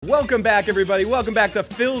Welcome back, everybody. Welcome back to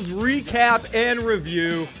Phil's Recap and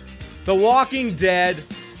Review. The Walking Dead,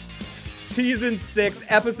 Season 6,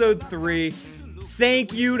 Episode 3.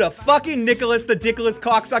 Thank you to fucking Nicholas, the dickless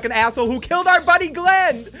cocksucking asshole who killed our buddy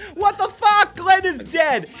Glenn. What the fuck? Glenn is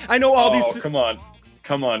dead. I know all these... Oh,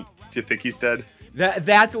 come on. Do you think he's dead?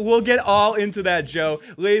 We'll get all into that, Joe.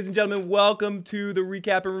 Ladies and gentlemen, welcome to the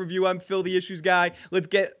Recap and Review. I'm Phil, the Issues Guy. Let's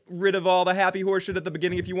get rid of all the happy horseshit at the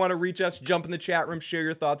beginning. If you want to reach us, jump in the chat room, share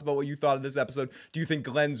your thoughts about what you thought of this episode. Do you think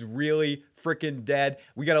Glenn's really freaking dead?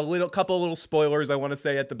 We got a couple of little spoilers I want to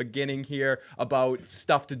say at the beginning here about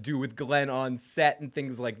stuff to do with Glenn on set and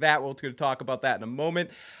things like that. We're going to talk about that in a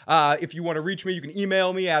moment. If you want to reach me, you can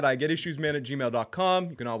email me at igetissuesman@gmail.com.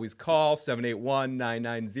 You can always call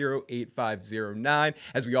 781-990-8509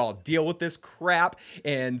 as we all deal with this crap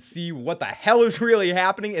and see what the hell is really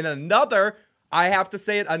happening in another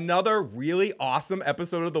really awesome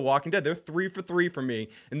episode of The Walking Dead. They're 3 for 3 for me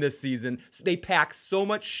in this season. So they pack so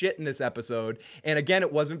much shit in this episode. And again,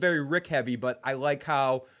 it wasn't very Rick heavy, but I like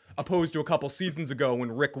how, opposed to a couple seasons ago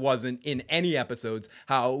when Rick wasn't in any episodes,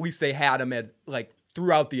 how at least they had him at,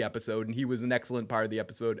 throughout the episode, and he was an excellent part of the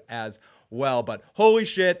episode as well. But holy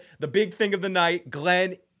shit, the big thing of the night,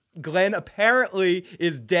 Glenn apparently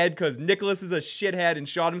is dead because Nicholas is a shithead and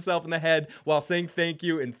shot himself in the head while saying thank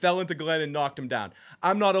you and fell into Glenn and knocked him down.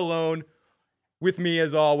 I'm not alone. With me,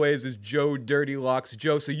 as always, is Joe Dirty Locks.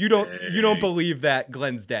 Joe, so you don't believe that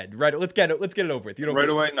Glenn's dead, right? Let's get it over with. You don't right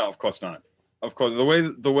away? No, of course not. Of course,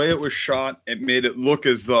 the way it was shot, it made it look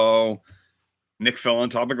as though Nick fell on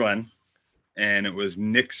top of Glenn, and it was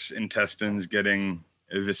Nick's intestines getting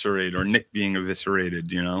eviscerated, or Nick being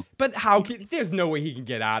eviscerated, you know. But there's no way he can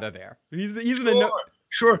get out of there. He's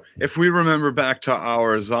sure. If we remember back to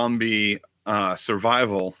our zombie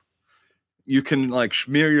survival, you can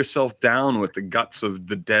smear yourself down with the guts of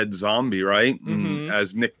the dead zombie, right? Mm-hmm. And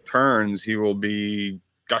as Nick turns, he will be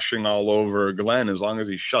gushing all over Glenn. As long as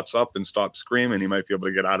he shuts up and stops screaming, he might be able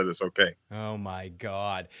to get out of this okay. Oh my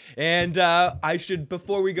God. And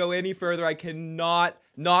before we go any further, I cannot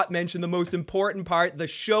not mention the most important part, the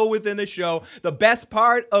show within a show, the best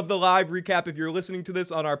part of the live recap. If you're listening to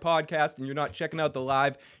this on our podcast and you're not checking out the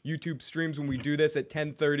live YouTube streams when we do this at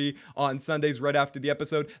 10:30 on Sundays right after the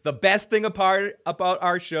episode, the best thing about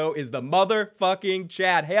our show is the motherfucking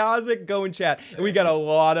chat. Hey, how's it going, chat? And we got a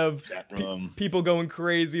lot of people going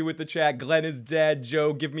crazy with the chat. Glenn is dead.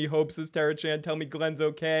 Joe, give me hope, says Tara Chan. Tell me Glenn's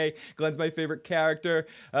okay. Glenn's my favorite character.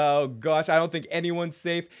 Oh gosh, I don't think anyone's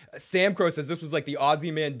safe. Sam Crow says this was like the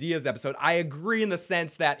Ozymandias episode. I agree in the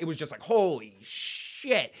sense that it was just like, holy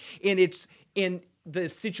shit. And it's in the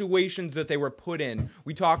situations that they were put in.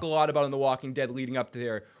 We talk a lot about in The Walking Dead leading up to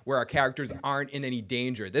there where our characters aren't in any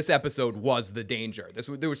danger. This episode was the danger.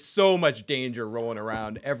 There was so much danger rolling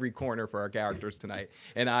around every corner for our characters tonight.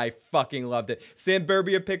 And I fucking loved it. Sam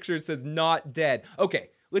Burbia Pictures says not dead. Okay,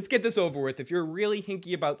 let's get this over with. If you're really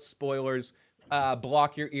hinky about spoilers,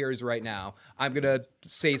 block your ears right now. I'm going to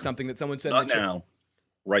say something that someone said. Not now.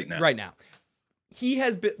 Right now.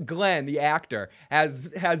 Glenn, the actor,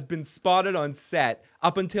 has been spotted on set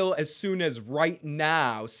up until as soon as right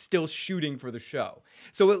now, still shooting for the show.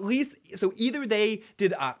 So either they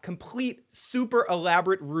did a complete super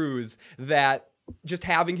elaborate ruse that just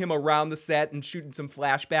having him around the set and shooting some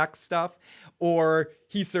flashback stuff, or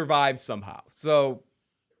he survived somehow. So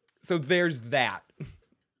there's that.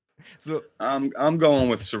 So I'm going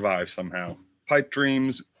with survive somehow. Pipe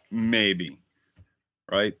dreams, maybe.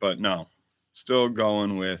 Right, but no, still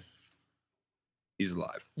going with he's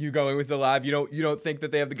alive. You going with alive? You don't think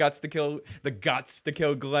that they have the guts to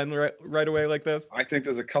kill Glenn right away like this? I think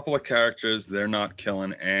there's a couple of characters they're not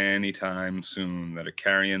killing anytime soon that are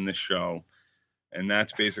carrying the show, and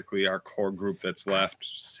that's basically our core group that's left.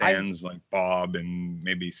 Sans like Bob and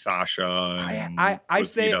maybe Sasha. And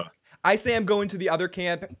I say I'm going to the other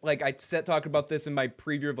camp. Like I talked about this in my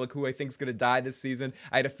preview of who I think is going to die this season.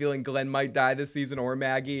 I had a feeling Glenn might die this season or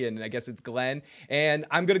Maggie, and I guess it's Glenn. And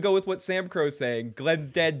I'm going to go with what Sam Crow's saying.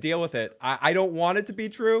 Glenn's dead. Deal with it. I don't want it to be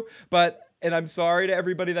true, and I'm sorry to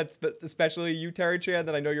everybody especially you, Terry Chan,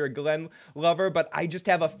 that I know you're a Glenn lover, but I just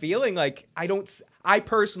have a feeling I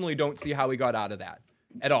personally don't see how he got out of that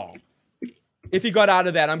at all. If he got out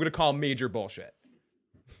of that, I'm going to call him major bullshit.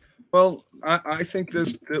 Well, I think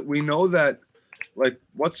that we know that like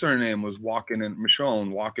what's her name was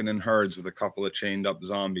Michonne walking in herds with a couple of chained up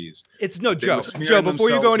zombies. It's no, They Joe. were smearing Joe, before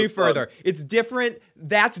you go themselves any with blood. further, it's different.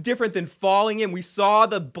 That's different than falling in. We saw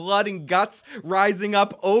the blood and guts rising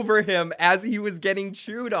up over him as he was getting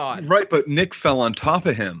chewed on. Right, but Nick fell on top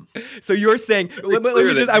of him. So you're saying, let me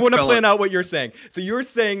clear just, that I Nick want to fell plan on- out what you're saying. So you're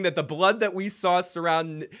saying that the blood that we saw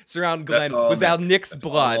surround Glenn all was out Nick. Nick's That's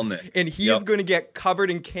blood, all Nick. and he's Yep. going to get covered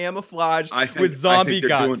in camouflage I think- with I zombie think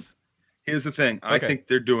they're doing- guts. Here's the thing. I Okay. think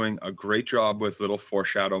they're doing a great job with little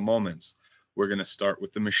foreshadow moments. We're going to start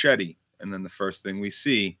with the machete. And then the first thing we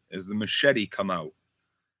see is the machete come out.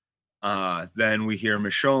 Then we hear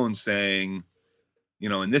Michonne saying,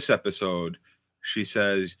 in this episode, she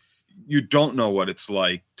says, you don't know what it's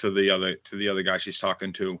like to the other guy she's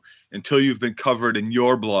talking to until you've been covered in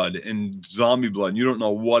your blood, in zombie blood. And you don't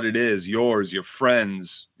know what it is, yours, your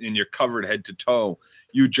friends, and you're covered head to toe.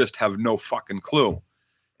 You just have no fucking clue.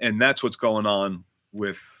 And that's what's going on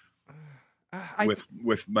with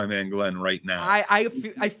my man Glenn right now. I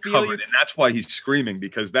feel Covered, you. and that's why he's screaming,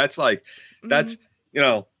 because that's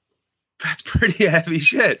pretty heavy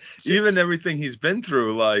shit. Even everything he's been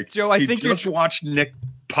through, like Joe, I he think just watched Nick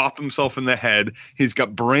pop himself in the head. He's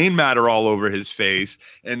got brain matter all over his face,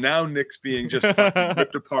 and now Nick's being just fucking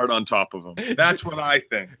ripped apart on top of him. That's what I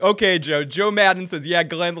think. Okay, Joe. Joe Madden says, yeah,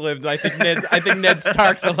 Glenn lived. I think Ned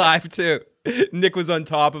Stark's alive too. Nick was on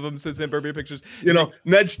top of him, says Suburbia Pictures.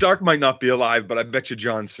 Ned Stark might not be alive, but I bet you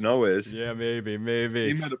Jon Snow is. Yeah, maybe.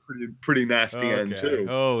 He had a pretty nasty end too.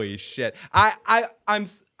 Holy shit.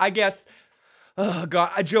 I guess. Oh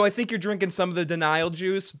God, Joe, I think you're drinking some of the denial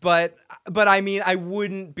juice, but I mean, I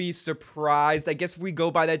wouldn't be surprised. I guess if we go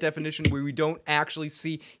by that definition where we don't actually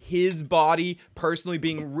see his body personally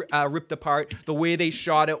being ripped apart, the way they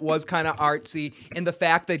shot it was kind of artsy, and the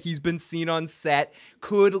fact that he's been seen on set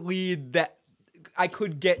could lead that. I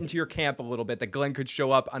could get into your camp a little bit that Glenn could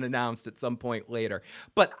show up unannounced at some point later,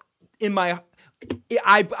 but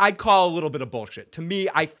I'd call a little bit of bullshit. To me,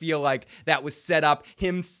 I feel like that was set up.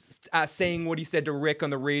 Him saying what he said to Rick on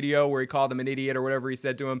the radio, where he called him an idiot or whatever he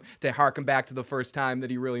said to him, to harken back to the first time that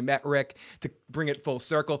he really met Rick, to bring it full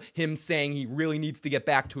circle. Him saying he really needs to get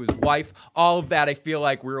back to his wife. All of that, I feel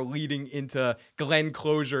like we're leading into Glenn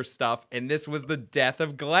closure stuff, and this was the death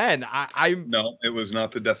of Glenn. No, it was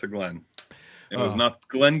not the death of Glenn. It was not.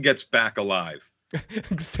 Glenn gets back alive.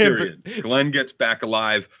 Period. Glenn gets back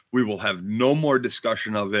alive. We will have no more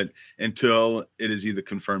discussion of it until it is either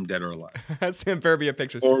confirmed dead or alive. Suburbia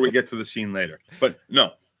Pictures. Or we get to the scene later. But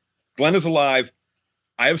no, Glenn is alive.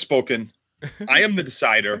 I have spoken. I am the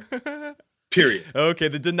decider. Period. Okay,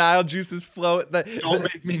 the denial juices flow. Don't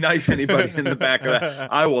make me knife anybody in the back of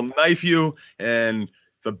that. I will knife you in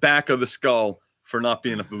the back of the skull for not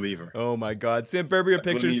being a believer. Oh my God. Suburbia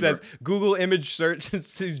Pictures says Google image search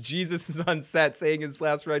says Jesus is on set saying his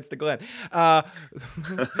last rites to Glenn.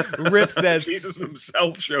 Riff says Jesus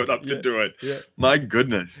himself showed up to do it. Yeah. My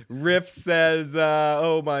goodness. Riff says,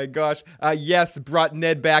 oh my gosh. Yes, brought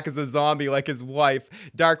Ned back as a zombie like his wife.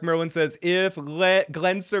 Dark Merlin says, if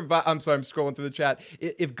Glenn survives, I'm sorry, I'm scrolling through the chat.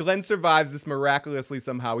 If Glenn survives this miraculously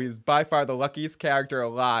somehow, he is by far the luckiest character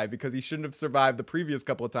alive because he shouldn't have survived the previous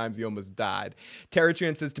couple of times he almost died.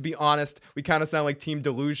 Terratran says, to be honest, we kind of sound like Team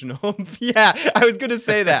Delusional. Yeah, I was going to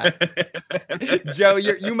say that. Joe,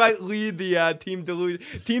 you might lead the Team Delusional.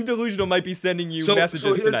 Team Delusional might be sending you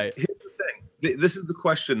messages tonight. Here's the thing. This is the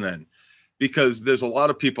question then, because there's a lot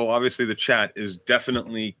of people, obviously the chat is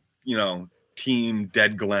definitely, Team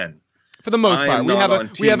Dead Glenn. For the most part, we have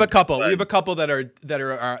a couple. Glenn. We have a couple that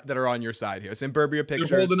are on your side here. Suburbia Pictures.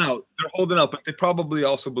 They're holding out, but they probably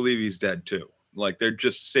also believe he's dead too. Like they're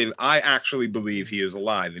just saying, I actually believe he is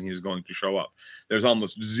alive and he's going to show up. There's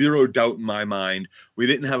almost zero doubt in my mind. We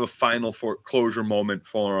didn't have a final closure moment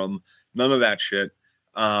for him. None of that shit.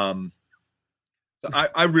 I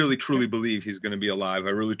really truly believe he's going to be alive.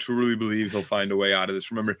 I really truly believe he'll find a way out of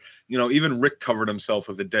this. Remember, even Rick covered himself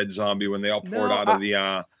with a dead zombie when they all poured out of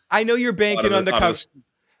the. I know you're banking on the cover.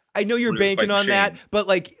 I know you're banking on that, but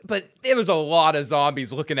there was a lot of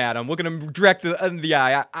zombies looking at him direct in the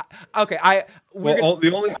eye.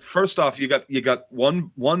 First off, you got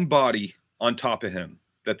one body on top of him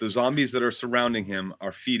that the zombies that are surrounding him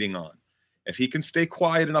are feeding on. If he can stay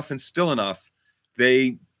quiet enough and still enough,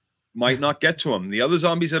 they might not get to him. The other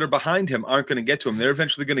zombies that are behind him aren't going to get to him. They're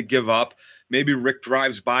eventually going to give up. Maybe Rick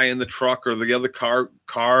drives by in the truck, or the other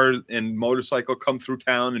car and motorcycle come through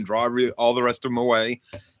town and draw all the rest of them away.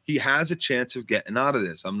 He has a chance of getting out of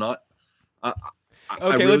this. I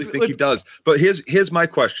really think he does. But here's my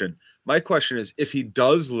question. My question is, if he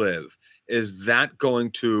does live, is that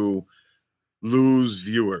going to lose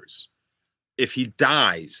viewers? If he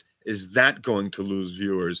dies, is that going to lose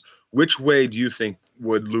viewers? Which way do you think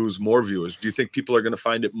would lose more viewers? Do you think people are going to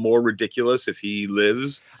find it more ridiculous if he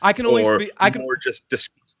lives, I can only or speak. more just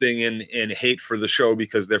disgusting and hate for the show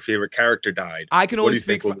because their favorite character died? I can What only do you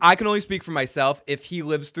speak. think I can only speak for myself. If he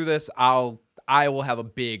lives through this, I will have a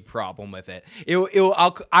big problem with it.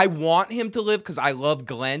 I want him to live because I love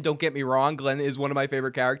Glenn. Don't get me wrong. Glenn is one of my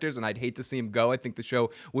favorite characters, and I'd hate to see him go. I think the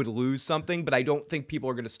show would lose something, but I don't think people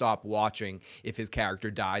are going to stop watching if his character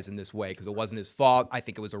dies in this way because it wasn't his fault. I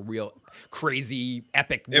think it was a real crazy,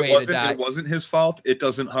 epic way to die. It wasn't his fault. It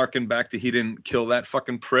doesn't harken back to he didn't kill that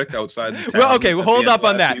fucking prick outside the town. Well, okay, hold up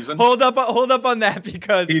on that. Season. Hold up on that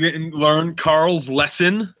because he didn't learn Carl's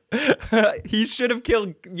lesson. He should have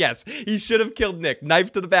killed. Yes, he should have killed Nick.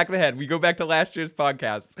 Knife to the back of the head. We go back to last year's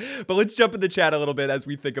podcasts. But let's jump in the chat a little bit as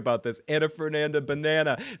we think about this. Anna Fernanda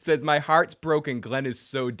Banana says, "My heart's broken. Glenn is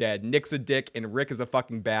so dead. Nick's a dick, and Rick is a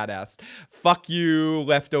fucking badass. Fuck you,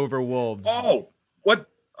 leftover wolves." Oh, what?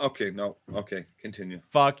 Okay, no. Okay, continue.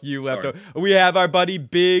 Fuck you, leftover. We have our buddy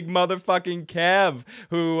Big Motherfucking Kev,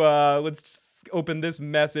 who let's open this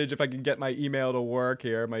message if I can get my email to work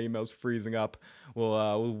here. My email's freezing up.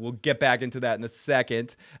 We'll get back into that in a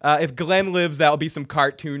second. If Glenn lives, that'll be some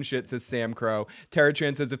cartoon shit, says Sam Crow. Terra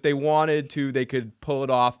Chan says if they wanted to, they could pull it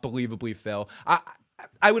off believably, Phil.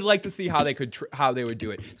 I would like to see how they could how they would do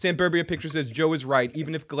it. Sam Burbia Picture says Joe is right.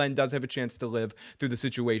 Even if Glenn does have a chance to live through the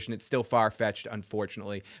situation, it's still far-fetched,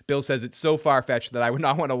 unfortunately. Bill says it's so far-fetched that I would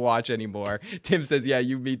not want to watch anymore. Tim says, yeah,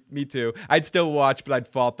 me too. I'd still watch, but I'd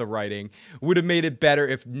fault the writing. Would have made it better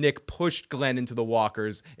if Nick pushed Glenn into the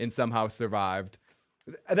walkers and somehow survived.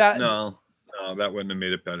 No, that wouldn't have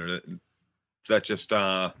made it better. That just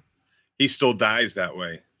he still dies that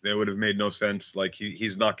way. They would have made no sense. Like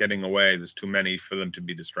he's not getting away. There's too many for them to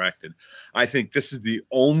be distracted. I think this is the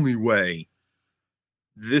only way.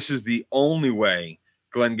 This is the only way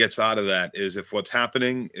Glenn gets out of that is if what's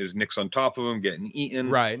happening is Nick's on top of him getting eaten.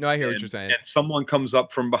 Right. No, I hear what you're saying. And someone comes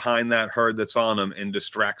up from behind that herd that's on him and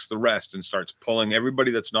distracts the rest and starts pulling everybody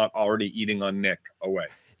that's not already eating on Nick away.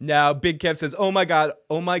 Now, Big Kev says, oh my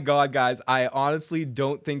God, guys, I honestly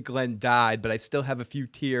don't think Glenn died, but I still have a few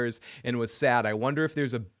tears and was sad. I wonder if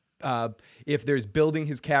there's building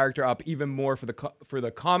his character up even more for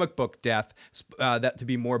the comic book death, that to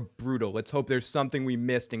be more brutal. Let's hope there's something we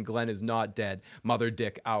missed and Glenn is not dead. Mother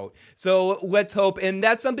Dick out. So let's hope, and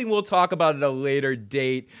that's something we'll talk about at a later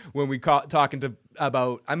date when we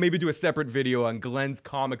I maybe do a separate video on Glenn's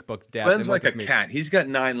comic book death. Glenn's like a cat. He's got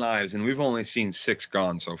 9 lives, and we've only seen 6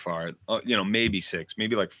 gone so far. Maybe 6,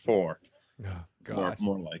 maybe like 4. Oh, gosh.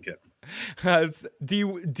 More like it.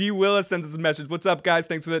 D Willis sends us a message. What's up, guys?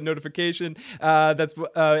 Thanks for that notification.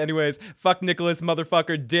 Anyways, fuck Nicholas,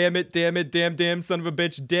 motherfucker. Damn it, damn, son of a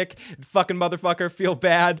bitch, dick, fucking motherfucker. Feel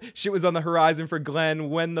bad. Shit was on the horizon for Glenn.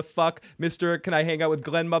 When the fuck, Mister? Can I hang out with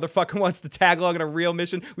Glenn? Motherfucker wants to tag along on a real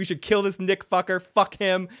mission. We should kill this Nick fucker. Fuck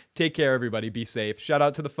him. Take care, everybody. Be safe. Shout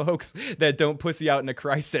out to the folks that don't pussy out in a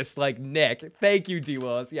crisis like Nick. Thank you, D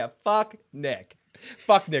Willis. Yeah, fuck Nick.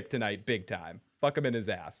 Fuck Nick tonight, big time. Fuck him in his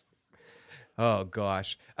ass. Oh,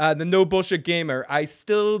 gosh. The No Bullshit Gamer. I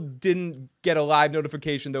still didn't get a live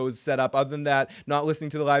notification that was set up. Other than that, not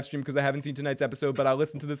listening to the live stream because I haven't seen tonight's episode, but I'll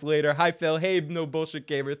listen to this later. Hi, Phil. Hey, No Bullshit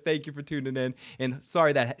Gamer. Thank you for tuning in. And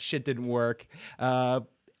sorry that shit didn't work. Al,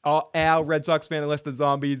 Red Sox fan, unless the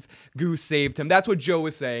zombies goo saved him. That's what Joe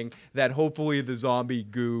was saying, that hopefully the zombie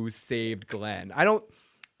goo saved Glenn.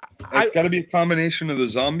 It's got to be a combination of the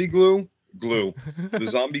zombie glue, the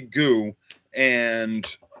zombie goo, and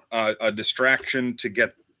a distraction to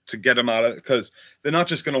get them out of it, because they're not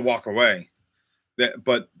just going to walk away.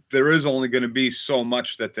 But there is only going to be so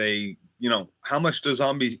much that they, how much do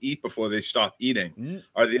zombies eat before they stop eating?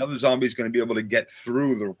 Are the other zombies going to be able to get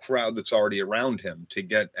through the crowd that's already around him to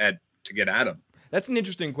get at him? That's an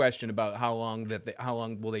interesting question about how long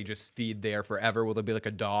will they just feed there forever? Will they be like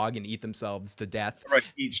a dog and eat themselves to death? Right,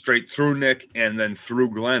 eat straight through Nick and then through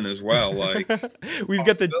Glenn as well. Like we've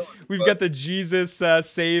got the Jesus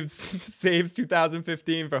saves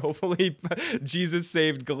 2015 for hopefully Jesus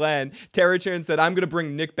saved Glenn. Terra Chan said, "I'm gonna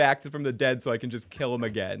bring Nick back from the dead so I can just kill him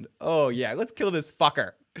again." Oh yeah, let's kill this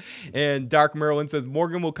fucker. And Dark Merlin says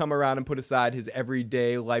Morgan will come around and put aside his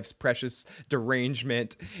everyday life's precious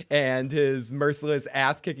derangement, and his merciless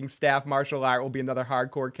ass-kicking staff martial art will be another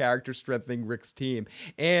hardcore character strengthening Rick's team.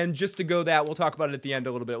 And just to go that, we'll talk about it at the end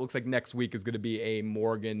a little bit. It looks like next week is going to be a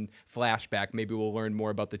Morgan flashback. Maybe we'll learn more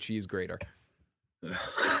about the cheese grater.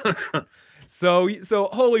 So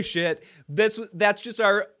holy shit. That's just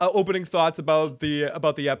our opening thoughts about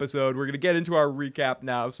the episode. We're gonna get into our recap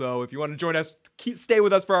now. So if you want to join us, stay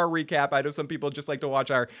with us for our recap. I know some people just like to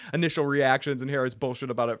watch our initial reactions and hear us bullshit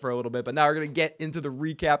about it for a little bit, but now we're gonna get into the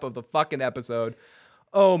recap of the fucking episode.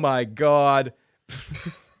 Oh my god.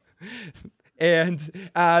 And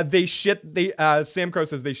Sam Crow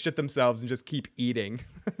says they shit themselves and just keep eating.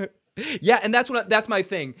 Yeah, and that's my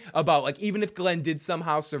thing about, like, even if Glenn did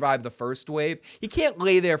somehow survive the first wave, he can't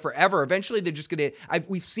lay there forever. Eventually, they're just gonna.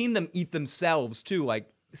 We've seen them eat themselves too, like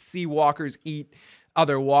sea walkers eat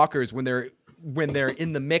other walkers when they're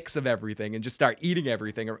in the mix of everything and just start eating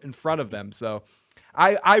everything in front of them. So,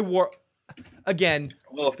 again.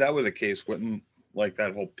 Well, if that were the case, wouldn't like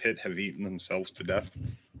that whole pit have eaten themselves to death?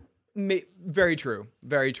 Very true.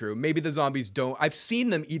 Very true. Maybe the zombies don't. I've seen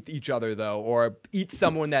them eat each other though, or eat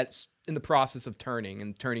someone that's in the process of turning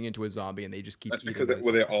into a zombie, and they just keep. That's because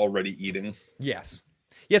were they already eating? Yes.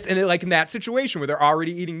 And like in that situation where they're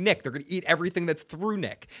already eating Nick, they're going to eat everything that's through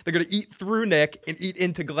Nick. They're going to eat through Nick and eat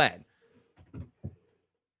into Glenn.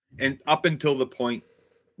 And up until the point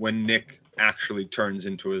when Nick actually turns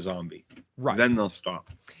into a zombie, right? Then they'll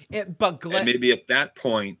stop. But Glenn, and maybe at that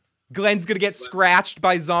point, Glenn's gonna get scratched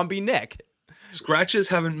by zombie Nick. Scratches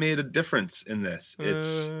haven't made a difference in this.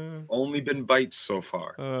 It's only been bites so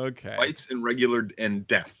far. Okay. Bites and regular and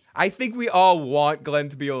death. I think we all want Glenn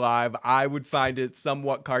to be alive. I would find it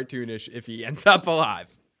somewhat cartoonish if he ends up alive.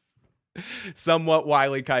 Somewhat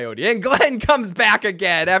Wile E. Coyote. And Glenn comes back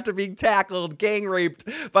again after being tackled, gang raped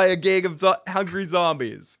by a gang of hungry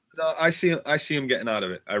zombies. No, I see him getting out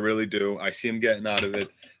of it. I really do. I see him getting out of it.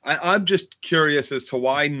 I'm just curious as to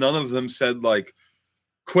why none of them said, like,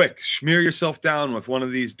 quick, smear yourself down with one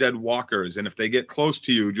of these dead walkers, and if they get close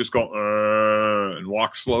to you, just go and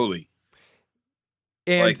walk slowly.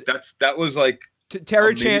 And like that was like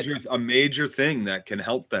a major thing that can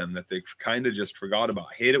help them that they kind of just forgot about.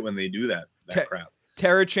 I hate it when they do that crap.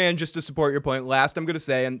 Tara Chan, just to support your point, last I'm going to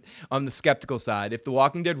say, and on the skeptical side, if The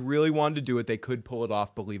Walking Dead really wanted to do it, they could pull it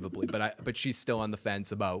off believably. But she's still on the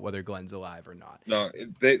fence about whether Glenn's alive or not. No,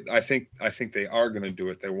 I think they are going to do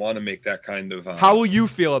it. They want to make that kind of. How will you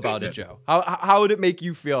feel about it, Joe? How would it make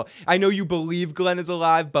you feel? I know you believe Glenn is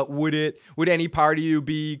alive, but would any part of you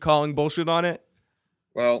be calling bullshit on it?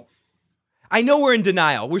 Well, I know we're in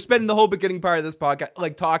denial. We're spending the whole beginning part of this podcast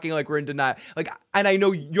like talking like we're in denial. Like, and I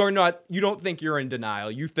know you're not. You don't think you're in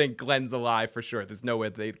denial. You think Glenn's alive for sure. There's no way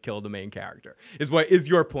they killed the main character. Is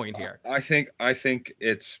your point here? I think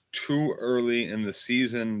it's too early in the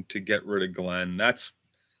season to get rid of Glenn. That's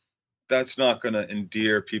not going to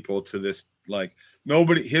endear people to this. Like,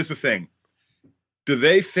 nobody. Here's the thing. Do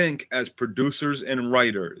they think as producers and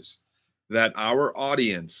writers that that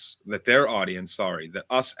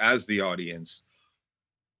us as the audience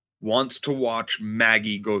wants to watch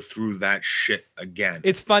Maggie go through that shit again?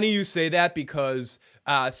 It's funny you say that because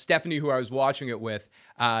Stephanie, who I was watching it with,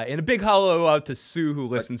 and a big hello out to Sue, who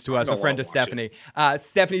listens to us, a friend of Stephanie.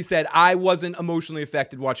 Stephanie said, I wasn't emotionally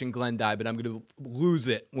affected watching Glenn die, but I'm going to lose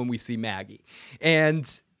it when we see Maggie. And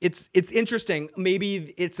it's interesting.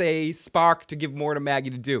 Maybe it's a spark to give more to Maggie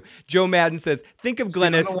to do. Joe Madden says, think of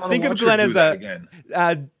Glenn as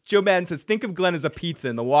Joe Madden says, think of Glenn as a pizza,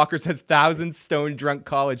 and the Walkers has thousands stone drunk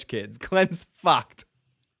college kids. Glenn's fucked.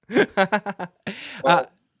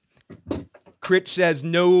 Critch says,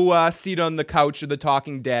 no seat on the couch of the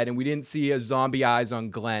Talking Dead, and we didn't see a zombie eyes on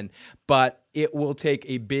Glenn, but it will take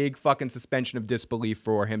a big fucking suspension of disbelief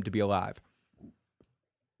for him to be alive.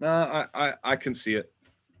 No, I can see it.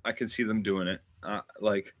 I can see them doing it. No,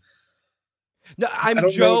 I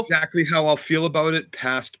don't know exactly how I'll feel about it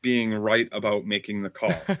past being right about making the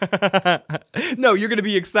call. No, you're going to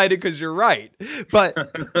be excited because you're right. But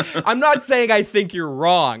I'm not saying I think you're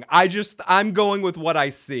wrong. I'm going with what I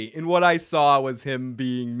see. And what I saw was him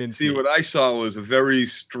being mincemeat. See, what I saw was a very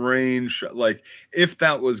strange, like, if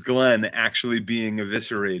that was Glenn actually being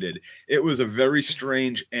eviscerated, it was a very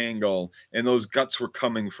strange angle. And those guts were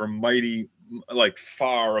coming from mighty, like,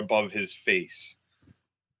 far above his face.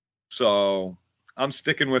 So I'm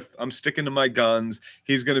sticking to my guns.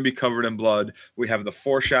 He's going to be covered in blood. We have the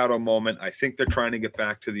foreshadow moment. I think they're trying to get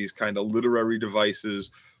back to these kind of literary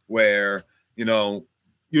devices where, you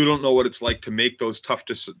don't know what it's like to make those tough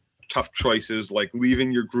choices, like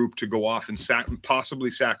leaving your group to go off and possibly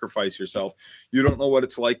sacrifice yourself. You don't know what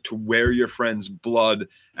it's like to wear your friend's blood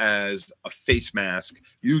as a face mask.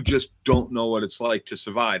 You just don't know what it's like to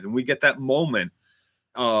survive. And we get that moment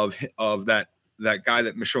of that guy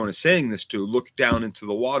that Michonne is saying this to look down into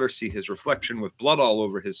the water, see his reflection with blood all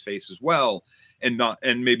over his face as well, and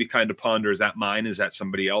maybe kind of ponder, is that mine? Is that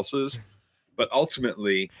somebody else's? But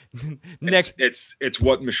ultimately, Next, it's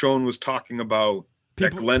what Michonne was talking about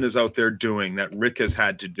that People- Glenn is out there doing, that Rick has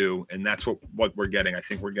had to do, and that's what we're getting. I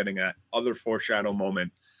think we're getting that other foreshadow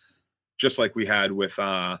moment, just like we had with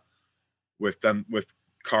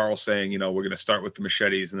Carl saying, we're going to start with the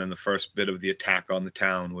machetes, and then the first bit of the attack on the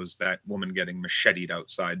town was that woman getting macheted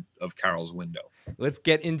outside of Carol's window. let's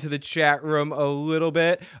get into the chat room a little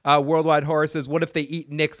bit. Worldwide Horror says, what if they eat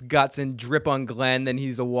Nick's guts and drip on Glenn, then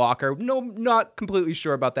he's a walker? No, not completely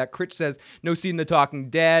sure about that. Critch says, no seed in the Talking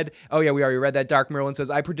Dead. Oh yeah, we already read that. Dark Merlin says,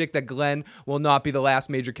 I predict that Glenn will not be the last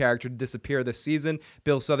major character to disappear this season.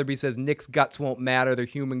 Bill Sotheby says, Nick's guts won't matter. They're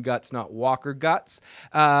human guts, not walker guts.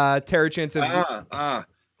 Terry Chan says,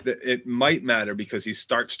 it might matter because he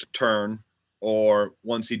starts to turn, or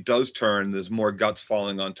once he does turn, there's more guts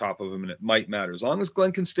falling on top of him, and it might matter. As long as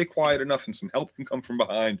Glenn can stay quiet enough and some help can come from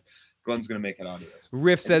behind, Glenn's going to make it out of this.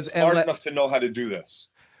 Riff says, smart enough to know how to do this.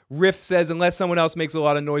 Riff says, unless someone else makes a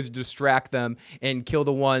lot of noise to distract them and kill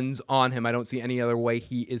the ones on him, I don't see any other way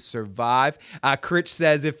he is survive. Critch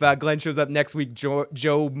says, if Glenn shows up next week, Joe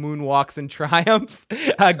moonwalks in triumph.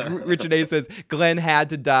 Richard A says, Glenn had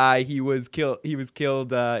to die. He was killed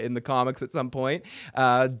in the comics at some point.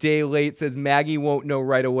 Day Late says, Maggie won't know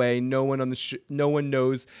right away. No one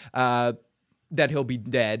knows that he'll be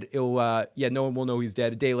dead. No one will know he's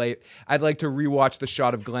dead. A day late. I'd like to rewatch the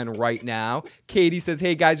shot of Glenn right now. Katie says,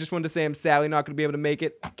 hey guys, just wanted to say I'm sadly not going to be able to make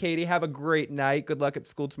it. Katie, have a great night. Good luck at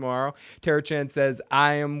school tomorrow. Tara Chan says,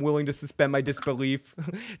 I am willing to suspend my disbelief.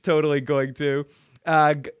 Totally going to.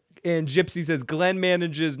 And Gypsy says, Glenn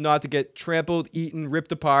manages not to get trampled, eaten,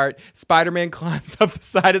 ripped apart. Spider-Man climbs up the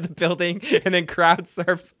side of the building and then crowd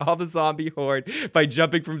surfs all the zombie horde by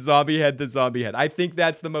jumping from zombie head to zombie head. I think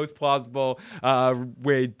that's the most plausible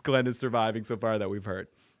way Glenn is surviving so far that we've heard.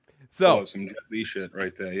 So some Jet Li shit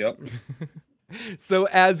right there. Yep. So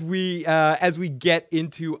as we get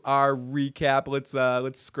into our recap,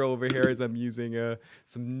 let's scroll over here as I'm using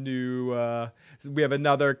some new. We have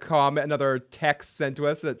another comment, another text sent to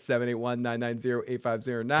us at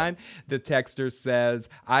 781-990-8509. The texter says,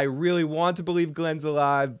 "I really want to believe Glenn's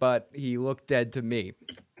alive, but he looked dead to me."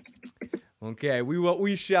 Okay,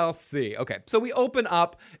 we shall see. Okay, so we open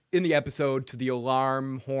up in the episode to the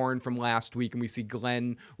alarm horn from last week, and we see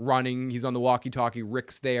Glenn running. He's on the walkie-talkie.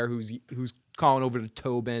 Rick's there, who's calling over to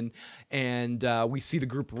Tobin, and we see the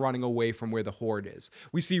group running away from where the horde is.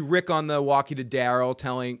 We see Rick on the walkie to Daryl,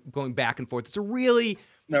 going back and forth. It's a really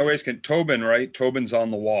now wait a second. Tobin, right? Tobin's on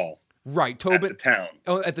the wall. Right, Tobin. At the town.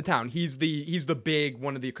 Oh, at the town. He's the big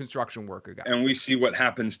one of the construction worker guys. And we see what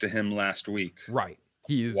happens to him last week. Right.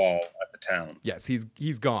 He's wall at the town. Yes, he's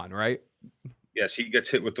gone, right? Yes, he gets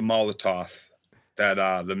hit with the Molotov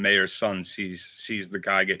that the mayor's son sees the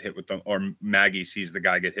guy get hit with them, or Maggie sees the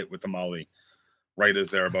guy get hit with the Molly right as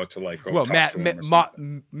they're about to go. Well,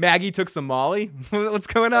 Maggie took some Molly. What's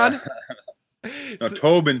going on? No,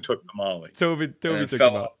 Tobin took the Molly. Tobin took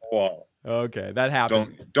fell off the wall. Okay, that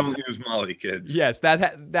happened. Don't use Molly, kids. Yes,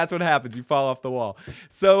 that's what happens. You fall off the wall.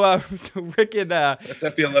 So Rick and let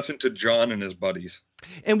that be a lesson to John and his buddies.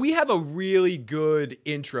 And we have a really good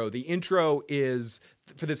intro. The intro is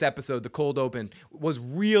for this episode. The cold open was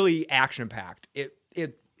really action packed.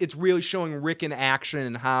 It's really showing Rick in action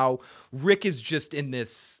and how Rick is just in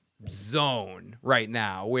this zone right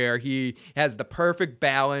now where he has the perfect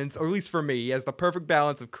balance, or at least for me, he has the perfect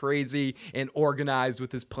balance of crazy and organized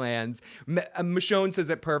with his plans. Michonne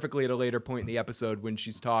says it perfectly at a later point in the episode when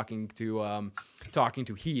she's talking to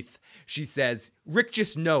Heath. She says Rick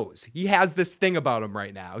just knows. He has this thing about him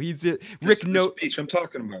right now. Rick knows. Speech I'm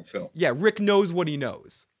talking about, Phil. Yeah, Rick knows what he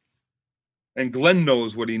knows. And Glenn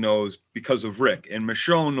knows what he knows because of Rick, and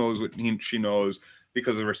Michonne knows what she knows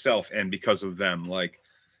because of herself and because of them.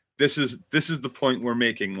 This is the point we're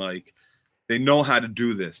making. They know how to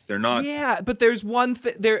do this. They're not. Yeah, but there's one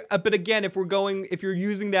thing there. But again, if you're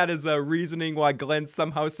using that as a reasoning why Glenn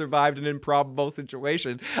somehow survived an improbable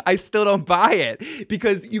situation, I still don't buy it,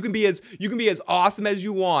 because you can be as awesome as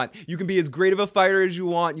you want. You can be as great of a fighter as you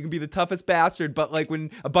want. You can be the toughest bastard. But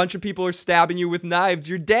when a bunch of people are stabbing you with knives,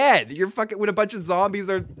 you're dead. You're fucking when a bunch of zombies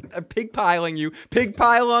are pig piling you. Pig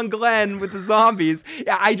pile on Glenn with the zombies.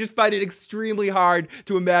 I just find it extremely hard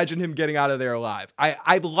to imagine him getting out of there alive.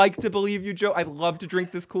 I'd like to believe you, Joe. I'd love to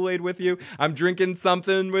drink this Kool-Aid with you. I'm drinking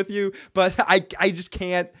something with you, but I just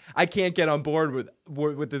can't. I can't get on board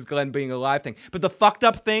with this Glenn being alive thing. But the fucked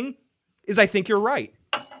up thing is, I think you're right.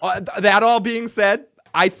 That all being said,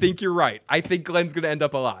 I think you're right. I think Glenn's gonna end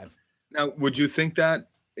up alive. Now, would you think that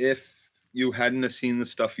if you hadn't have seen the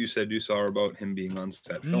stuff you said you saw about him being on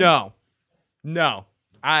set? No,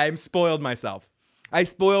 I'm spoiled myself. I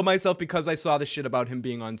spoil myself because I saw the shit about him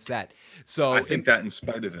being on set. So I think that in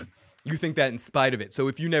spite of it. You think that in spite of it. So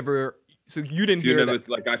if you never, so you didn't You hear never, that.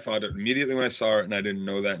 like, I thought it immediately when I saw it, and I didn't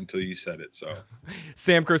know that until you said it. So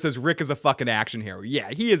Sam Kerr says Rick is a fucking action hero. Yeah,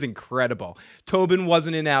 he is incredible. Tobin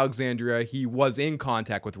wasn't in Alexandria. He was in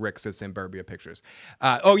contact with Rick, says Suburbia Pictures.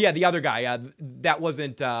 Oh yeah, the other guy. That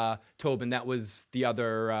wasn't Tobin. That was the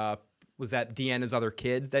other. Was that Deanna's other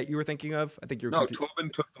kid that you were thinking of? I think you're. no,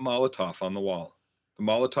 Tobin took the Molotov on the wall. The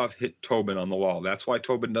Molotov hit Tobin on the wall. That's why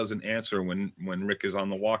Tobin doesn't answer when Rick is on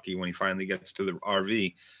the walkie when he finally gets to the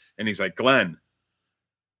RV, and he's like, Glenn,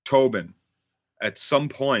 Tobin. At some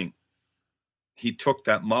point, he took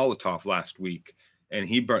that Molotov last week, and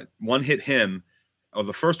one hit him. Oh,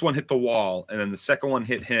 the first one hit the wall, and then the second one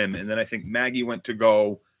hit him, and then I think Maggie went to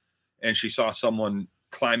go, and she saw someone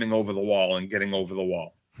climbing over the wall and getting over the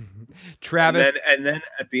wall. Travis, and then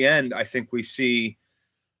at the end, I think we see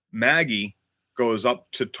Maggie goes up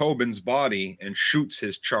to Tobin's body and shoots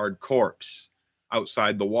his charred corpse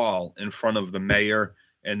outside the wall in front of the mayor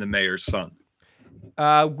and the mayor's son.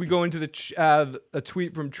 We go into a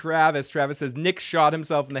tweet from Travis. Travis says, Nick shot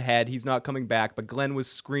himself in the head. He's not coming back, but Glenn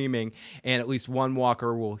was screaming, and at least one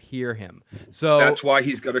walker will hear him. So that's why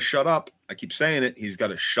he's got to shut up. I keep saying it. He's got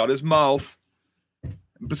to shut his mouth.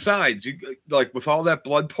 Besides, with all that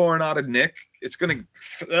blood pouring out of Nick, it's going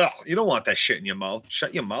to, you don't want that shit in your mouth.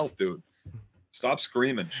 Shut your mouth, dude. Stop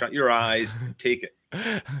screaming. Shut your eyes and take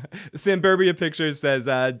it. Suburbia Pictures says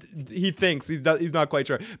he thinks he's not quite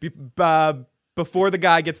sure. Before the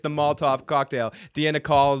guy gets the Molotov cocktail, Deanna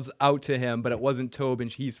calls out to him, but it wasn't Tobin.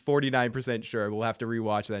 He's 49% sure. We'll have to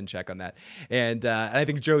rewatch that and check on that. And I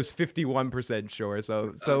think Joe's 51% sure.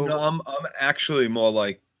 So no, I'm actually more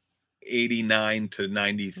like 89 to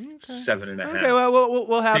 97 and a half. Okay, well,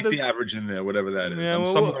 we'll have Take the average in there, whatever that is. Yeah, I'm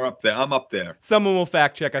somewhere up there. I'm up there. Someone will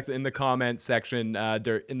fact check us in the comments section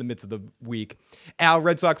in the midst of the week. Al,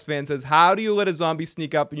 Red Sox fan, says, how do you let a zombie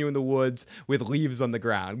sneak up on you in the woods with leaves on the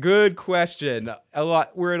ground? Good question.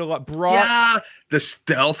 We're in a lot broad. Yeah, the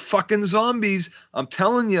stealth fucking zombies. I'm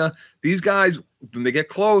telling you, these guys, when they get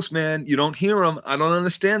close, man, you don't hear them. I don't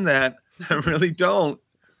understand that. I really don't.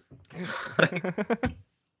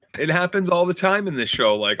 It happens all the time in this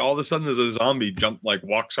show. Like, all of a sudden there's a zombie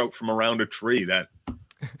walks out from around a tree. That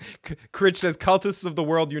Critch says, cultists of the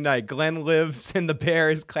world unite. Glenn lives and the bear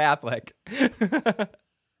is Catholic.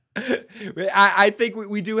 I think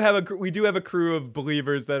we do have a crew of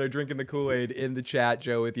believers that are drinking the Kool-Aid in the chat,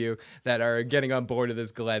 Joe, with you, that are getting on board of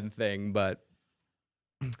this Glenn thing, but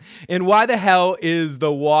and why the hell is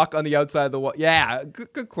the walk on the outside of the wall? Yeah,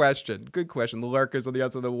 good question. Good question. The lurkers on the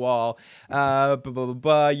outside of the wall.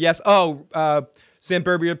 Yes.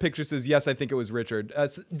 Suburbia Picture says, yes, I think it was Richard.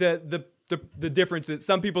 The difference is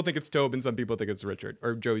some people think it's Tobin, some people think it's Richard.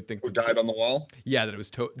 Or Joey thinks who died on the wall? Yeah, that it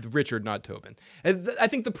was Richard, not Tobin. And I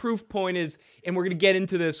think the proof point is, and we're going to get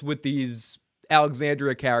into this with these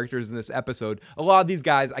Alexandria characters in this episode. A lot of these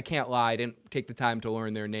guys, I can't lie, didn't take the time to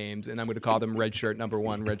learn their names, and I'm going to call them red shirt number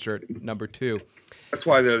 1, red shirt number 2. That's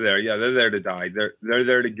why they're there. Yeah, they're there to die. They're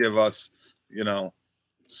there to give us,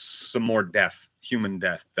 some more death, human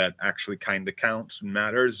death that actually kind of counts and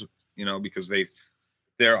matters, because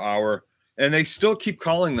they're our, and they still keep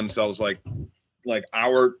calling themselves like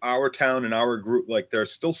our town and our group. Like, they're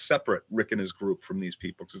still separate, Rick and his group, from these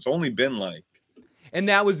people, because it's only been and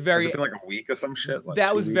that was very like a week or some shit.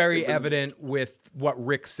 That was very evident with what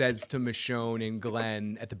Rick says to Michonne and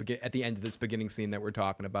Glenn at the end of this beginning scene that we're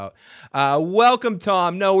talking about. Welcome,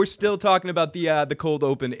 Tom. No, we're still talking about the cold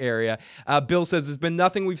open area. Bill says there's been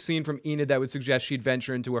nothing we've seen from Enid that would suggest she'd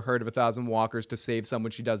venture into a herd of 1,000 walkers to save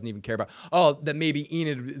someone she doesn't even care about. Oh, that maybe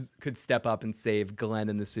Enid could step up and save Glenn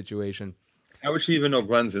in this situation. How would she even know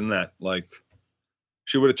Glenn's in that? Like,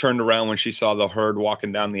 she would have turned around when she saw the herd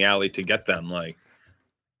walking down the alley to get them. Like,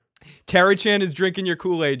 Tara Chan is drinking your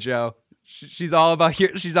Kool-Aid, Joe. She's all about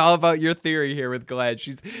your theory here with Glenn.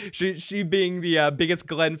 She being the biggest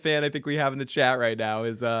Glenn fan I think we have in the chat right now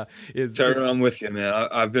is Tara, I'm with you, man.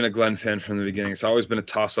 I've been a Glenn fan from the beginning. It's always been a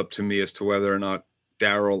toss up to me as to whether or not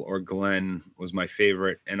Daryl or Glenn was my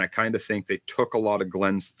favorite, and I kind of think they took a lot of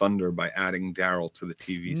Glenn's thunder by adding Daryl to the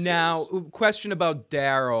TV series. Now, question about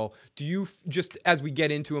Daryl. Do you, just as we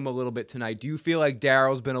get into him a little bit tonight, do you feel like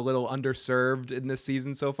Daryl's been a little underserved in this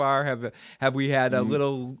season so far? Have we had a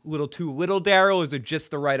little too little Daryl, or is it just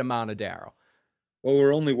the right amount of Daryl? Well,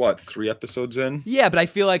 we're only, 3 episodes in? Yeah, but I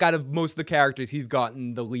feel like out of most of the characters, he's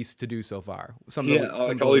gotten the least to do so far.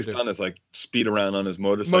 All he's done is speed around on his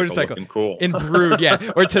motorcycle. Looking cool. In Brood,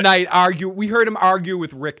 yeah. Or tonight, we heard him argue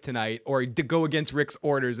with Rick tonight, or to go against Rick's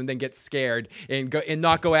orders and then get scared and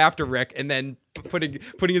not go after Rick, and then putting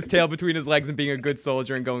his tail between his legs and being a good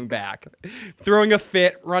soldier and going back, throwing a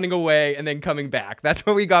fit, running away, and then coming back. That's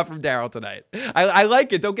what we got from Daryl tonight. I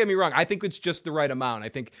like it. Don't get me wrong. I think it's just the right amount. I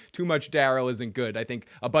think too much Daryl isn't good. I think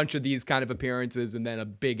a bunch of these kind of appearances and then a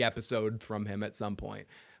big episode from him at some point.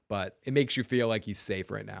 But it makes you feel like he's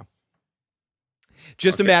safe right now.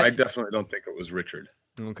 Just imagine. I definitely don't think it was Richard.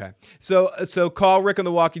 Okay. So call Rick on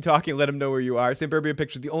the walkie-talkie and let him know where you are. Suburbia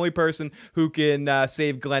Pictures, the only person who can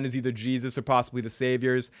save Glenn is either Jesus or possibly the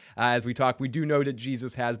Saviors. As we talk, we do know that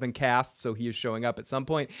Jesus has been cast, so he is showing up at some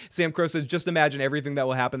point. Sam Crow says, just imagine everything that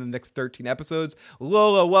will happen in the next 13 episodes.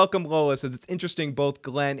 Lola, welcome. Lola says, it's interesting. Both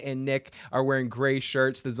Glenn and Nick are wearing gray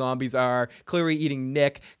shirts. The zombies are clearly eating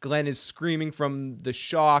Nick. Glenn is screaming from the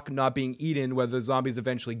shock, not being eaten. Whether the zombies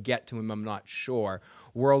eventually get to him, I'm not sure.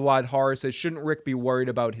 Worldwide Horror says, shouldn't Rick be worried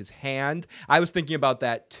about his hand? I was thinking about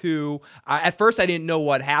that too. At first, I didn't know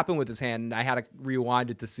what happened with his hand, and I had to rewind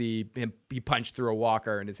it to see him. He punched through a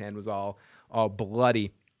walker, and his hand was all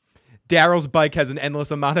bloody. Daryl's bike has an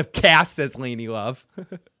endless amount of gas, says Lainey Love.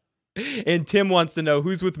 And Tim wants to know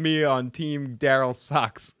who's with me on Team Daryl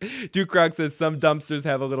sucks. Duke Krug says some dumpsters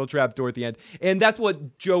have a little trap door at the end. And that's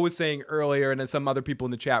what Joe was saying earlier. And then some other people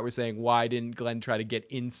in the chat were saying, why didn't Glenn try to get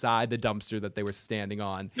inside the dumpster that they were standing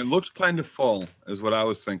on? It looked kind of full is what I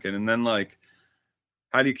was thinking. And then like,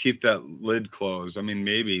 how do you keep that lid closed? I mean,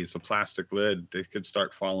 maybe it's a plastic lid. They could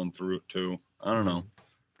start falling through it too. I don't know.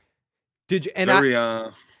 Did you?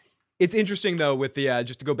 And it's interesting though with the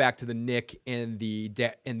just to go back to the Nick and the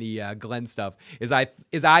Glenn stuff is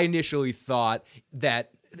I initially thought that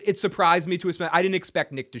it surprised me to a extent. I didn't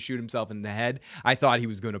expect Nick to shoot himself in the head. I thought he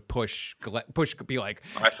was going to push, be like.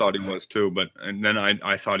 I thought he was too, and then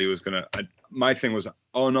I thought he was going to. My thing was,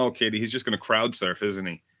 oh no, Katie, he's just going to crowd surf, isn't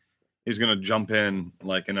he? He's going to jump in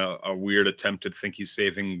like in a weird attempt to think he's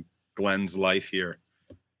saving Glenn's life here.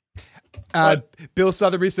 Bill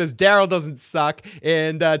Sotheby says Daryl doesn't suck,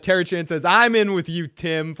 and Terry Chan says I'm in with you,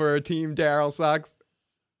 Tim, for Team Daryl sucks.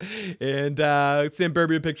 And Sam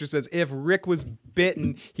Burbia Picture says if Rick was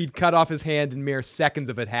bitten, he'd cut off his hand in mere seconds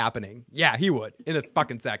of it happening. Yeah, he would in a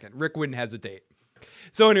fucking second. Rick wouldn't hesitate.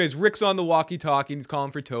 So anyways, Rick's on the walkie-talkie and he's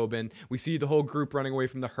calling for Tobin. We see the whole group running away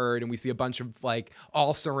from the herd and we see a bunch of like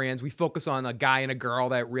all Sarans. We focus on a guy and a girl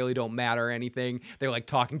that really don't matter or anything. They're like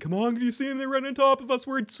talking, come on, can you see them? They're running on top of us.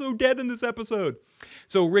 We're so dead in this episode.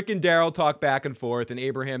 So Rick and Daryl talk back and forth and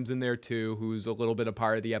Abraham's in there too, who's a little bit a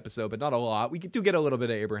part of the episode, but not a lot. We do get a little bit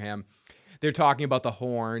of Abraham. They're talking about the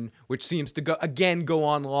horn, which seems to go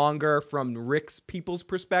on longer from Rick's people's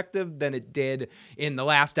perspective than it did in the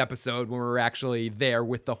last episode when we were actually there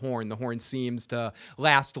with the horn. The horn seems to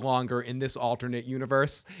last longer in this alternate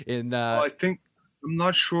universe. Well, I'm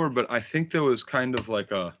not sure, but I think there was kind of like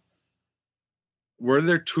were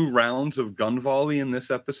there 2 rounds of gun volley in this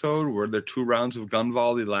episode? Were there 2 rounds of gun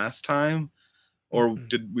volley last time? Or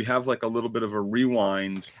did we have like a little bit of a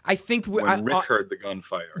rewind? I think when Rick heard the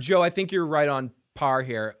gunfire. Joe, I think you're right on par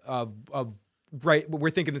here. Right, we're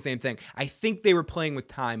thinking the same thing. I think they were playing with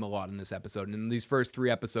time a lot in this episode, and in these first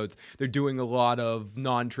 3 episodes, they're doing a lot of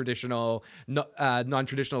non-traditional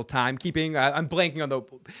timekeeping. I'm blanking on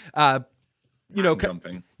the.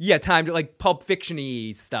 Jumping. Yeah, time to like Pulp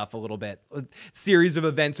Fiction-y stuff a little bit. A series of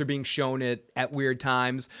events are being shown at weird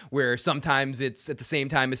times where sometimes it's at the same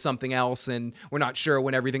time as something else and we're not sure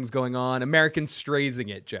when everything's going on. American Straysing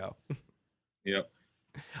it, Joe. Yep.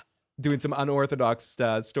 Doing some unorthodox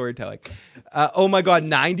storytelling. Oh my God,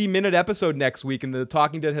 90-minute episode next week and the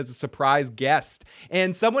Talking Dead has a surprise guest.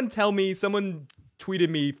 And someone tweeted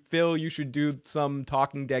me, Phil, you should do some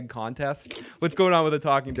Talking Dead contest. What's going on with a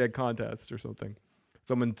Talking Dead contest or something?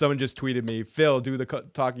 Someone just tweeted me, Phil, do the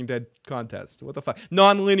Talking Dead contest. What the fuck?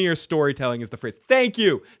 Non-linear storytelling is the phrase. Thank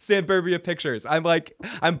you, Sam Burbia Pictures. I'm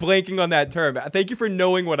blanking on that term. Thank you for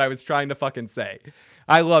knowing what I was trying to fucking say.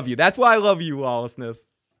 I love you. That's why I love you, Lawlessness.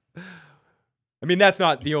 I mean, that's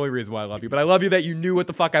not the only reason why I love you, but I love you that you knew what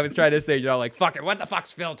the fuck I was trying to say. You know, like, fuck it, what the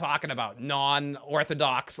fuck's Phil talking about?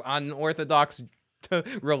 Non-orthodox, unorthodox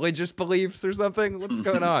religious beliefs or something? What's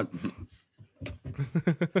going on?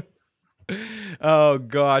 Oh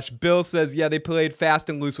gosh. Bill says, yeah, they played fast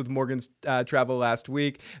and loose with Morgan's travel last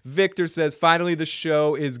week. Victor says, finally the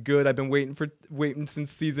show is good. I've been waiting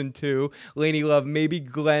since season 2. Lainey Love, maybe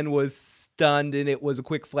Glenn was stunned and it was a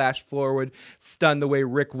quick flash forward, stunned the way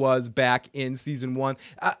Rick was back in season 1.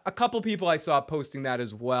 A couple people I saw posting that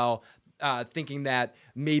as well. Thinking that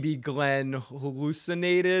maybe Glenn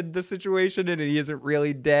hallucinated the situation and he isn't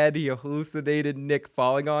really dead. He hallucinated Nick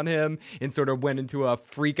falling on him and sort of went into a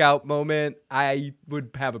freak out moment. I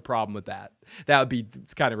would have a problem with that. That would be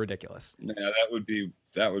kind of ridiculous. Yeah,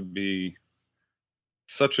 that would be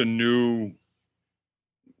such a new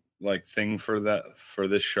like thing for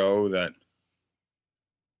this show that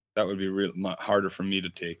would be real harder for me to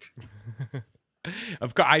take.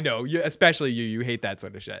 Of course, I know you, especially you. You hate that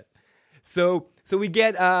sort of shit. So we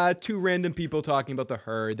get two random people talking about the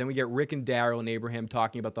herd. Then we get Rick and Daryl and Abraham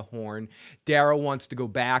talking about the horn. Daryl wants to go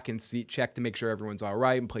back and check to make sure everyone's all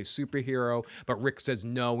right and play superhero. But Rick says,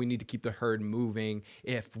 no, we need to keep the herd moving.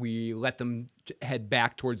 If we let them head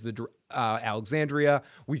back towards the Alexandria,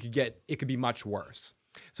 it could be much worse.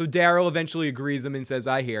 So Daryl eventually agrees with him and says,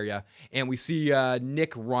 I hear ya. And we see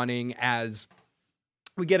Nick running as...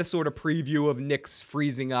 We get a sort of preview of Nick's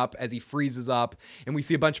freezing up as he freezes up, and we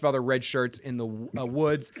see a bunch of other red shirts in the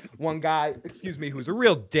woods. One guy, who's a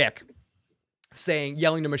real dick,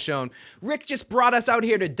 yelling to Michonne, Rick just brought us out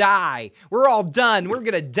here to die. We're all done. We're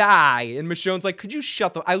going to die. And Michonne's like, could you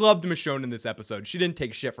shut the... I loved Michonne in this episode. She didn't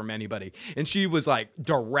take shit from anybody. And she was like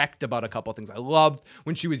direct about a couple of things. I loved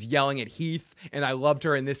when she was yelling at Heath, and I loved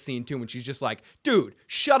her in this scene too, when she's just like, dude,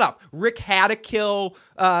 shut up. Rick had to kill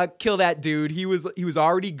that dude. He was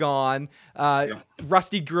already gone.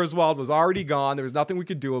 Rusty Griswold was already gone. There was nothing we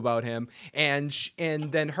could do about him. And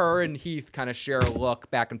then her and Heath kind of share a look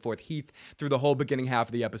back and forth. Heath, through the whole beginning half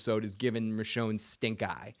of the episode, is giving Michonne stink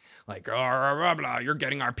eye. Like, blah, blah, blah, you're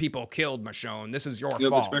getting our people killed, Michonne. This is your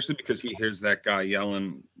fault. Especially because he hears that guy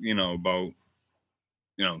yelling, about,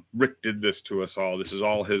 Rick did this to us all. This is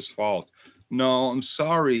all his fault. No, I'm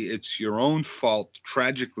sorry. It's your own fault,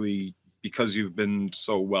 tragically, because you've been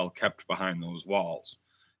so well kept behind those walls.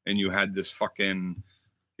 And you had this fucking,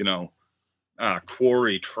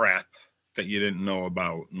 quarry trap that you didn't know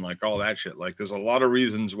about and like all that shit. Like, there's a lot of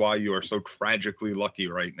reasons why you are so tragically lucky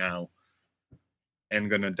right now and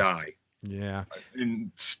gonna die. Yeah.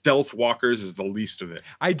 And stealth walkers is the least of it.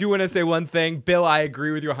 I do want to say one thing, Bill. I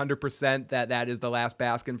agree with you 100% that is the last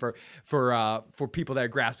bastion for people that are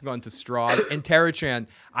grasping onto straws. And Tara-chan,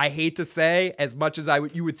 I hate to say, as much as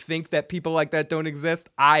you would think that people like that don't exist,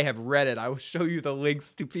 I have read it. I will show you the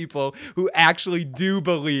links to people who actually do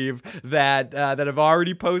believe that have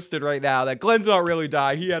already posted right now that Glenn's not really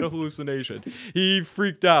die. He had a hallucination. He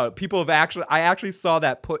freaked out. I actually saw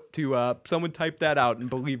that put to someone typed that out and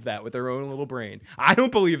believed that with their own little brain. I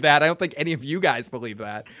don't believe that. I don't think any of you guys believe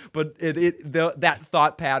that, but that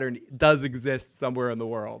thought pattern does exist somewhere in the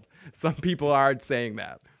world. Some people are saying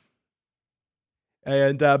that.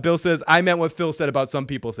 And Bill says, I meant what Phil said about some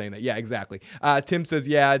people saying that. Yeah, exactly. Tim says,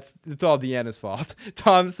 yeah, it's all Deanna's fault.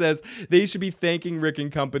 Tom says they should be thanking Rick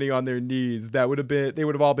and company on their knees. They would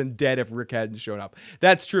have all been dead if Rick hadn't shown up.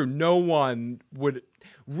 That's true. No one would.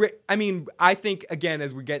 I think, again,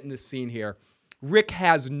 as we get in this scene here, Rick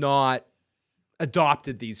has not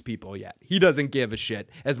adopted these people yet. He doesn't give a shit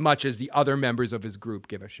as much as the other members of his group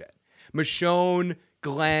give a shit. Michonne,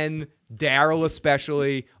 Glenn, Daryl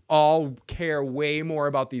especially, all care way more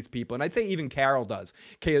about these people. And I'd say even Carol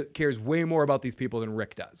cares way more about these people than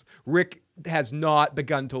Rick does. Rick has not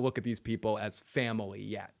begun to look at these people as family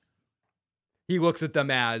yet. He looks at them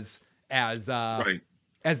as right.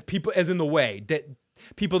 as people, as in the way,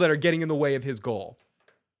 people that are getting in the way of his goal.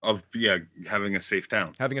 Of, having a safe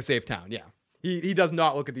town. Having a safe town, yeah. He does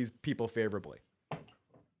not look at these people favorably.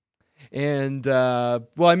 And, I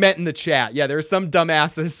meant in the chat. Yeah, there are some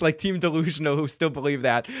dumbasses like Team Delusional who still believe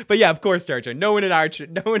that. But yeah, of course, Jar Jar. No one in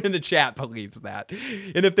the chat believes that.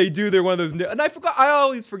 And if they do, they're one of those. And I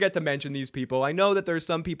always forget to mention these people. I know that there's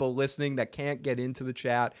some people listening that can't get into the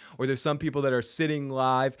chat, or there's some people that are sitting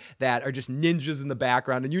live that are just ninjas in the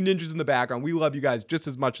background. And you ninjas in the background, we love you guys just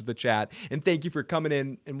as much as the chat. And thank you for coming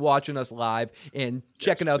in and watching us live and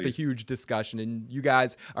checking out the huge discussion. And you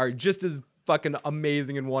guys are just as fucking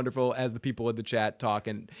amazing and wonderful as the people in the chat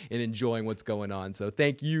talking and enjoying what's going on. So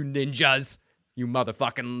thank you, ninjas, you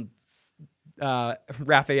motherfucking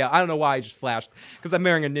Raphael. I don't know why I just flashed because I'm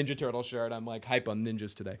wearing a Ninja Turtle shirt. I'm like hype on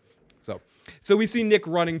ninjas today. So we see Nick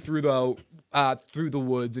running through the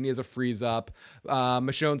woods, and he has a freeze up.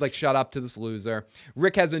 Michonne's like, shut up to this loser.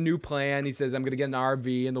 Rick has a new plan. He says, I'm going to get an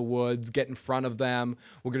RV in the woods, get in front of them.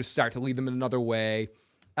 We're going to start to lead them in another way.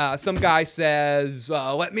 Some guy says,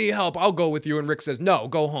 let me help. I'll go with you. And Rick says, no,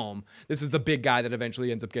 go home. This is the big guy that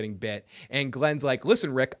eventually ends up getting bit. And Glenn's like,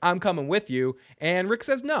 listen, Rick, I'm coming with you. And Rick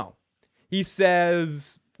says, no. He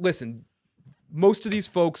says, listen, most of these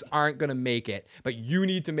folks aren't going to make it, but you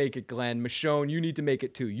need to make it, Glenn. Michonne, you need to make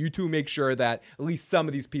it too. You two make sure that at least some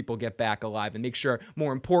of these people get back alive, and make sure,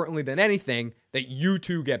 more importantly than anything, that you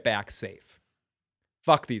two get back safe.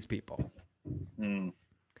 Fuck these people.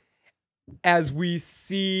 As we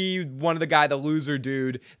see one of the loser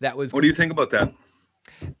dude that was... What do you think about that?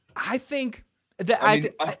 I think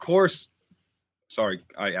that... of course, Sorry,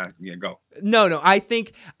 go. No. I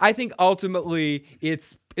think ultimately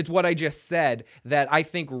it's what I just said, that I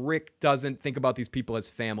think Rick doesn't think about these people as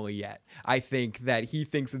family yet. I think that he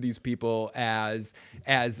thinks of these people as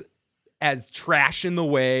trash in the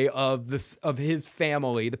way of his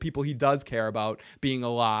family, the people he does care about being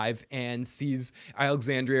alive, and sees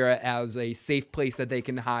Alexandria as a safe place that they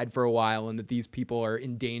can hide for a while, and that these people are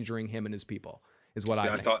endangering him and his people, is what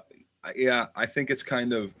I think. I think it's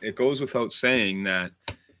it goes without saying that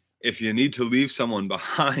if you need to leave someone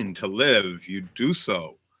behind to live, you do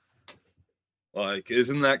so. Like,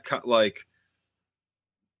 isn't that like,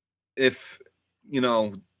 if,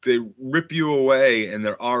 they rip you away and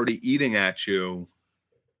they're already eating at you,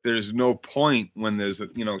 there's no point when there's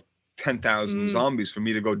 10,000 zombies for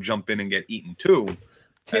me to go jump in and get eaten too.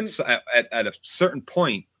 Tim, at a certain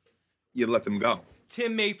point, you let them go.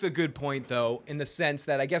 Tim makes a good point, though, in the sense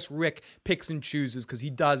that I guess Rick picks and chooses because he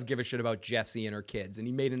does give a shit about Jessie and her kids. And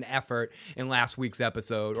he made an effort in last week's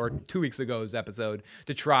episode, or 2 weeks ago's episode,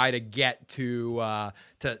 to try to get to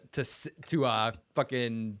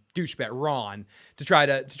fucking douchebag Ron, to try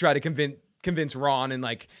to convince Ron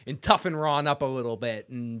and toughen Ron up a little bit.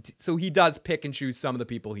 And so he does pick and choose some of the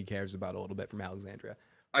people he cares about a little bit from Alexandria.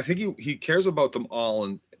 I think he cares about them all,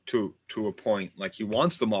 and to a point. Like, he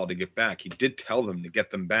wants them all to get back. He did tell them to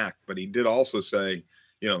get them back, but he did also say,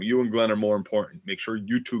 you and Glenn are more important. Make sure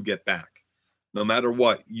you two get back. No matter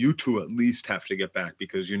what, you two at least have to get back,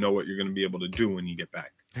 because you know what you're going to be able to do when you get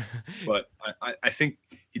back. But I think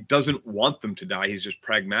he doesn't want them to die. He's just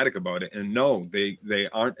pragmatic about it. And no, they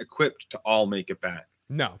aren't equipped to all make it back.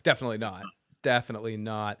 No, definitely not. Definitely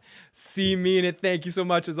not. See me in it. Thank you so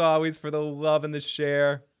much, as always, for the love and the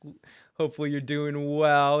share. Hopefully you're doing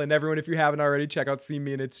well. And everyone, if you haven't already, check out See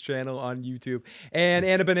Me in It's channel on YouTube. And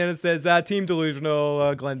Anna Banana says, Team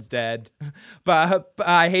Delusional, Glenn's dead. But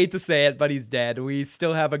I hate to say it, but he's dead. We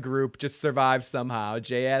still have a group. Just survive somehow.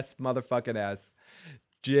 JS motherfucking S.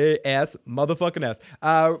 JS motherfucking S.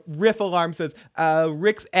 Riff Alarm says,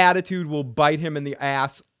 Rick's attitude will bite him in the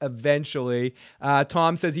ass eventually.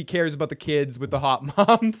 Tom says he cares about the kids with the hot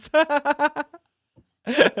moms.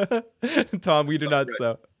 Tom, we do not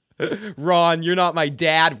so. Ron, you're not my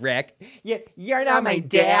dad, Rick. You're not my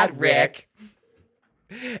dad, Rick.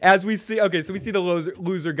 As we see, so we see the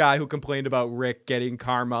loser guy who complained about Rick getting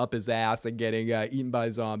karma up his ass and getting eaten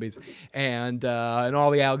by zombies, and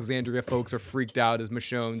all the Alexandria folks are freaked out as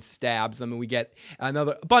Michonne stabs them, and we get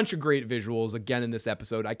a bunch of great visuals again in this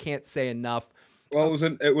episode. I can't say enough. Well,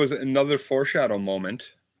 it was another foreshadow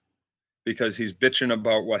moment, because he's bitching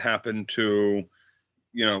about what happened to,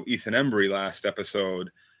 Ethan Embry last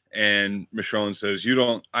episode, and Michonne says,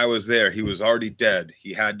 I was there. He was already dead.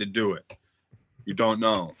 He had to do it. You don't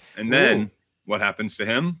know. And then what happens to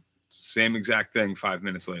him? Same exact thing 5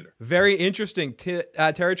 minutes later. Very interesting.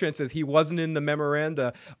 Terry Trent says he wasn't in the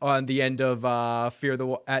memoranda on the end of Fear the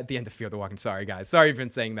Walking. Sorry, guys. Sorry for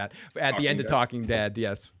saying that. At the end of Talking Dead.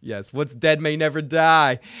 Yes. What's dead may never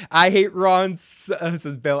die. I hate Ron,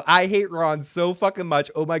 says Bill. I hate Ron so fucking much.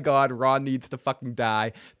 Oh my God, Ron needs to fucking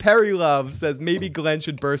die. Perry Love says maybe Glenn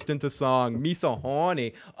should burst into song. Me so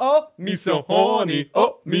horny. Oh, me so horny.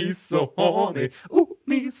 Oh, me so horny. Ooh,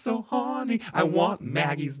 me so horny. I want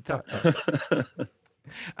Maggie's touch.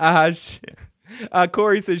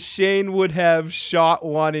 Corey says Shane would have shot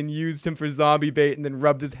one and used him for zombie bait and then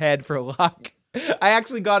rubbed his head for luck. I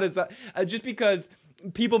actually got his just because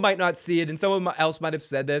people might not see it, and someone else might have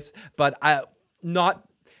said this, but not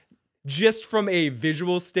just from a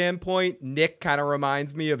visual standpoint. Nick kind of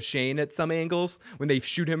reminds me of Shane at some angles. When they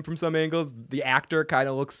shoot him from some angles, the actor kind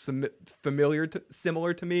of looks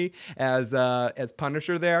similar to me as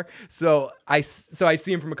Punisher there. So I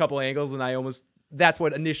see him from a couple angles, and that's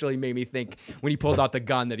what initially made me think when he pulled out the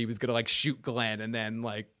gun that he was gonna shoot Glenn and then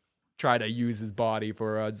try to use his body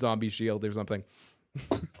for a zombie shield or something.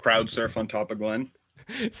 Crowd surf on top of Glenn.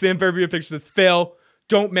 Sam Burbia picture says, Phil,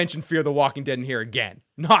 don't mention Fear the Walking Dead in here again.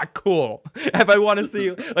 Not cool. If I want to see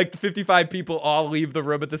the 55 people all leave the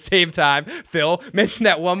room at the same time, Phil, mention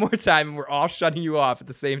that one more time and we're all shutting you off at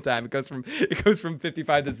the same time. It goes from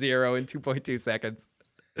 55 to 0 in 2.2 seconds.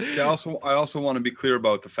 See, I also want to be clear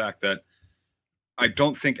about the fact that I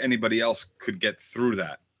don't think anybody else could get through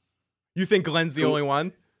that. You think Glenn's the only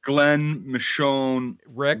one? Glenn, Michonne,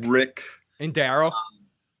 Rick, and Daryl?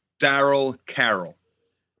 Daryl, Carol.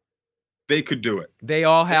 They could do it. They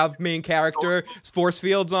all have main character force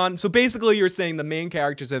fields on. So basically, you're saying the main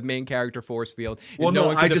characters have main character force field. Well,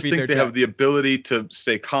 no, I just think they have the ability to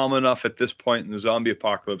stay calm enough at this point in the zombie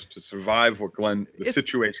apocalypse to survive what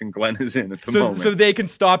situation Glenn is in at the moment. So they can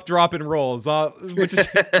stop, drop, and rolls, which is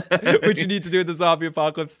what you need to do in the zombie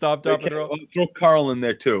apocalypse. Stop, drop, and roll. Well, throw Carl in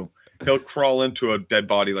there too. He'll crawl into a dead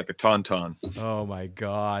body like a tauntaun. Oh my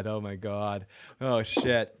god! Oh my god! Oh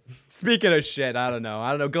shit! Speaking of shit, I don't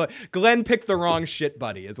know. Glenn picked the wrong shit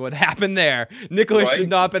buddy. Is what happened there. Nicholas should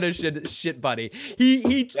not have been a shit buddy.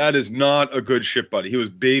 He That is not a good shit buddy. He was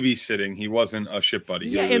babysitting. He wasn't a shit buddy.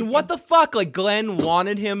 Yeah, and what the fuck? Like Glenn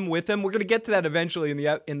wanted him with him. We're gonna get to that eventually in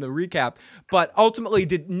the recap. But ultimately,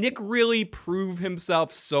 did Nick really prove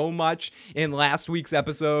himself so much in last week's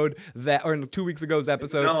episode or in 2 weeks ago's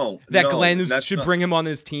episode that Glenn should bring him on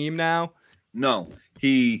his team now? No,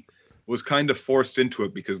 he was kind of forced into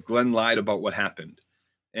it because Glenn lied about what happened.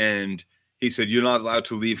 And he said, you're not allowed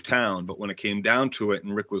to leave town. But when it came down to it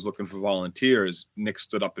and Rick was looking for volunteers, Nick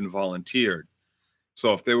stood up and volunteered.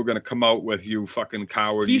 So if they were going to come out with you fucking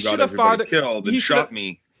coward, you got everybody killed and shot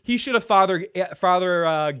me. He should have Father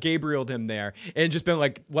Gabriel'd him there and just been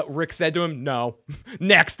like what Rick said to him. No.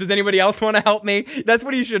 Next, does anybody else want to help me? That's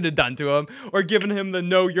what he should have done to him, or given him the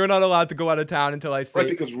no. You're not allowed to go out of town until I say. Right,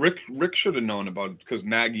 because Rick should have known about it because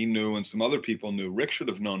Maggie knew and some other people knew. Rick should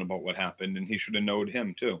have known about what happened, and he should have known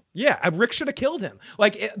him too. Yeah, Rick should have killed him.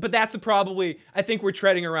 But that's probably. I think we're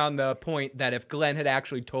treading around the point that if Glenn had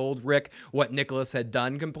actually told Rick what Nicholas had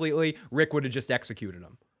done completely, Rick would have just executed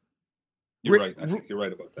him. You're right. I think you're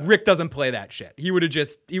right about that. Rick doesn't play that shit. He would have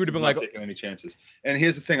been like, not taking any chances. And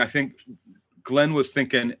here's the thing. I think Glenn was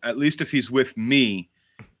thinking, at least if he's with me,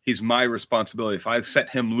 he's my responsibility. If I set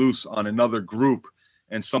him loose on another group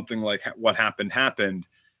and something like what happened,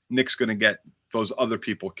 Nick's going to get those other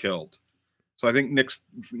people killed. So I think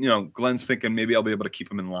Glenn's thinking maybe I'll be able to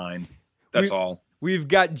keep him in line. That's all. We've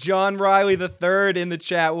got John Riley III in the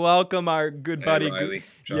chat. Welcome, our good buddy. Hey, Riley.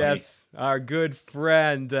 Yes, our good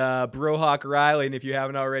friend, Brohawk Riley. And if you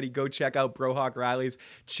haven't already, go check out Brohawk Riley's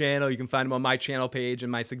channel. You can find him on my channel page and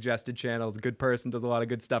my suggested channel. He's a good person, does a lot of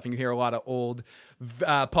good stuff. And you hear a lot of old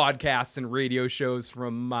podcasts and radio shows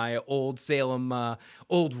from my old Salem,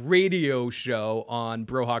 old radio show on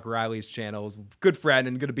Brohawk Riley's channel. He's a good friend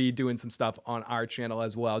and going to be doing some stuff on our channel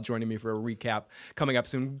as well, joining me for a recap coming up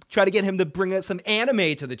soon. Try to get him to bring us some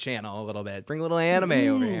anime to the channel a little bit. Bring a little anime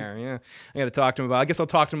over here. Yeah, I got to talk to him about. I guess I'll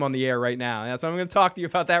talk to him on the air right now. That's what I'm going to talk to you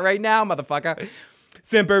about that right now, motherfucker.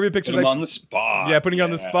 Sam Burby pictures. Put him on the spot. Yeah, putting you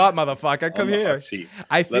on the spot, motherfucker. Come here.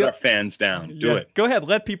 Let our fans down. Do it. Go ahead.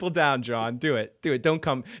 Let people down, John. Do it. Don't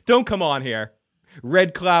come on here.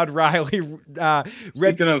 Red Cloud Riley.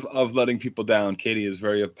 Speaking of letting people down, Katie is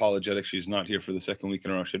very apologetic. She's not here for the second week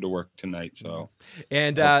in a row. She had to work tonight. So,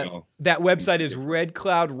 and that website is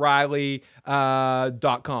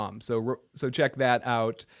redcloudriley.com. So check that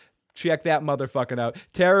out. Check that motherfucking out.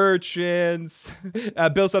 Terror Chins.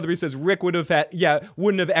 Bill Sotheby says Rick wouldn't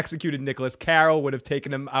have executed Nicholas. Carol would have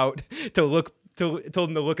taken him out told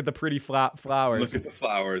him to look at the pretty flowers. Look at the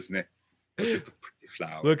flowers, Nick.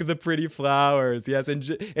 Look at the pretty flowers. Yes, and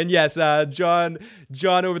yes, John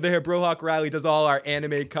over there, Brohawk Riley does all our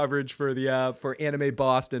anime coverage for Anime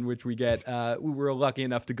Boston, which we get. We were lucky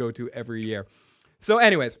enough to go to every year. So,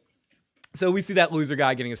 anyways. So we see that loser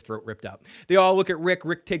guy getting his throat ripped out. They all look at Rick.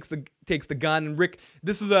 Rick takes the gun. And Rick,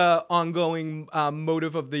 this is a ongoing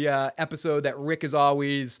motive of the episode that Rick is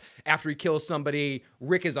always, after he kills somebody,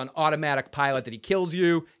 Rick is on automatic pilot that he kills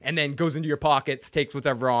you and then goes into your pockets, takes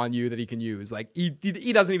whatever on you that he can use. Like he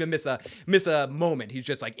doesn't even miss a moment. He's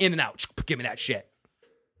just like in and out. Give me that shit.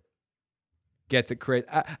 Gets it crazy.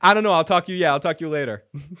 I don't know. I'll talk to you later.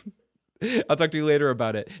 I'll talk to you later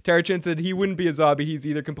about it. Tara Chin said he wouldn't be a zombie. He's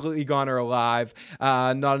either completely gone or alive.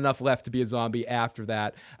 Not enough left to be a zombie after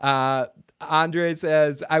that. Andre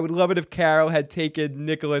says, I would love it if Carol had taken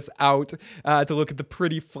Nicholas out to look at the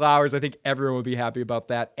pretty flowers. I think everyone would be happy about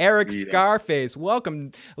that. Eric Scarface,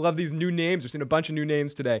 welcome. I love these new names. We've seen a bunch of new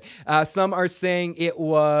names today. Some are saying it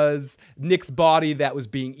was Nick's body that was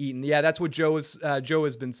being eaten. Yeah, that's what Joe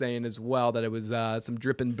has been saying as well, that it was some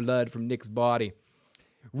dripping blood from Nick's body.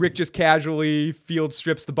 Rick just casually field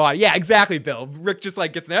strips the body. Yeah, exactly, Bill. Rick just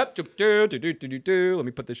like gets up. Let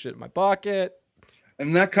me put this shit in my pocket.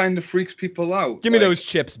 And that kind of freaks people out. Give me those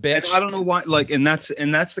chips, bitch. I don't know why. And that's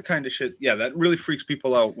the kind of shit. Yeah, that really freaks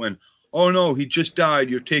people out when, oh no, he just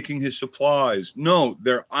died. You're taking his supplies. No,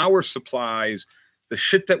 they're our supplies. The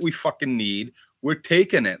shit that we fucking need. We're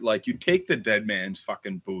taking it. Like you take the dead man's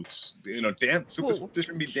fucking boots. Damn,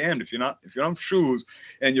 superstition be damned. If you don't have shoes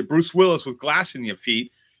and you're Bruce Willis with glass in your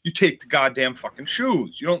feet, You take the goddamn fucking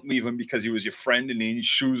shoes. You don't leave him because he was your friend and he needs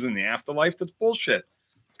shoes in the afterlife. That's bullshit.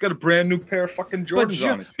 He's got a brand new pair of fucking Jordans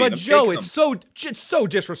on his feet. But Joe, it's so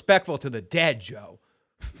disrespectful to the dead, Joe.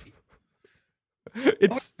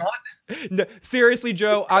 It's not. No, seriously,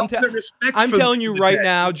 Joe. I'm telling you right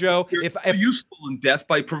now, Joe. If useful in death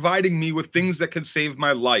by providing me with things that can save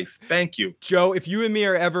my life. Thank you, Joe. If you and me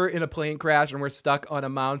are ever in a plane crash and we're stuck on a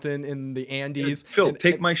mountain in the Andes, Phil,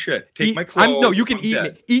 take my shit. Take my clothes. No, you can eat me.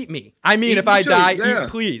 Eat me. I mean, if I die,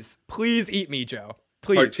 please eat me, Joe.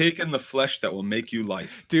 Please. Partake in the flesh that will make you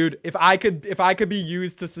life, dude. If I could be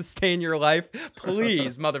used to sustain your life,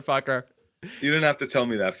 please, motherfucker. You didn't have to tell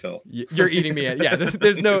me that, Phil. You're eating me. Yeah,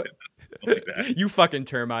 there's no. Like you fucking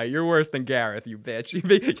termite. You're worse than Gareth, you bitch.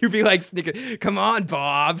 You'd be like sneaking. Come on,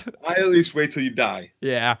 Bob. I at least wait till you die.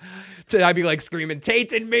 Yeah. I'd be like screaming,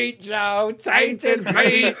 tainted meat, Joe. Tainted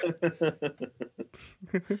meat.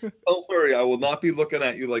 Don't worry, I will not be looking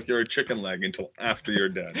at you like you're a chicken leg until after you're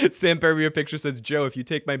dead. Sam Pervia picture says, Joe, if you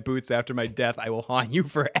take my boots after my death, I will haunt you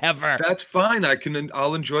forever. That's fine.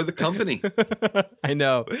 I'll enjoy the company. I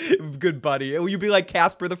know. Good buddy. Will you be like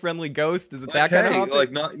Casper the Friendly Ghost? Is it that kind of haunting?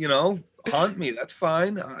 Like not, haunt me. That's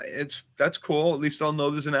fine. That's cool. At least I'll know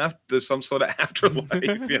there's some sort of afterlife,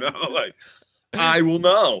 like I will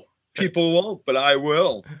know. People won't, but I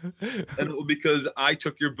will. And it will because I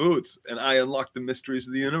took your boots and I unlocked the mysteries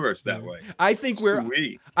of the universe that way. I think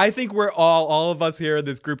we're all of us here in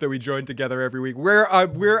this group that we join together every week. We're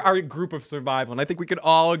our group of survival. And I think we can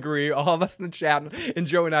all agree, all of us in the chat and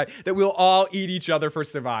Joe and I, that we'll all eat each other for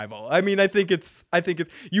survival. I mean, I think it's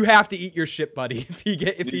you have to eat your shit buddy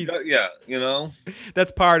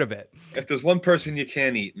that's part of it. If there's one person you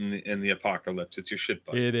can't eat in the apocalypse, it's your shit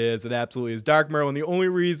buddy. It is. It absolutely is. Dark Merlin, the only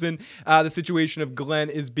reason the situation of Glenn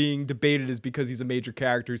is being debated is because he's a major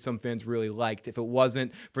character some fans really liked. If it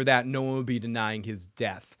wasn't for that, no one would be denying his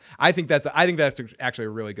death. I think that's actually a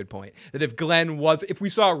really good point. That if you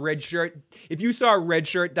saw a red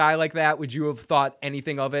shirt die like that, would you have thought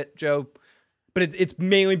anything of it, Joe? But it's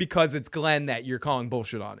mainly because it's Glenn that you're calling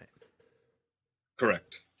bullshit on it.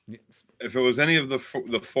 Correct. Yes. If it was any of the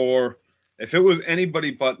four, if it was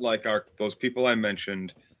anybody but like those people I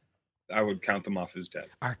mentioned, I would count them off as dead.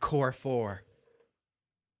 Our core four.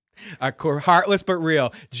 Our core, heartless but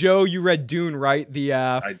real. Joe, you read Dune, right?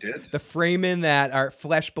 I did. The framing that our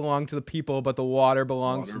flesh belonged to the people, but the water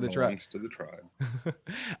belongs to the tribe.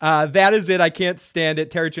 That is it. I can't stand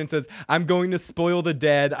it. Terry Chin says, I'm going to spoil the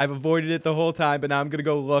dead. I've avoided it the whole time, but now I'm going to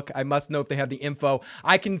go look. I must know if they have the info.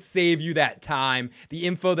 I can save you that time. The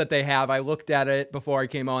info that they have, I looked at it before I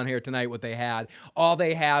came on here tonight, what they had. All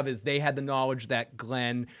they have is they had the knowledge that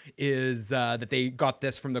Glenn is, that they got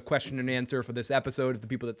this from the question and answer for this episode of the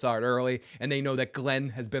people that saw it early, and they know that Glenn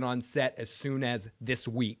has been on set as soon as this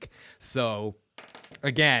week. So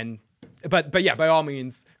again, but yeah, by all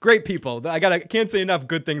means, great people. Can't say enough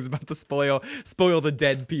good things about the spoil the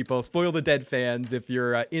dead people, spoil the dead fans. If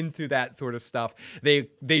you're into that sort of stuff, they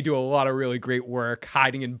do a lot of really great work,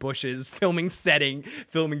 hiding in bushes, filming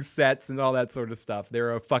sets, and all that sort of stuff.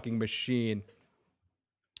 They're a fucking machine.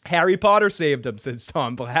 Harry Potter saved him, says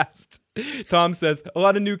Tom Blast. Tom says, a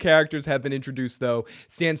lot of new characters have been introduced, though.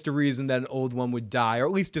 Stands to reason that an old one would die, or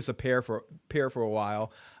at least disappear for a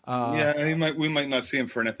while. We might not see him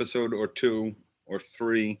for an episode or two or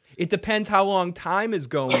three. It depends how long time is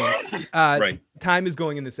going. Right. Time is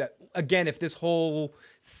going in this. Again, if this whole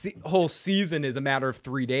season is a matter of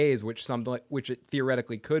 3 days, which it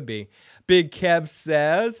theoretically could be. Big Kev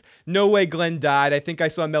says, no way Glenn died. I think I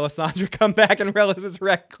saw Melisandre come back and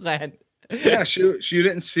resurrect Glenn. Yeah, you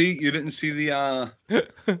didn't see the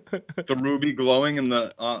ruby glowing in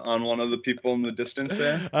the on one of the people in the distance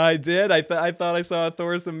there. I did. I thought I saw a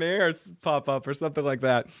Thorson Mares pop up or something like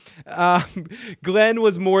that. Glenn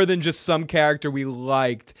was more than just some character we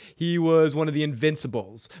liked. He was one of the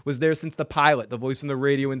Invincibles. Was there since the pilot, the voice in the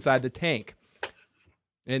radio inside the tank.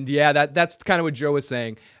 And yeah, that's kind of what Joe was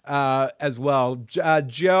saying as well.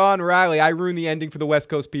 John Riley, I ruined the ending for the West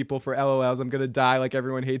Coast people for LOLs. I'm going to die like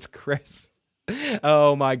everyone hates Chris.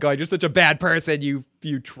 Oh my God, you're such a bad person,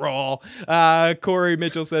 you troll. Corey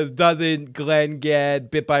Mitchell says, doesn't Glenn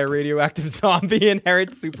get bit by a radioactive zombie and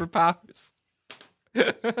inherit superpowers?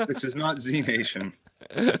 This is not Z Nation.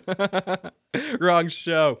 Wrong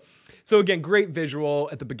show. So again, great visual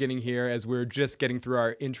at the beginning here as we're just getting through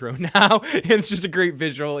our intro now. It's just a great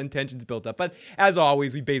visual, intentions built up. But as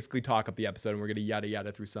always, we basically talk up the episode and we're going to yada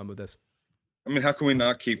yada through some of this. I mean, how can we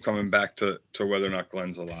not keep coming back to whether or not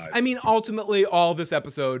Glenn's alive? I mean, ultimately, all this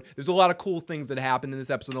episode, there's a lot of cool things that happened in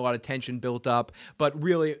this episode, a lot of tension built up, but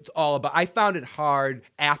really, it's all about. I found it hard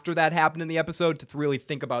after that happened in the episode to really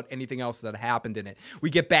think about anything else that happened in it.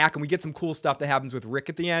 We get back and we get some cool stuff that happens with Rick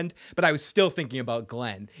at the end, but I was still thinking about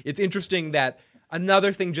Glenn. It's interesting that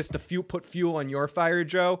another thing, just to put fuel on your fire,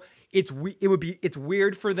 Joe. It's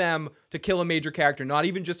weird for them to kill a major character, not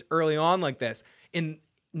even just early on like this, in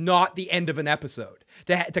not the end of an episode.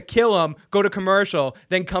 To kill him, go to commercial,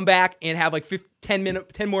 then come back and have like 10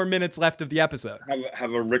 more minutes left of the episode.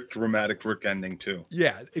 Have a dramatic Rick ending too.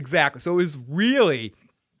 Yeah, exactly. So it was really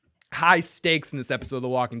high stakes in this episode of The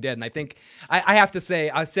Walking Dead. And I think I have to say,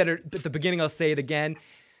 I said it at the beginning, I'll say it again.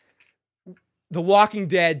 The Walking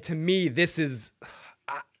Dead, to me, this is...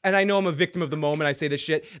 And I know I'm a victim of the moment I say this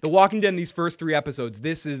shit. The Walking Dead in these first 3 episodes,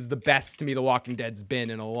 this is the best to me The Walking Dead's been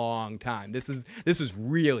in a long time. This is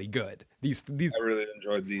really good. These I really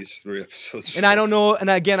enjoyed these 3 episodes. And I don't know, and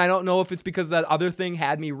again, I don't know if it's because that other thing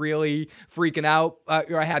had me really freaking out,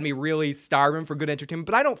 or had me really starving for good entertainment,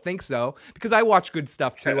 but I don't think so, because I watch good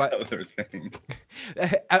stuff too. That other thing.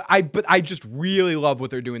 But I just really love what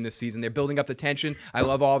they're doing this season. They're building up the tension. I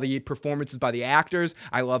love all the performances by the actors.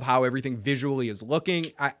 I love how everything visually is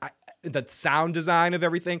looking. The sound design of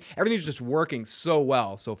everything. Everything's just working so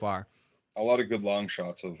well so far. A lot of good long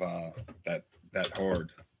shots of that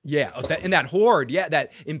horde. Yeah, that horde,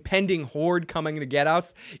 that impending horde coming to get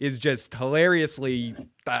us is just hilariously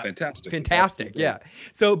fantastic. Yeah.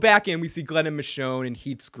 So back in, we see Glenn and Michonne and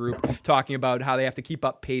Heath's group talking about how they have to keep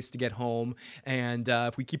up pace to get home, and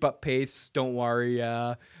if we keep up pace, don't worry,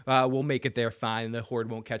 we'll make it there fine. The horde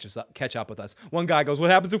won't catch up with us. One guy goes, "What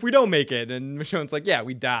happens if we don't make it?" And Michonne's like, "Yeah,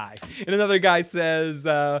 we die." And another guy says,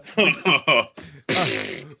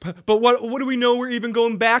 but what do we know? We're even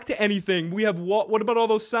going back to anything. We have what about all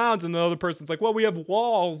those sounds? And the other person's like, "Well, we have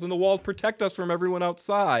walls, and the walls protect us from everyone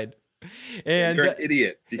outside." And you're an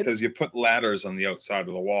idiot because you put ladders on the outside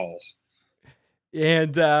of the walls.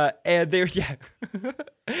 And they're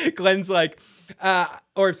Glenn's like,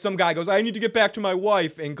 or if some guy goes, "I need to get back to my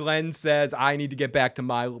wife," and Glenn says, "I need to get back to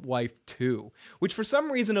my wife too," which for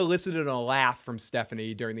some reason elicited a laugh from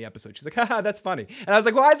Stephanie during the episode. She's like, "Haha, that's funny," and I was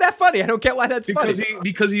like, "Why is that funny? I don't get why that's funny."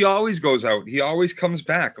 Because he always goes out. He always comes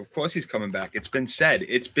back. Of course he's coming back. It's been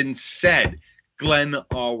said. Glenn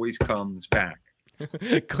always comes back.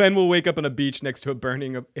 Glenn will wake up on a beach next to a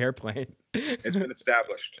burning airplane. It's been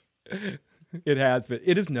established. It has been.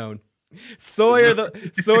 It is known. Sawyer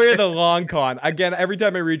the long con. Again, every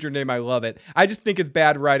time I read your name, I love it. I just think it's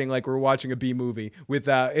bad writing, like we're watching a B movie with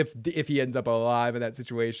if he ends up alive in that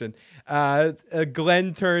situation.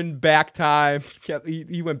 Glenn turned back time.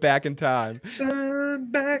 He went back in time.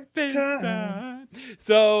 Turn back time.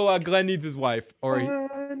 So Glenn needs his wife.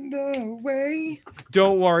 Away.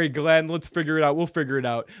 Don't worry, Glenn. Let's figure it out. We'll figure it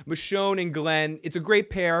out. Michonne and Glenn. It's a great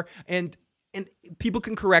pair, and people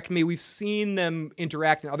can correct me. We've seen them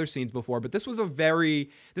interact in other scenes before, but this was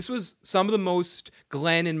some of the most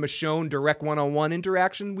Glenn and Michonne direct one-on-one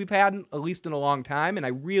interaction we've had, at least in a long time. And I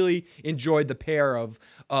really enjoyed the pair of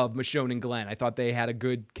Michonne and Glenn. I thought they had a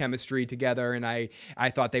good chemistry together, and I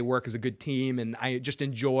thought they work as a good team. And I just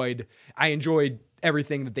enjoyed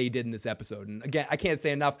everything that they did in this episode. And again, I can't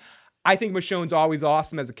say enough. I think Michonne's always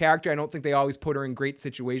awesome as a character. I don't think they always put her in great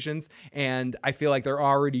situations, and I feel like they're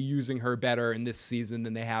already using her better in this season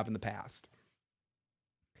than they have in the past.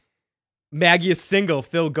 Maggie is single.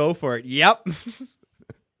 Phil, go for it. Yep.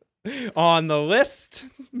 On the list,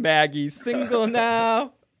 Maggie's single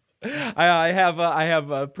now. I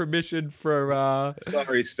have permission for.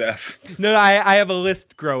 Sorry, Steph. No, I have a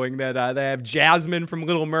list growing that they have Jasmine from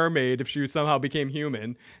Little Mermaid if she somehow became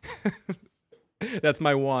human. That's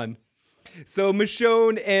my one. So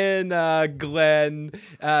Michonne and Glenn,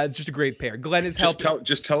 just a great pair. Glenn is helping.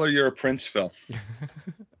 Just tell her you're a prince, Phil.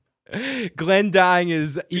 Glenn dying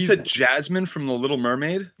is. You said Jasmine from The Little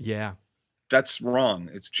Mermaid? Yeah. That's wrong.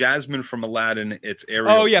 It's Jasmine from Aladdin. It's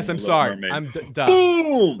Ariel. Oh yes, I'm sorry. Mermaid. I'm duh.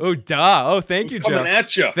 Boom. Oh duh. Oh thank you, Joe. Coming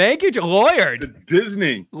at you. Thank you, Joe. Lawyered.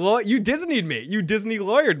 Disney. You Disneyed me. You Disney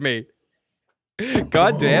lawyered me.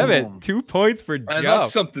 God damn it. 2 points for Joe. I thought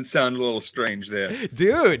something sounded a little strange there.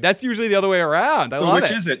 Dude, that's usually the other way around. I love it.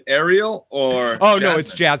 So which is it? Ariel or Oh, Jasmine? no,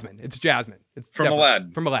 it's Jasmine. It's Jasmine. It's from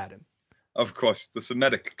Aladdin. From Aladdin. Of course, the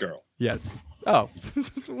Semitic girl. Yes. Oh,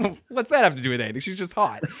 what's that have to do with anything? She's just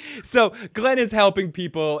hot. So Glenn is helping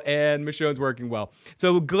people, and Michonne's working well.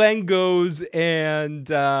 So Glenn goes, and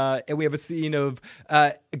we have a scene of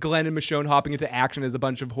Glenn and Michonne hopping into action as a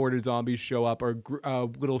bunch of horde zombies show up, or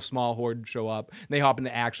little small horde show up. And they hop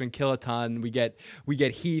into action, kill a ton. We get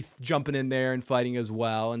Heath jumping in there and fighting as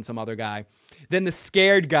well, and some other guy. Then the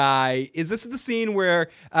scared guy this is the scene where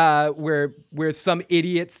some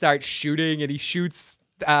idiot starts shooting, and he shoots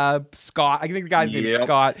Scott. I think the guy's name is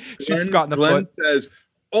Scott. Shoots Scott in the Glenn foot. says,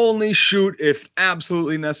 only shoot if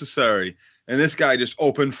absolutely necessary. And this guy just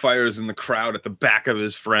open fires in the crowd at the back of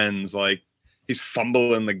his friends. Like, he's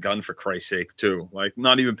fumbling the gun, for Christ's sake, too. Like,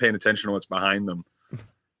 not even paying attention to what's behind them.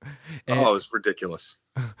 It's ridiculous.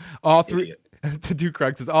 All three. To do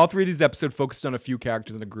Cruxes, all three of these episodes focused on a few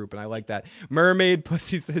characters in the group, and I like that. Mermaid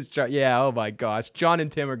Pussy says, yeah, oh my gosh, John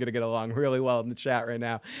and Tim are gonna get along really well in the chat right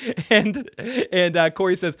now. And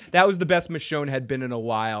Corey says, that was the best Michonne had been in a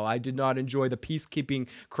while. I did not enjoy the peacekeeping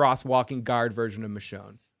cross-walking guard version of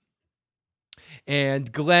Michonne.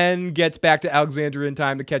 And Glenn gets back to Alexandria in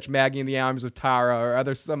time to catch Maggie in the arms of Tara,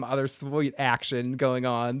 or some other sweet action going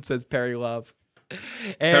on, says Perry Love.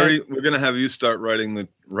 And, Perry, we're gonna have you start writing the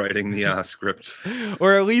script,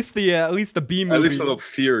 or at least the B movie. At least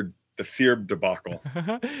the fear debacle.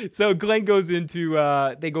 So Glenn goes into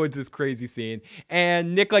they go into this crazy scene,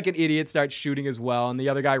 and Nick, like an idiot, starts shooting as well, and the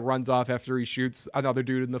other guy runs off after he shoots another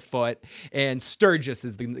dude in the foot. And Sturgis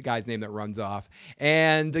is the guy's name that runs off.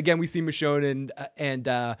 And again, we see Michonne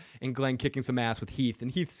and Glenn kicking some ass with Heath,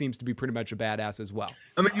 and Heath seems to be pretty much a badass as well.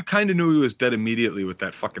 I mean, you kind of knew he was dead immediately with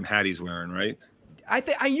that fucking hat he's wearing, right?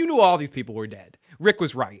 You knew all these people were dead. Rick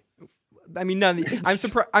was right. I mean, I'm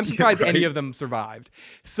surprised right. Any of them survived.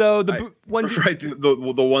 So the one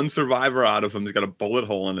survivor out of him has got a bullet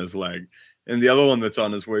hole in his leg, and the other one that's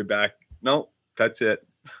on his way back. No, that's it.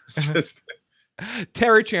 Just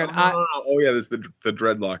Terra-chan. Oh yeah, there's the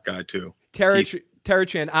dreadlock guy too.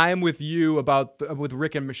 Terra-chan, I am with you with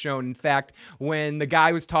Rick and Michonne. In fact, when the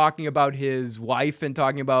guy was talking about his wife and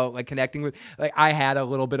talking about like connecting with, like, I had a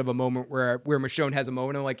little bit of a moment where Michonne has a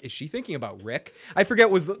moment. I'm like, is she thinking about Rick? I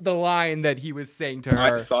forget was the line that he was saying to her.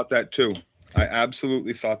 I thought that too. I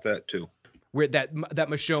absolutely thought that too. Where that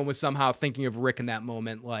Michonne was somehow thinking of Rick in that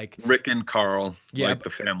moment, like Rick and Carl, like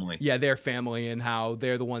the family. Yeah, their family, and how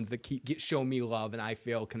they're the ones that show me love, and I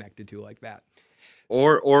feel connected to like that.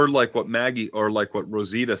 Or like what Maggie, or like what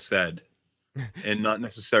Rosita said, and not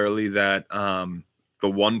necessarily that the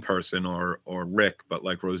one person or Rick, but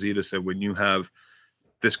like Rosita said, when you have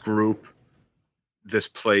this group, this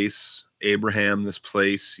place, Abraham, this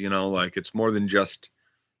place, like it's more than just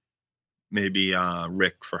maybe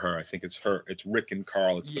Rick for her. I think it's her. It's Rick and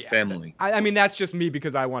Carl. It's the family. I mean, that's just me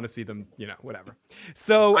because I want to see them, whatever.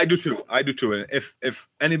 So I do too. And if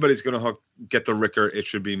anybody's gonna get the Ricker, it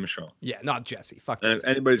should be Michonne. Yeah, not Jesse. Fuck. And if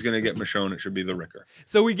anybody's gonna get Michonne, it should be the Ricker.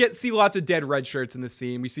 So we see lots of dead red shirts in the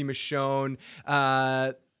scene. We see Michonne.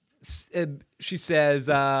 She says,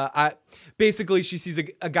 basically she sees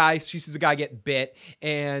a guy get bit,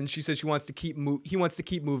 and she says he wants to keep moving. He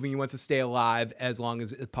wants to stay alive as long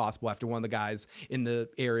as possible after one of the guys in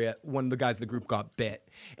the group got bit.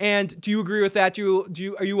 And do you agree with that?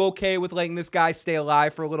 Are you okay with letting this guy stay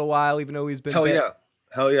alive for a little while, even though he's been bit?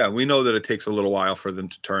 Hell yeah. We know that it takes a little while for them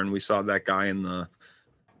to turn. We saw that guy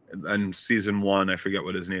in season 1, I forget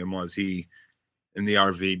what his name was. He in the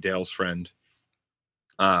RV, Dale's friend.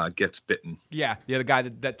 Gets bitten. Yeah, the guy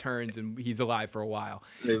that turns and he's alive for a while.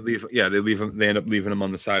 They leave him. They end up leaving him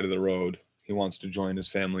on the side of the road. He wants to join his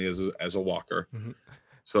family as a walker. Mm-hmm.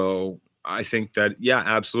 So I think that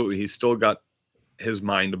absolutely, he's still got his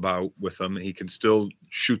mind about with him. He can still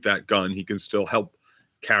shoot that gun. He can still help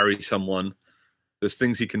carry someone. There's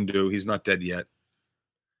things he can do. He's not dead yet.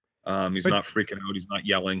 He's not freaking out. He's not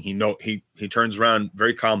yelling. He turns around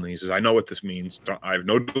very calmly. He says, "I know what this means. I have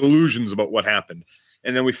no delusions about what happened."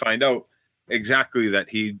 And then we find out exactly that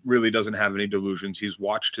he really doesn't have any delusions. He's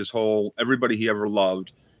watched everybody he ever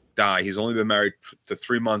loved die. He's only been married to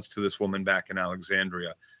 3 months to this woman back in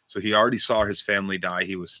Alexandria. So he already saw his family die.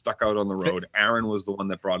 He was stuck out on the road. Aaron was the one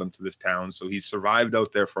that brought him to this town. So he survived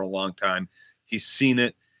out there for a long time. He's seen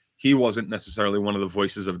it. He wasn't necessarily one of the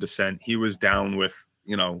voices of dissent. He was down with,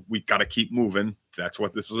 we got to keep moving. That's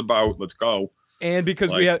what this is about. Let's go. And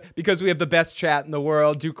because we have the best chat in the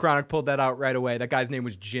world, Duke Chronic pulled that out right away. That guy's name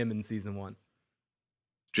was Jim in season 1.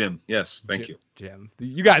 Jim, yes, thank you. Jim,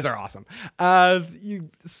 you guys are awesome.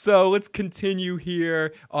 So let's continue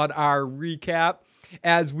here on our recap.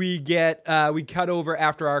 as we cut over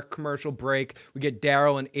after our commercial break, we get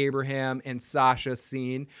Daryl and Abraham and Sasha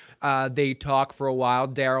scene. They talk for a while.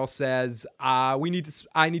 Daryl says, I need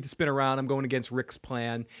to spin around. I'm going against Rick's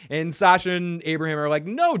plan. And Sasha and Abraham are like,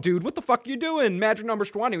 no, dude, what the fuck are you doing? Magic number's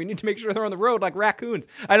 20. We need to make sure they're on the road like raccoons.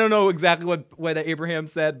 I don't know exactly what Abraham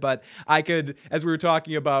said, but I could, as we were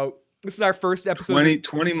talking about, this is our first episode.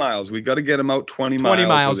 20 miles. We got to get them out 20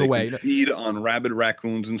 miles so away. Can feed on rabid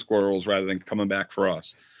raccoons and squirrels rather than coming back for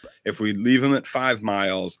us. If we leave them at 5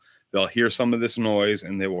 miles, they'll hear some of this noise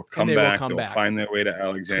and they will come back. They'll find their way to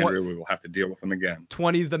Alexandria. We will have to deal with them again.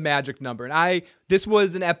 20 is the magic number. And this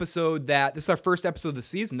was an episode this is our first episode of the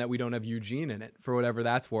season that we don't have Eugene in it, for whatever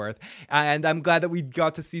that's worth. And I'm glad that we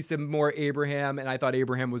got to see some more Abraham. And I thought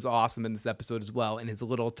Abraham was awesome in this episode as well. And his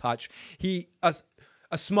little touch.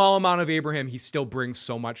 A small amount of Abraham, he still brings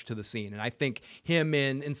so much to the scene. And I think him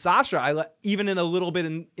and Sasha, even in a little bit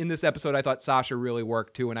in this episode, I thought Sasha really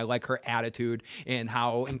worked too. And I like her attitude and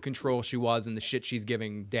how in control she was and the shit she's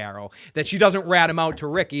giving Daryl. That she doesn't rat him out to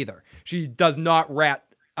Rick either. She does not rat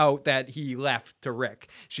out that he left to Rick.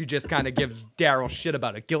 She just kind of gives Daryl shit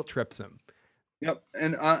about it, guilt trips him. Yep.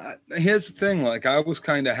 And here's the thing. Like, I was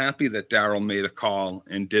kind of happy that Daryl made a call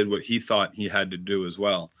and did what he thought he had to do as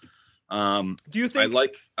well. Do you think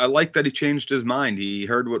I like that he changed his mind? He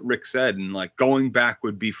heard what Rick said, and like going back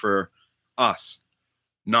would be for us,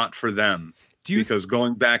 not for them. Because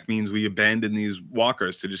going back means we abandon these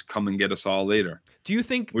walkers to just come and get us all later. Do you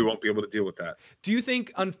think we won't be able to deal with that? Do you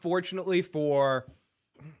think, unfortunately,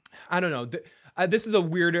 I don't know. This is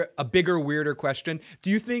a bigger, weirder question. Do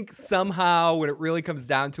you think somehow, when it really comes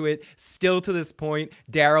down to it, still to this point,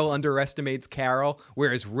 Daryl underestimates Carol,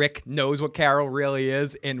 whereas Rick knows what Carol really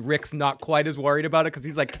is, and Rick's not quite as worried about it because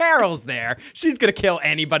he's like, Carol's there. She's going to kill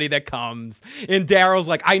anybody that comes. And Daryl's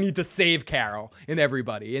like, I need to save Carol and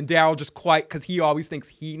everybody. And Daryl just because he always thinks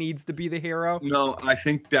he needs to be the hero. No, I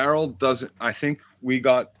think Daryl doesn't. I think we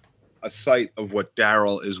got a sight of what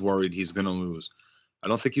Daryl is worried he's going to lose. I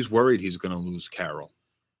don't think he's worried he's going to lose Carol.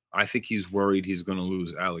 I think he's worried he's going to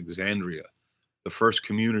lose Alexandria, the first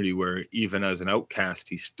community where even as an outcast,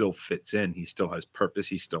 he still fits in. He still has purpose.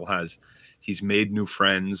 He's made new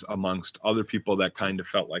friends amongst other people that kind of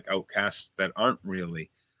felt like outcasts that aren't really.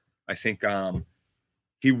 I think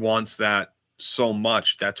he wants that so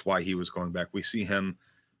much. That's why he was going back. We see him,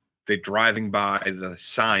 they're driving by the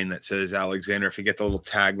sign that says Alexandria. I forget the little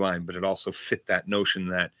tagline, but it also fit that notion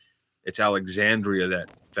that it's Alexandria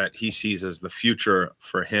that he sees as the future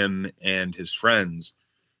for him and his friends.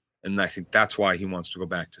 And I think that's why he wants to go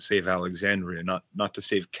back, to save Alexandria, not to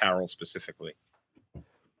save Carol specifically.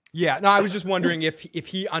 Yeah, no, I was just wondering if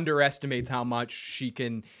he underestimates how much she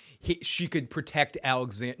could protect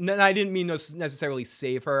Alexandria. And I didn't mean necessarily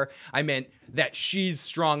save her. I meant that she's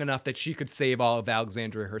strong enough that she could save all of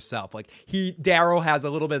Alexandria herself. Like Daryl has a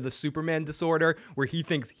little bit of the Superman disorder where he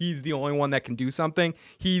thinks he's the only one that can do something.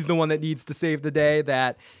 He's the one that needs to save the day.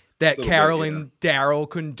 That Carol and Daryl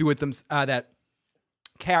couldn't do it that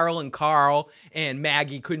Carol and Carl and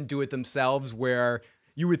Maggie couldn't do it themselves. Where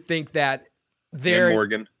you would think that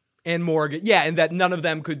And Morgan, yeah, and that none of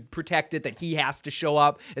them could protect it, that he has to show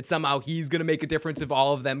up, that somehow he's going to make a difference if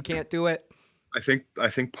all of them can't do it. I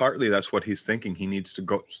think partly that's what he's thinking. He needs to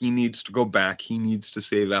go back. He needs to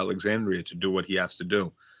save Alexandria to do what he has to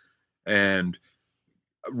do. And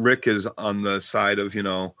Rick is on the side of,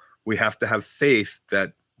 we have to have faith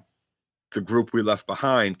that the group we left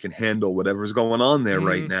behind can handle whatever's going on there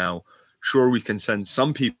right now. Sure, we can send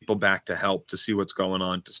some people back to help, to see what's going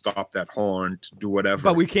on, to stop that horn, to do whatever.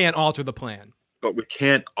 But we can't alter the plan. But we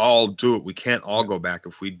can't all do it. We can't all go back.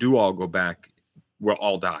 If we do all go back, we'll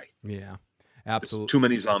all die. Yeah, absolutely. There's too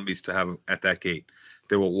many zombies to have at that gate.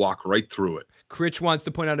 They will walk right through it. Critch wants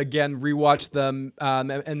to point out again, rewatch the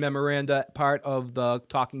and memoranda part of the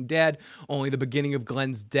Talking Dead. Only the beginning of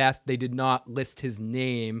Glenn's death. They did not list his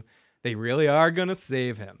name. They really are going to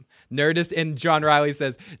save him. Nerdist, and John Riley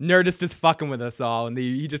says, Nerdist is fucking with us all. And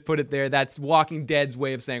he just put it there. That's Walking Dead's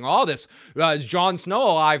way of saying, this Jon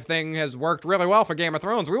Snow alive thing has worked really well for Game of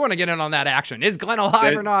Thrones. We want to get in on that action. Is Glenn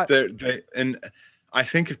alive or not? And I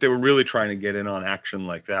think if they were really trying to get in on action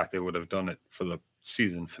like that, they would have done it for the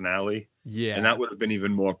season finale. Yeah. And that would have been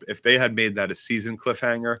even more. If they had made that a season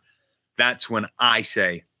cliffhanger, that's when I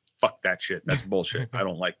say, fuck that shit. That's bullshit. I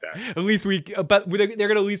don't like that. At least but they're going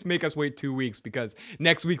to at least make us wait 2 weeks, because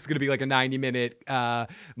next week's going to be like a 90-minute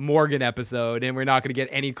Morgan episode, and we're not going to get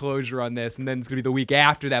any closure on this. And then it's going to be the week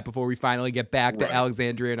after that before we finally get back to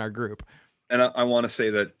Alexandria and our group. And I want to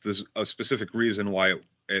say that there's a specific reason why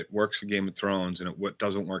it works for Game of Thrones, and what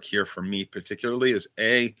doesn't work here for me particularly is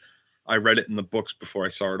I read it in the books before I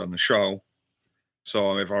saw it on the show.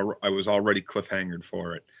 So if I was already cliffhangered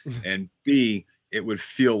for it, and B, it would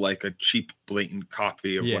feel like a cheap, blatant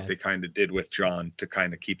copy of what they kind of did with John to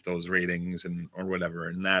kind of keep those ratings and or whatever,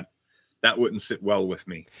 and that wouldn't sit well with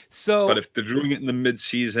me. So, but if they're doing it in the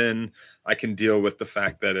mid-season, I can deal with the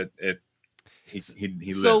fact that he so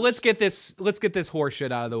lives. let's get this horse shit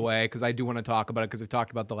out of the way, because I do want to talk about it, because we've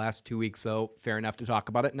talked about the last 2 weeks, so fair enough to talk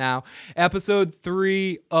about it now. Episode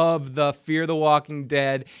 3 of the Fear the Walking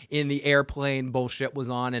Dead in the airplane bullshit was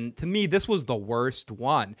on, and to me, this was the worst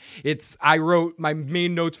one. I wrote my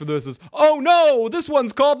main notes for this is, oh no, this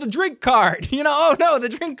one's called the drink card. Oh no, the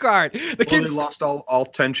drink card. They lost all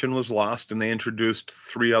tension was lost, and they introduced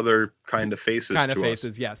 3 other kind of faces.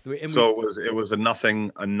 Yes. And so it was a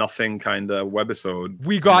nothing kind of webisode.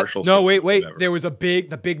 We got no wait. There was the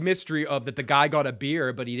big mystery of that the guy got a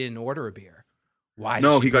beer, but he didn't order a beer. Why?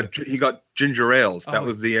 No, he got ginger ales. That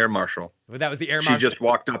was the air marshal. That was the air marshal. She just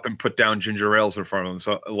walked up and put down ginger ales in front of him.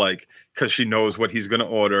 So because she knows what he's going to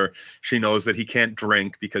order. She knows that he can't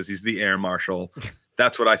drink because he's the air marshal.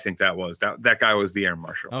 That's what I think that was. That guy was the air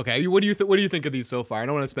marshal. Okay. What do you think of these so far? I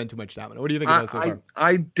don't want to spend too much time on it. What do you think of those so far?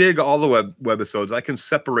 I dig all the webisodes. I can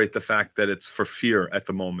separate the fact that it's for fear at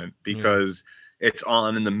the moment because it's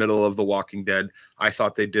on in the middle of The Walking Dead. I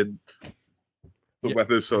thought they did the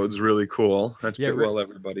webisodes really cool. That's Bitwell,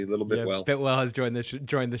 everybody. A little bit well. Bitwell has joined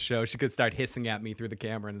the show. She could start hissing at me through the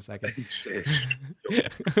camera in a second.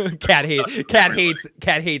 Cat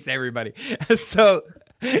hates everybody. So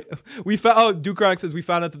we found Duke Chronic says we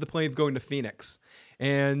found out that the plane's going to Phoenix,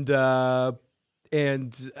 and everybody.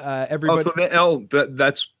 Oh, so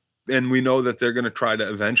that's and we know that they're going to try to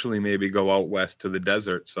eventually maybe go out west to the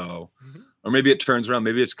desert. So, or maybe it turns around.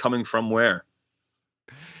 Maybe it's coming from where.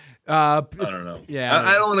 I don't know. Yeah,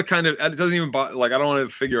 I don't want to kind of. It doesn't even I don't want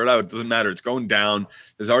to figure it out. It doesn't matter. It's going down.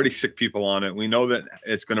 There's already sick people on it. We know that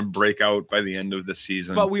it's going to break out by the end of the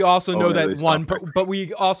season. But we also know that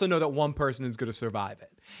one person is going to survive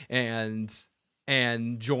it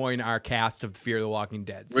and join our cast of Fear the Walking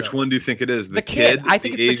Dead. So. Which one do you think it is? The kid? I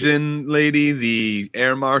think the it's Asian lady, the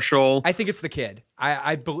air marshal. I think it's the kid.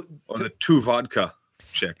 I believe. Or the 2 vodka.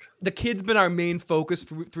 Chick. The kid's been our main focus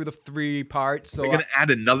through the 3 parts. So they're gonna add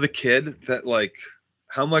another kid that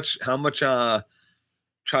how much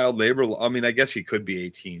child labor? I mean, I guess he could be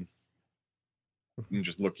 18 and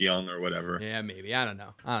just look young or whatever. Yeah, maybe. I don't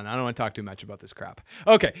know. I don't want to talk too much about this crap.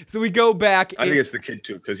 Okay, so we go back. I think it's the kid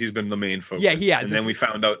too, because he's been the main focus. Yeah, he has. And then we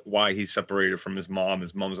found out why he's separated from his mom.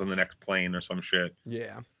 His mom's on the next plane or some shit.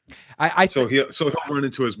 Yeah, so he'll run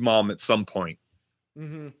into his mom at some point.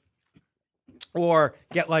 Mm-hmm. Or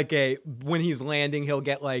get when he's landing, he'll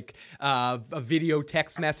get a video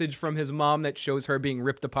text message from his mom that shows her being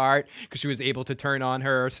ripped apart because she was able to turn on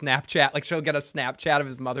her Snapchat. She'll get a Snapchat of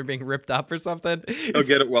his mother being ripped up or something. He'll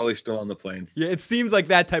get it while he's still on the plane. Yeah, it seems like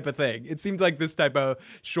that type of thing. It seems like this type of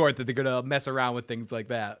short that they're going to mess around with things like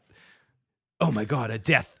that. Oh my God, a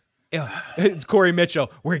death. Corey Mitchell,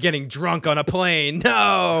 we're getting drunk on a plane.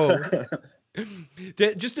 No. I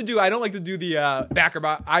don't like to do the backer,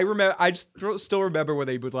 but I just still remember where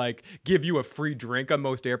they would give you a free drink on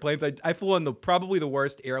most airplanes. I flew on probably the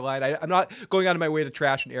worst airline. I'm not going out of my way to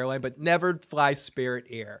trash an airline, but never fly Spirit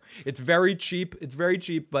Air. It's very cheap,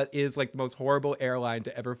 but is the most horrible airline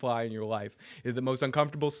to ever fly in your life. It's the most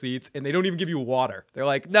uncomfortable seats, and they don't even give you water. They're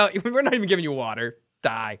like, no, we're not even giving you water.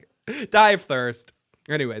 Die of thirst.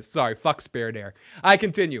 Anyways, sorry, fuck Spirit Air. I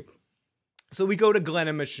continue. So we go to Glenn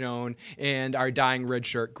and Michonne and our dying red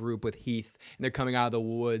shirt group with Heath, and they're coming out of the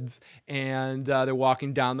woods, and they're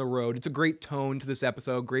walking down the road. It's a great tone to this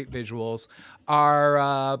episode, great visuals.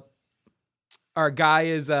 Our guy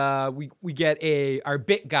is our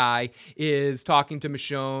bit guy is talking to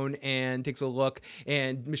Michonne and takes a look,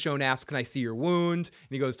 and Michonne asks, "Can I see your wound?" And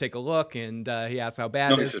he goes, "Take a look," and he asks how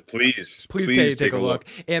bad it is. He says, please take a look.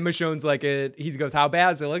 And Michonne's he goes, "How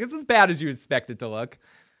bad is it?" It's as bad as you expect it to look.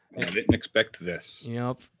 I didn't expect this.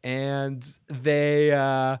 Yep. And they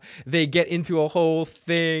get into a whole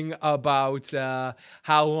thing about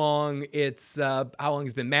how long he's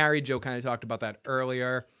been married. Joe kind of talked about that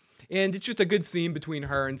earlier. And it's just a good scene between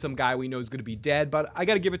her and some guy we know is going to be dead. But I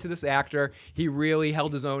got to give it to this actor. He really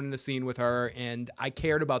held his own in the scene with her. And I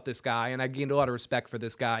cared about this guy. And I gained a lot of respect for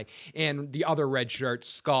this guy. And the other red shirt,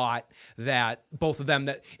 Scott, that both of them,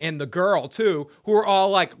 and the girl, too, who are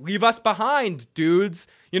all leave us behind, dudes.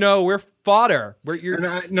 We're fodder. And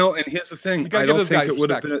here's the thing. I don't think it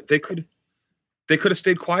would have been. They could have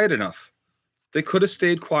stayed quiet enough. They could have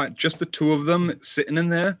stayed quiet. Just the 2 of them sitting in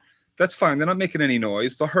there. That's fine. They're not making any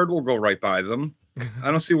noise. The herd will go right by them. I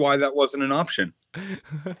don't see why that wasn't an option.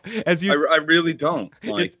 As you, I really don't.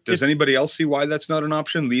 Like, does it's anybody else see why that's not an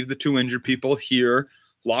option? Leave the 2 injured people here,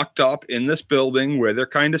 locked up in this building where they're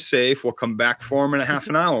kind of safe. We'll come back for them in a half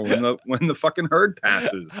an hour when the fucking herd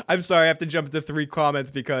passes. I'm sorry, I have to jump into 3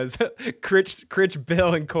 comments because Critch,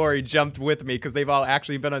 Bill, and Corey jumped with me because they've all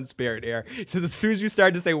actually been on Spirit Air. So as soon as you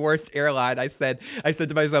started to say worst airline, I said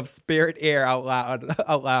to myself Spirit Air out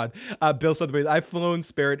loud. Bill said to me, I've flown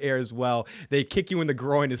Spirit Air as well. They kick you in the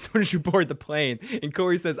groin as soon as you board the plane. And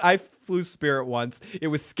Corey says, I flew Spirit once. It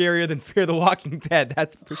was scarier than Fear the Walking Dead.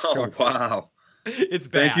 That's for sure. Oh, wow. It's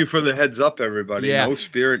bad. Thank you for the heads up, everybody. Yeah. No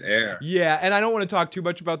Spirit Air. Yeah, and I don't want to talk too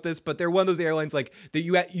much about this, but they're one of those airlines like that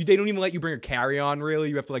they don't even let you bring a carry-on. Really,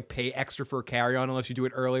 you have to like pay extra for a carry-on unless you do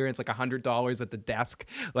it earlier. It's like $100 at the desk.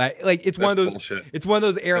 Like it's That's one of those. Bullshit. It's one of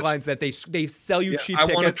those airlines that they sell you cheap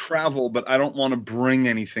tickets. I want to travel, but I don't want to bring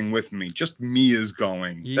anything with me. Just me is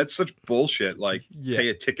going. That's such bullshit. Like pay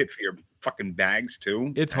a ticket for your fucking bags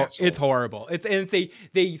too. It's horrible.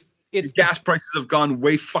 It's gas prices have gone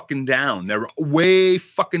way fucking down. They're way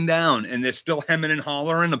fucking down, and they're still hemming and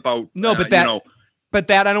hollering about. But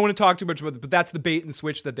that I don't want to talk too much about. But that's the bait and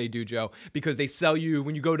switch that they do, Joe, because they sell you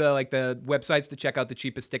when you go to like the websites to check out the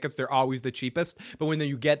cheapest tickets. They're always the cheapest. But when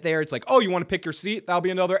you get there, it's like, oh, you want to pick your seat? That'll be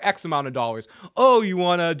another X amount of dollars. Oh, you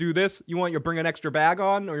want to do this? You want to bring an extra bag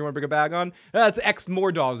on, or you want to bring a bag on? That's X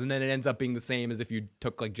more dollars, and then it ends up being the same as if you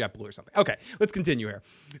took like JetBlue or something. Okay, let's continue here.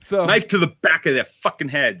 So knife to the back of their fucking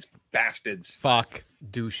heads. Bastards. Fuck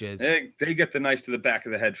douches. They get the knife to the back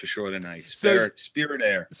of the head for sure tonight. Spirit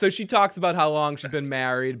Air. So she talks about how long she's been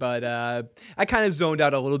married, but I kind of zoned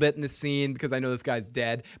out a little bit in this scene because I know this guy's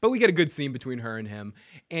dead. But we get a good scene between her and him.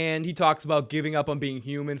 And he talks about giving up on being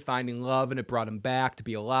human, finding love, and it brought him back to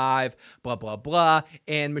be alive, blah, blah, blah.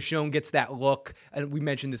 And Michonne gets that look. And we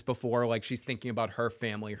mentioned this before, like she's thinking about her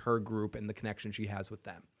family, her group, and the connection she has with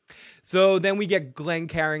them. So then we get Glenn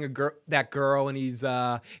carrying that girl, and he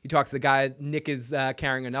talks to the guy. Nick is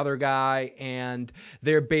carrying another guy, and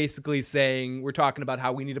they're basically saying, we're talking about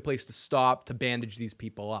how we need a place to stop to bandage these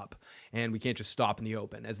people up, and we can't just stop in the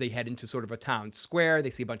open. As they head into sort of a town square, they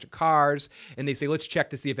see a bunch of cars, and they say, let's check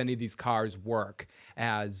to see if any of these cars work.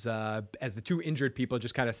 As the 2 injured people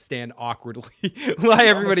just kind of stand awkwardly like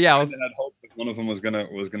everybody else. I had hope that one of them was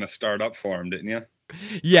gonna start up for him, didn't you?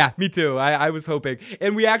 Yeah, me too. I was hoping.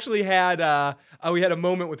 And we actually had a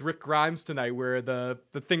moment with Rick Grimes tonight where the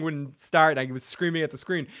thing wouldn't start and I was screaming at the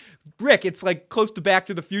screen, Rick, it's like close to Back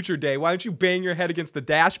to the Future Day. Why don't you bang your head against the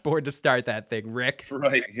dashboard to start that thing, Rick?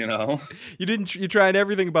 Right, You tried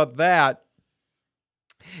everything about that.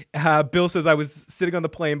 Bill says, I was sitting on the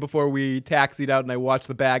plane before we taxied out and I watched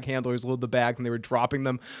the bag handlers load the bags and they were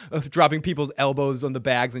dropping people's elbows on the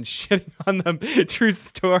bags and shitting on them. True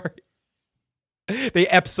story. They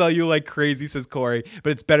upsell you like crazy, says Corey,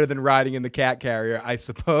 but it's better than riding in the cat carrier, I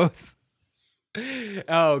suppose.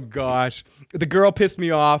 Oh, gosh. The girl pissed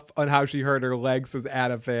me off on how she hurt her leg, says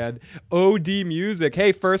Adafan. OD Music.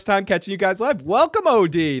 Hey, first time catching you guys live. Welcome,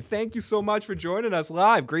 OD. Thank you so much for joining us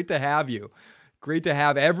live. Great to have you. Great to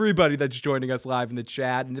have everybody that's joining us live in the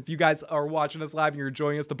chat. And if you guys are watching us live and you're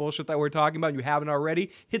enjoying us, the bullshit that we're talking about, and you haven't already,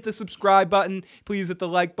 hit the subscribe button. Please hit the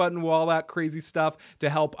like button, all that crazy stuff to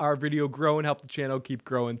help our video grow and help the channel keep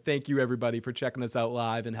growing. Thank you, everybody, for checking us out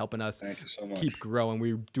live and helping us keep growing.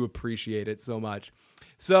 We do appreciate it so much.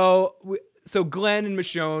 So Glenn and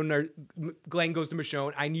Michonne, Glenn goes to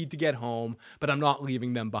Michonne, I need to get home, but I'm not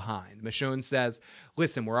leaving them behind. Michonne says,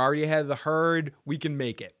 listen, we're already ahead of the herd. We can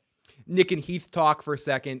make it. Nick and Heath talk for a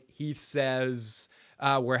second. Heath says,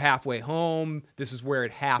 we're halfway home. This is where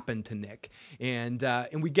it happened to Nick. And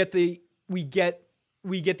we get the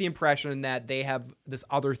impression that they have this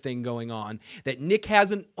other thing going on, that Nick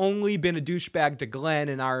hasn't only been a douchebag to Glenn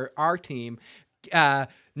and our team.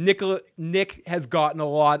 Nick has gotten a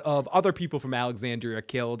lot of other people from Alexandria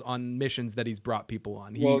killed on missions that he's brought people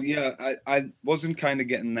on. I wasn't kind of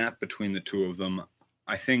getting that between the two of them.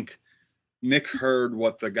 I think Nick heard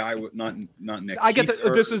what the guy not Nick. I get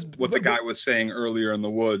what the guy was saying earlier in the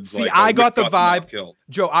woods. See, I got the vibe,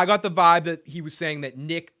 Joe. I got the vibe that he was saying that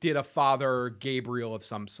Nick did a Father Gabriel of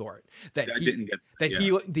some sort.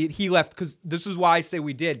 He left because this is why I say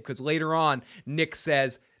we did, because later on Nick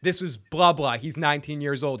says this is blah blah. He's 19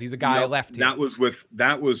 years old. He's a guy I left here. That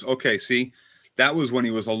was when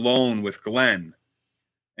he was alone with Glenn,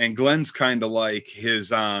 and Glenn's kind of like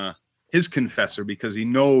his confessor, because he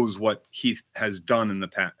knows what Heath has done in the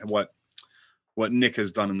past, what Nick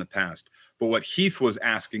has done in the past. But what Heath was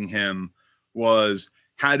asking him was,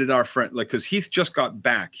 how did our friend, like, because Heath just got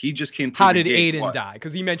back. He just came. How did Aiden die?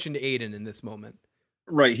 Because he mentioned Aiden in this moment.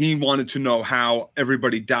 Right. He wanted to know how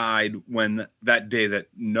everybody died when that day that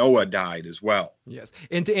Noah died as well. Yes.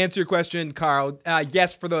 And to answer your question, Carl,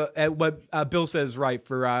 yes, for the what Bill says, right,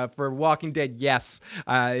 for Walking Dead, yes,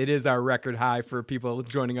 it is our record high for people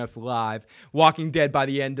joining us live. Walking Dead, by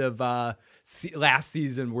the end of last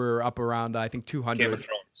season, we're up around, I think, 200.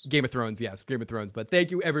 Game of Thrones, yes, Game of Thrones. But thank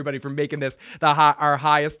you, everybody, for making this our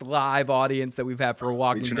highest live audience that we've had for a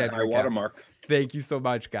Walking Dead high watermark. Thank you so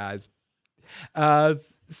much, guys. Bill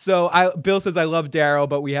says, I love Daryl,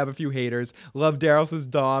 but we have a few haters. Love Daryl, says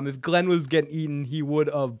Dom. If Glenn was getting eaten, he would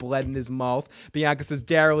have bled in his mouth. Bianca says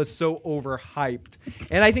Daryl is so overhyped.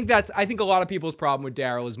 And I think a lot of people's problem with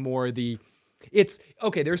Daryl is more it's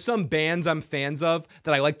okay. There's some bands I'm fans of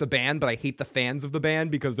that I like the band, but I hate the fans of the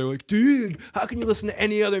band because they're like, dude, how can you listen to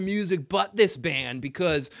any other music but this band?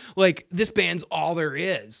 Because like this band's all there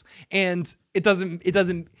is. And it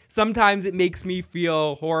doesn't, sometimes it makes me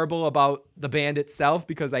feel horrible about the band itself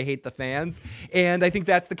because I hate the fans. And I think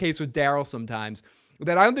that's the case with Daryl sometimes.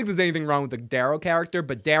 That I don't think there's anything wrong with the Daryl character,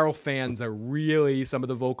 but Daryl fans are really some of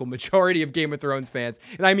the vocal majority of Game of Thrones fans.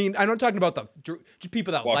 And I mean, I'm not talking about just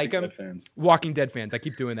people that like him. Walking Dead fans. I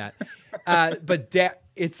keep doing that. But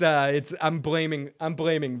I'm blaming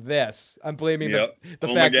this. I'm blaming the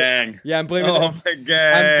fact that, yeah, I'm blaming my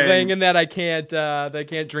gang. I'm blaming that I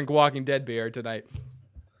can't drink Walking Dead beer tonight.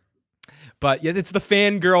 But yeah, it's the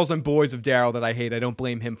fangirls and boys of Daryl that I hate. I don't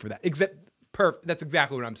blame him for that. That's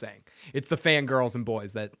exactly what I'm saying. It's the fangirls and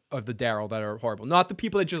boys of the Daryl that are horrible, not the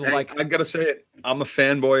people that just like. I gotta say it. I'm a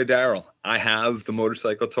fanboy of Daryl. I have the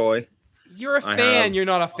motorcycle toy. You're a fan. You're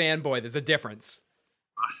not a fanboy. There's a difference.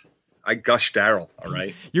 I gush Daryl. All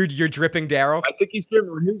right. You're dripping Daryl. I think he's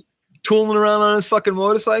dripping. He's tooling around on his fucking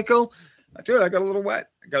motorcycle. Dude, I got a little wet.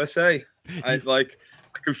 I gotta say, I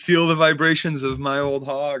could feel the vibrations of my old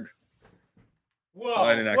hog. Whoa!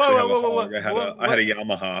 I didn't actually have a hog. I had a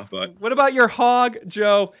Yamaha, but what about your hog,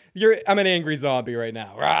 Joe? I'm an angry zombie right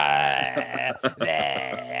now. I'm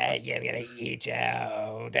gonna eat you,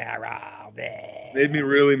 Daryl. Made me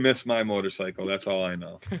really miss my motorcycle. That's all I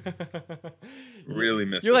know. Really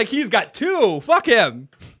miss. You're like, he's got two. Fuck him.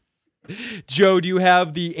 Joe, do you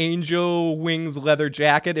have the Angel Wings leather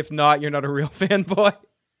jacket? If not, you're not a real fanboy.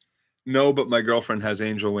 No, but my girlfriend has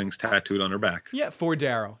angel wings tattooed on her back. Yeah, for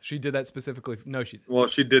Daryl. She did that specifically. No, she didn't. Well,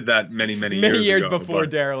 she did that many years ago, before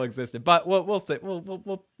Daryl existed. But we'll say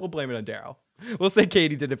we'll blame it on Daryl. We'll say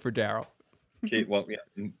Katie did it for Daryl. Kate, well,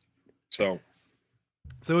 yeah. So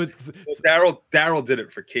Daryl did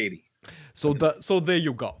it for Katie. So there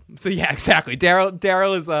you go. So yeah, exactly.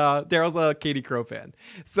 Daryl's a Katie Crow fan.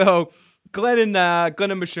 So Glenn and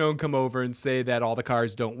Michonne come over and say that all the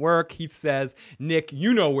cars don't work. Heath says, Nick,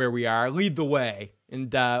 you know where we are. Lead the way.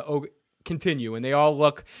 And continue. And they all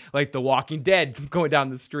look like the Walking Dead going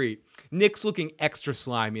down the street. Nick's looking extra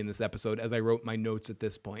slimy in this episode, as I wrote my notes at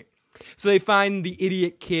this point. So they find the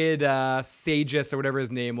idiot kid, Sagus, or whatever his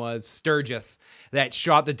name was, Sturgis, that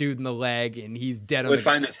shot the dude in the leg, and he's dead. They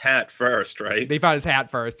find his hat first, right? They found his hat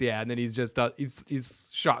first, yeah, and then he's just he's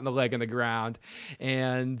shot in the leg in the ground.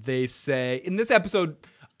 And they say in this episode,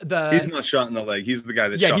 he's not shot in the leg. He's the guy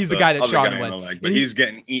that shot him in the leg. But he's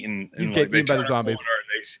getting eaten. He's getting eaten by the zombies.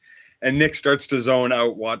 And Nick starts to zone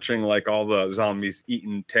out watching like all the zombies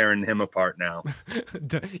tearing him apart now.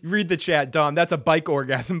 Read the chat, Dom. That's a bike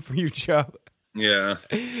orgasm for you, Joe. Yeah.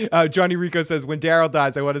 Johnny Rico says, when Daryl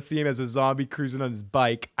dies, I want to see him as a zombie cruising on his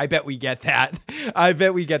bike. I bet we get that. He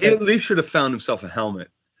at least should have found himself a helmet.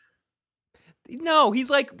 No, he's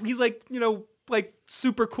like, like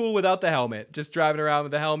super cool without the helmet, just driving around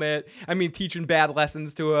with the helmet. I mean, teaching bad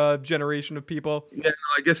lessons to a generation of people. Yeah, no,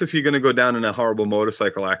 I guess if you're going to go down in a horrible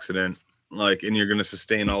motorcycle accident, and you're going to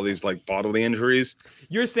sustain all these bodily injuries,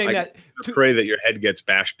 you're saying that pray that your head gets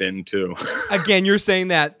bashed in too. Again, you're saying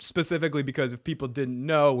that specifically because if people didn't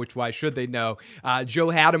know, which why should they know?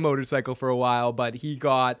 Joe had a motorcycle for a while, but he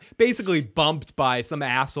got basically bumped by some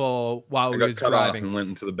asshole while he was driving and went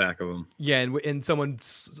into the back of him. Yeah, and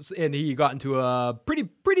he got into a pretty.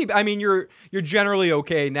 I mean, you're generally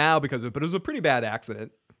okay now because of it, but it was a pretty bad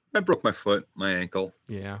accident. I broke my foot, my ankle.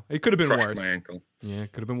 Yeah, it could have been worse. My ankle. Yeah,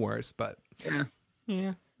 it could have been worse, but yeah.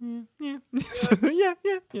 yeah.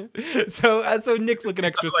 So Nick's looking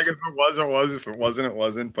extra. Like if it was, it was. If it wasn't, it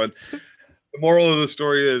wasn't. But the moral of the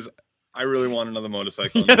story is, I really want another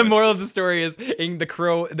motorcycle. Yeah, the moral of the story is, the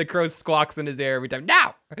crow squawks in his ear every time.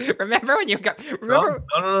 No, remember when you got? Remember?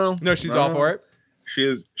 No. No, she's all for it. She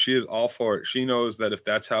is all for it. She knows that if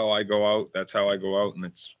that's how I go out, that's how I go out, and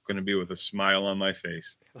it's going to be with a smile on my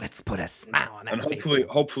face. Let's put a smile on that And face.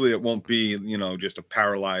 hopefully it won't be, just a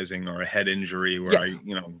paralyzing or a head injury where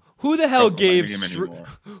Who the hell don't gave remember him anymore.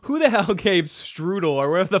 Who the hell gave Strudel or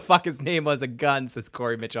whatever the fuck his name was a gun? Says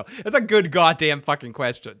Corey Mitchell. That's a good goddamn fucking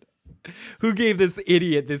question. Who gave this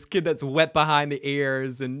idiot, this kid that's wet behind the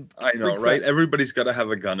ears and I know, right? Everybody's got to have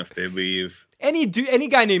a gun if they leave. Any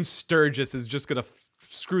guy named Sturgis is just gonna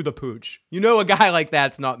screw the pooch. You know, a guy like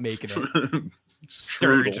that's not making it.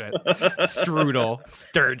 Sturgis, Strudel,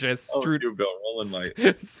 Sturgis, Strudel. You, Bill, rolling my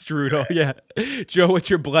Strudel. Yeah, Joe, what's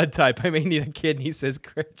your blood type? I may need a kidney, says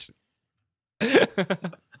Christian.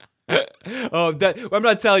 I'm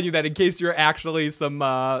not telling you that in case you're actually some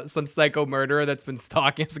psycho murderer that's been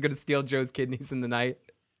stalking us and gonna steal Joe's kidneys in the night.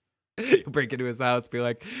 He'll break into his house, be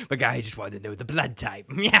like, "My guy just wanted to know the blood type."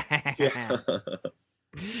 Yeah.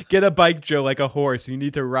 Get a bike, Joe, like a horse. You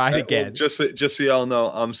need to ride again. Well, just so y'all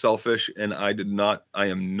know, I'm selfish, and I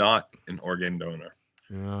am not an organ donor.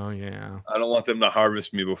 Oh yeah. I don't want them to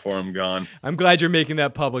harvest me before I'm gone. I'm glad you're making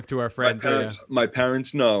that public to our friends. My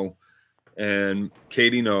parents know, and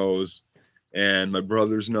Katie knows, and my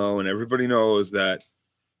brothers know, and everybody knows that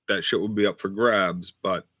shit will be up for grabs,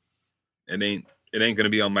 but it ain't going to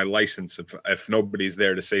be on my license if nobody's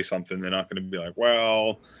there to say something. They're not going to be like,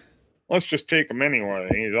 well, let's just take him anyway.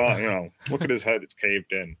 He's on, look at his head. It's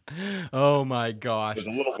caved in. Oh my gosh. There's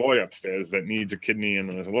a little boy upstairs that needs a kidney, and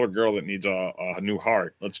there's a little girl that needs a new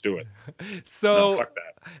heart. Let's do it. So, no, fuck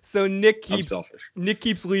that. So Nick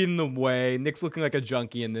keeps leading the way. Nick's looking like a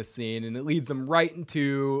junkie in this scene, and it leads them right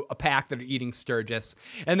into a pack that are eating Sturgis.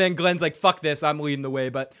 And then Glenn's like, fuck this, I'm leading the way.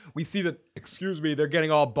 But we see that, they're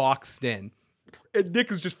getting all boxed in. And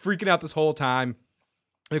Nick is just freaking out this whole time.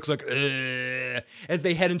 Looks like, as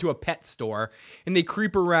they head into a pet store, and they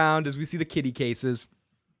creep around as we see the kitty cases.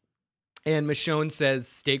 And Michonne says,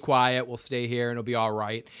 stay quiet, we'll stay here, and it'll be all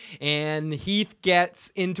right. And Heath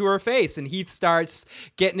gets into her face, and Heath starts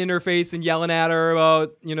getting in her face and yelling at her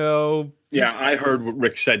about, Yeah, I heard what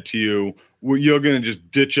Rick said to you. Well, you're going to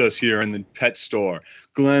just ditch us here in the pet store.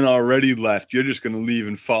 Glenn already left. You're just going to leave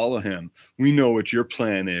and follow him. We know what your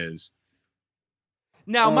plan is.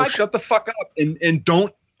 Now, shut the fuck up and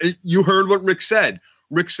don't. You heard what Rick said.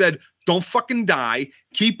 Rick said, don't fucking die.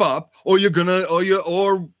 Keep up, or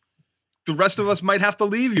or the rest of us might have to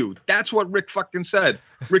leave you. That's what Rick fucking said.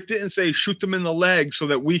 Rick didn't say shoot them in the leg so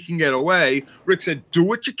that we can get away. Rick said, do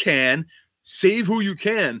what you can, save who you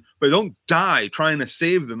can, but don't die trying to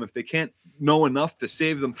save them if they can't know enough to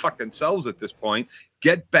save them fucking selves at this point.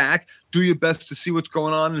 Get back, do your best to see what's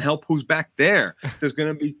going on and help who's back there. There's going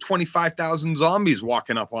to be 25,000 zombies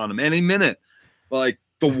walking up on them any minute. Like,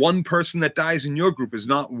 the one person that dies in your group is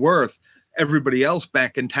not worth everybody else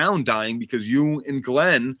back in town dying because you and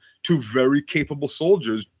Glenn, two very capable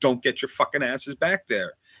soldiers, don't get your fucking asses back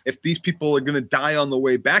there. If these people are going to die on the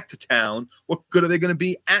way back to town, what good are they going to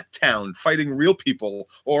be at town fighting real people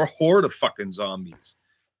or a horde of fucking zombies?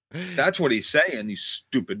 That's what he's saying, you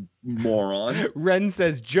stupid moron. Ren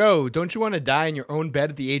says, Joe, don't you want to die in your own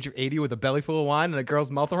bed at the age of 80 with a belly full of wine and a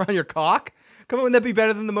girl's mouth around your cock? Come on, wouldn't that be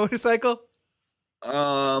better than the motorcycle?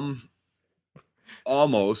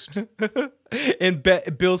 Almost. And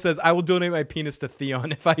Bill says, I will donate my penis to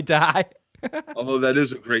Theon if I die. Although that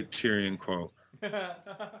is a great Tyrion quote.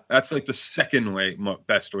 That's like the second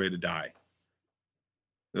best way to die.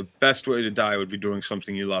 The best way to die would be doing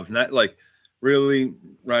something you love. And that, like, really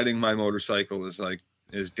riding my motorcycle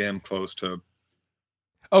is damn close to.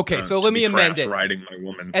 Okay, so let me amend it. Riding my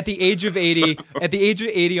woman. At the age of 80, at the age of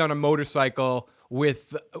 80 on a motorcycle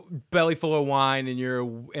with belly full of wine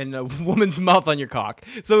and a woman's mouth on your cock.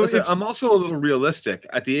 So listen, I'm also a little realistic.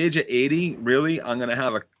 At the age of 80, really, I'm gonna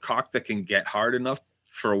have a cock that can get hard enough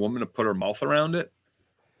for a woman to put her mouth around it.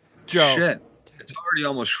 Joe. Shit. It's already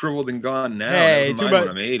almost shriveled and gone now. Hey,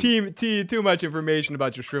 too much information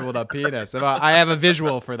about your shriveled up penis. I have a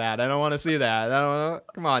visual for that. I don't want to see that.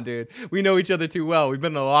 Come on, dude. We know each other too well. We've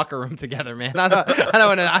been in a locker room together, man. I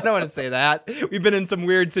don't want to say that. We've been in some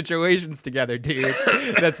weird situations together, dude.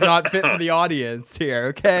 That's not fit for the audience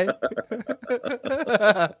here. Okay.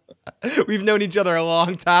 We've known each other a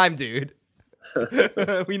long time, dude.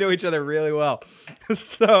 We know each other really well.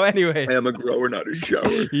 So anyways, I am a grower, not a shower.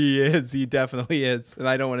 He is. He definitely is. And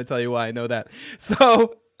I don't want to tell you why I know that.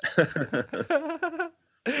 So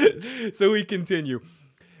so we continue.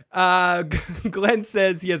 Glenn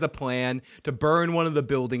says he has a plan to burn one of the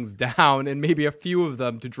buildings down and maybe a few of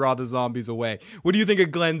them to draw the zombies away. What do you think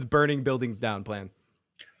of Glenn's burning buildings down plan?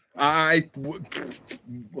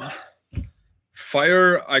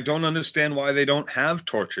 Fire. I don't understand why they don't have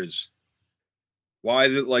torches. Why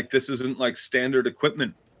this isn't like standard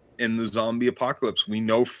equipment in the zombie apocalypse. We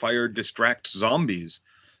know fire distracts zombies.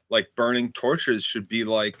 like burning torches should be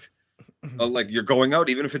like you're going out,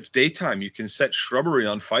 even if it's daytime, you can set shrubbery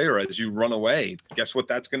on fire as you run away. Guess what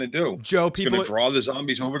that's going to do? Joe, it's going to draw the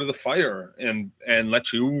zombies over to the fire and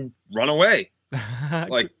let you run away.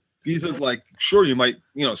 Like these are like, sure, you might,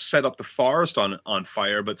 set up the forest on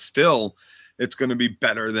fire, but still it's going to be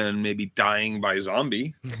better than maybe dying by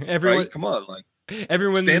zombie. Everyone, right? Come on, like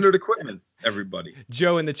everyone, standard equipment. Everybody.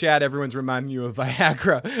 Joe in the chat, everyone's reminding you of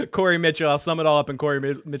Viagra. Corey Mitchell, I'll sum it all up in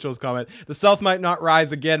Corey Mitchell's comment. The South might not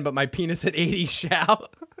rise again, but my penis at 80 shall.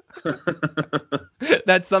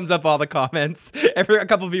 That sums up all the comments. A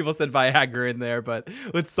couple of people said Viagra in there, but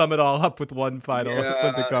let's sum it all up with one final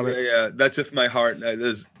comment. Yeah. That's if my heart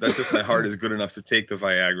is good enough to take the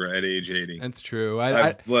Viagra at age 80. That's true.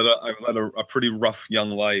 I've led a pretty rough young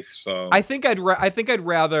life, so I think I'd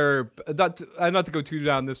rather not to go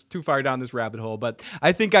too far down this rabbit hole, but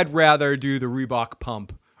I think I'd rather do the Reebok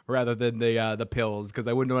pump rather than the pills, because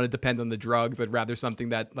I wouldn't want to depend on the drugs. I'd rather something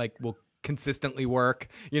that like will consistently work,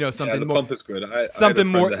 something the more pump is good. something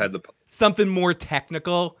more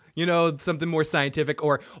technical, something more scientific,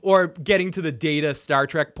 or getting to the Data Star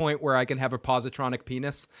Trek point where I can have a positronic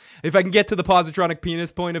penis. If I can get to the positronic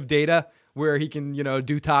penis point of Data, where he can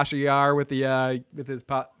do Tasha Yar with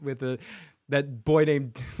that boy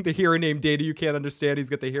named the hero named Data you can't understand. He's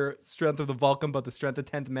got the hero strength of the Vulcan, but the strength of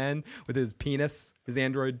 10th Men with his penis, his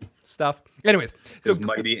android stuff. Anyways, his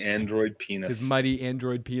mighty android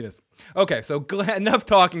penis. Okay, so enough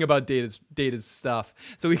talking about Data's stuff.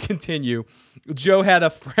 So we continue. Joe had a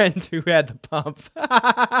friend who had the pump.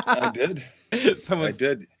 I did. I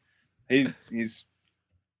did. He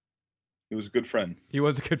was a good friend. He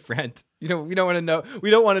was a good friend. We don't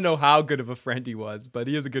want to know how good of a friend he was, but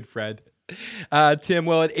he is a good friend. Tim,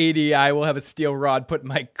 well, at 80, I will have a steel rod put in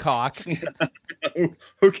my cock.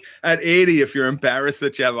 At 80, if you're embarrassed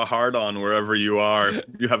that you have a hard-on wherever you are,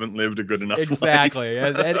 you haven't lived a good enough life. Exactly.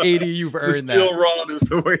 At 80, you've earned that. The steel rod is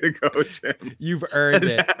the way to go, Tim. You've earned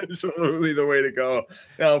it. Absolutely the way to go.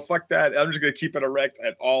 No, fuck that. I'm just going to keep it erect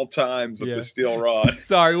at all times with the steel rod.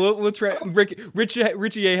 Sorry, we'll try.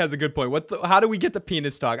 Richie A has a good point. How do we get the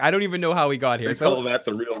penis talk? I don't even know how we got here. They call that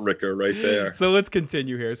the real Ricker right there. So let's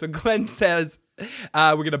continue here. So Glenn says,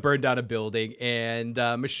 we're going to burn down a building. And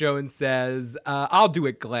Michonne says, I'll do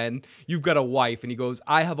it, Glenn. You've got a wife. And he goes,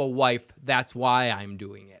 I have a wife. That's why I'm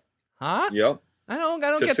doing it. Huh? Yep. I don't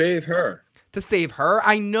get... To save her. To save her.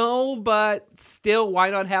 I know, but still, why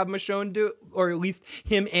not have Michonne do it? Or at least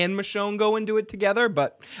him and Michonne go and do it together.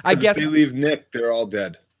 But I guess... If they leave Nick, they're all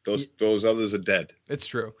dead. Those others are dead. It's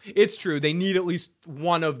true. It's true. They need at least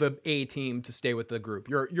one of the A team to stay with the group.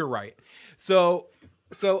 You're right. So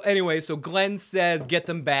anyway, so Glenn says, get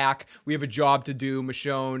them back. We have a job to do.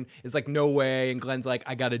 Michonne is like, no way. And Glenn's like,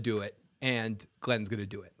 I got to do it. And Glenn's going to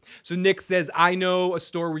do it. So Nick says, I know a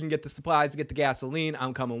store where we can get the supplies to get the gasoline.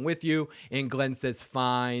 I'm coming with you. And Glenn says,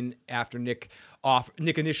 fine. After Nick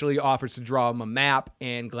initially offers to draw him a map.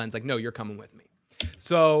 And Glenn's like, no, you're coming with me.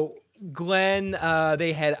 So Glenn,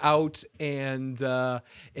 they head out and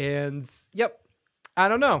yep. I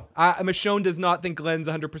don't know. Michonne does not think Glenn's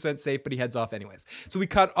 100% safe, but he heads off anyways. So we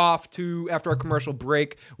cut off to, after our commercial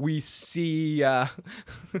break, we see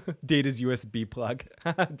Data's USB plug.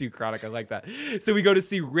 Dude, Chronic, I like that. So we go to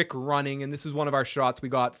see Rick running, and this is one of our shots we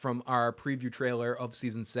got from our preview trailer of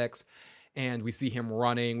season 6. And we see him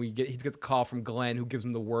running. He gets a call from Glenn, who gives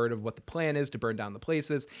him the word of what the plan is to burn down the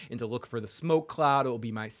places and to look for the smoke cloud. It will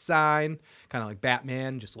be my sign, kind of like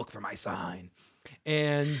Batman. Just look for my sign.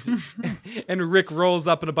 And Rick rolls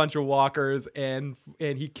up in a bunch of walkers and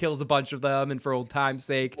he kills a bunch of them. And for old time's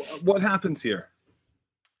sake, what happens here?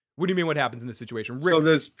 What do you mean? What happens in this situation? Rick, so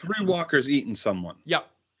there's 3 walkers eating someone. Yep.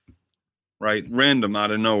 Right, random out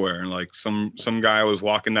of nowhere, and like some guy was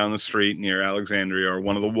walking down the street near Alexandria or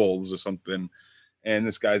one of the wolves or something, and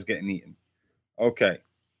this guy's getting eaten. Okay,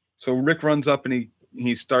 so Rick runs up and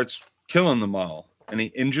he starts killing them all, and he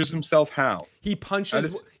injures himself. How? He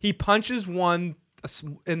punches one,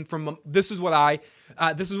 and from this is what I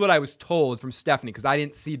was told from Stephanie, because I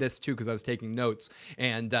didn't see this too because I was taking notes,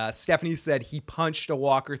 and Stephanie said he punched a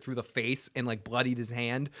walker through the face and like bloodied his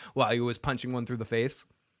hand while he was punching one through the face.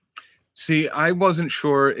 See, I wasn't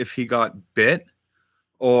sure if he got bit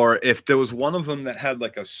or if there was one of them that had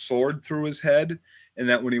like a sword through his head, and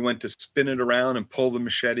that when he went to spin it around and pull the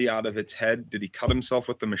machete out of its head, did he cut himself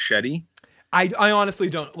with the machete? I honestly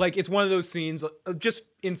don't. Like, it's one of those scenes, just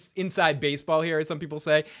inside baseball here, as some people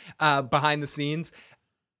say, behind the scenes.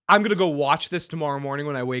 I'm going to go watch this tomorrow morning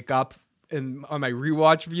when I wake up and on my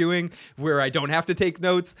rewatch viewing where I don't have to take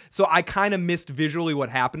notes. So I kind of missed visually what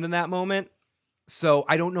happened in that moment. So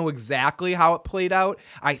I don't know exactly how it played out.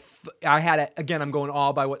 I had again, I'm going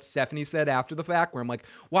all by what Stephanie said after the fact, where I'm like,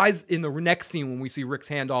 why is in the next scene when we see Rick's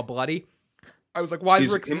hand all bloody? I was like, why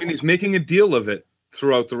is Rick's? I mean, he's making a deal of it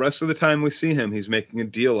throughout the rest of the time we see him. He's making a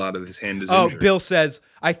deal out of his hand is injured. Bill says,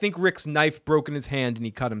 I think Rick's knife broke in his hand and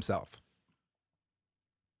he cut himself.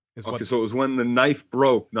 So it was when the knife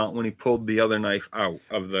broke, not when he pulled the other knife out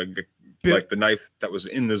of the knife that was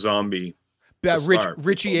in the zombie.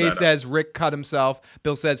 Richie A says Rick cut himself.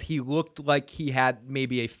 Bill says he looked like he had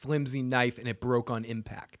maybe a flimsy knife and it broke on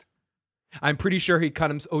impact. I'm pretty sure he cut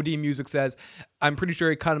himself. OD Music says, I'm pretty sure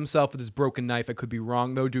he cut himself with his broken knife. I could be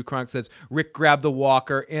wrong, though. Duke Chronic says, Rick grabbed the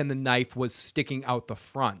walker and the knife was sticking out the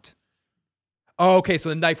front. Oh, okay, so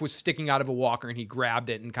the knife was sticking out of a walker and he grabbed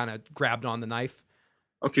it and kind of grabbed on the knife.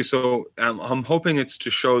 Okay, so I'm hoping it's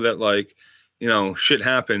to show that, like, you know, shit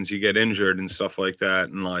happens, you get injured and stuff like that,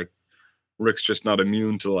 and, like, Rick's just not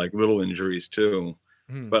immune to, like, little injuries, too.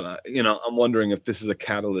 But, you know, I'm wondering if this is a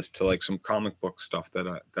catalyst to, like, some comic book stuff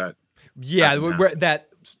that yeah, that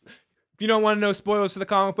if you don't want to know spoilers to the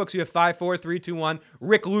comic books, you have 5, 4, 3, 2, 1.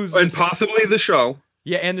 Rick loses, and possibly the show.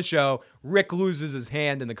 Yeah, and the show. Rick loses his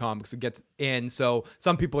hand in the comics. It gets in, so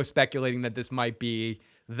some people are speculating that this might be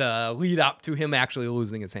the lead up to him actually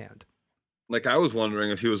losing his hand. Like, I was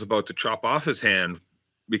wondering if he was about to chop off his hand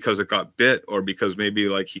because it got bit, or because maybe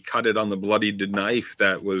like he cut it on the bloodied knife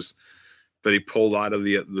that he pulled out of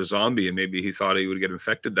the zombie, and maybe he thought he would get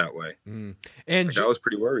infected that way. And I was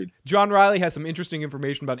pretty worried. John Riley has some interesting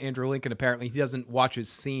information about Andrew Lincoln. Apparently, he doesn't watch his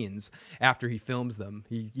scenes after he films them.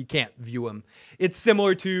 He can't view them. It's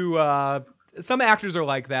similar to some actors are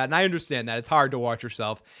like that, and I understand that. It's hard to watch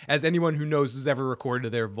yourself. As anyone who knows who's ever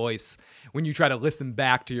recorded their voice, when you try to listen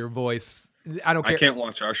back to your voice, I don't care. I can't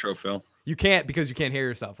watch our show, Phil. You can't because you can't hear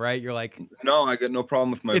yourself, right? You're like, no, I got no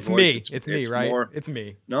problem with my voice. It's me, right? It's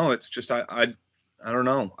me. No, it's just I don't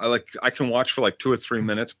know. I can watch for like 2 or 3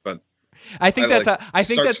 minutes, but I think that's I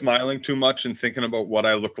think that's smiling too much and thinking about what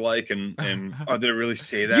I look like and oh, did I really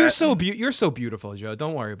say that? You're so beautiful, Joe.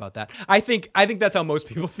 Don't worry about that. I think that's how most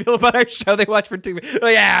people feel about our show. They watch for 2 minutes.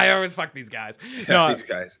 Like, yeah, I always fuck these guys. These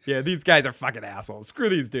guys. Yeah, these guys are fucking assholes. Screw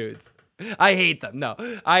these dudes. I hate them. No,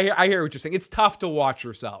 I hear what you're saying. It's tough to watch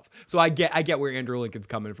yourself. So I get where Andrew Lincoln's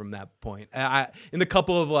coming from that point. In the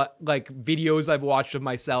couple of like videos I've watched of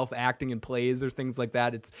myself acting in plays or things like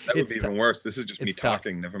that, that would be even worse. This is just me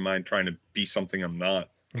talking. Tough. Never mind trying to be something I'm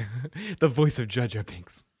not. The voice of Judge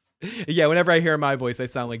Binks. Yeah, whenever I hear my voice, I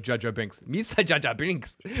sound like Judge Binks. Misa Judge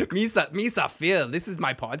Binks. Misa Phil. This is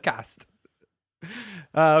my podcast.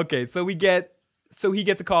 Okay, so he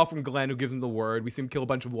gets a call from Glenn, who gives him the word. We see him kill a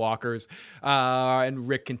bunch of walkers, and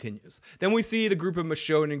Rick continues. Then we see the group of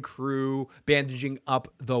Michonne and crew bandaging up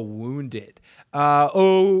the wounded.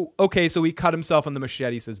 Okay, so he cut himself on the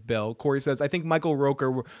machete, says Bill. Corey says, I think Michael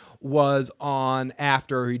Roker was on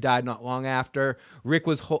after, he died not long after.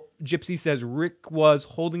 Gypsy says Rick was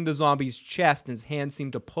holding the zombie's chest, and his hand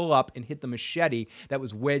seemed to pull up and hit the machete that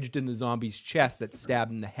was wedged in the zombie's chest that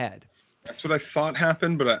stabbed in the head. That's what I thought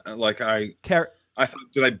happened, but I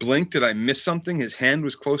thought, did I blink? Did I miss something? His hand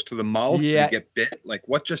was close to the mouth. Yeah. Did he get bit? Like,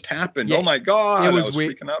 what just happened? Yeah. Oh my God. It was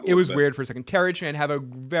weird. It was weird for a second. Terry Chan, have a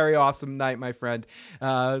very awesome night, my friend.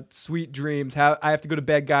 Sweet dreams. I have to go to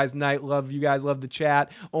bed, guys. Night. Love you guys. Love the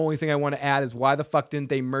chat. Only thing I want to add is, why the fuck didn't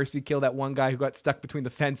they mercy kill that one guy who got stuck between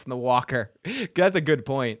the fence and the walker? That's a good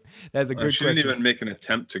point. That's a good question. She didn't even make an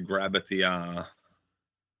attempt to grab at the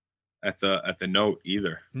note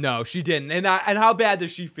either. No, she didn't. And how bad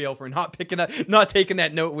does she feel for not taking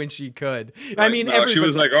that note when she could? Right. I mean, she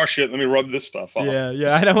was like, "Oh shit, let me rub this stuff off."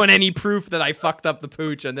 Yeah. I don't want any proof that I fucked up the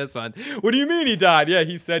pooch on this one. What do you mean he died? Yeah,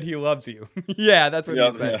 he said he loves you. Yeah, that's what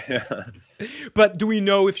he said. Yeah. But do we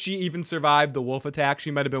know if she even survived the wolf attack? She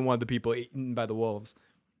might have been one of the people eaten by the wolves.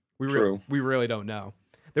 We really don't know.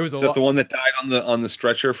 There was Is that the one that died on the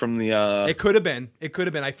stretcher from the? It could have been.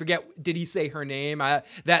 I forget. Did he say her name?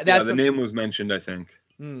 The name was mentioned, I think,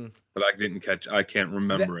 but I didn't catch. I can't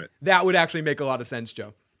remember it. That would actually make a lot of sense,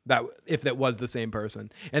 Joe. That if that was the same person,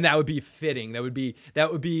 and that would be fitting. That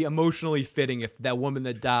would be emotionally fitting if that woman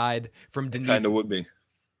that died from Denise. Kind of would be.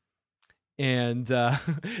 And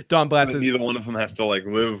Don Blast says neither one of them has to like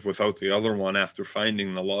live without the other one after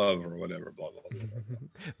finding the love or whatever. Blah blah blah.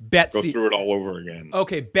 Betsy, go through it all over again.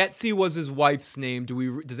 Okay, Betsy was his wife's name.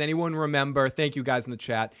 Does anyone remember? Thank you guys in the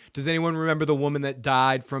chat. Does anyone remember the woman that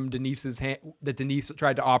died from Denise's hand that Denise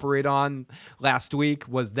tried to operate on last week?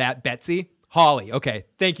 Was that Betsy? Holly. Okay,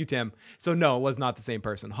 thank you, Tim. So no, it was not the same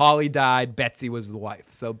person. Holly died. Betsy was the wife.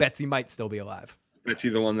 So Betsy might still be alive. Betsy,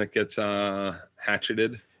 the one that gets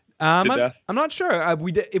hatcheted. I'm not sure.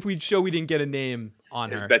 If we didn't get a name,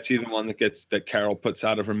 on Is her. Betsy the one that Carol puts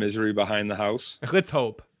out of her misery behind the house? Let's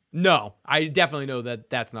hope. No, I definitely know that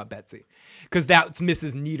that's not Betsy, because that's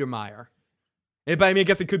Mrs. Niedermeyer. But I mean, I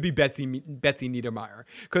guess it could be Betsy Niedermeyer,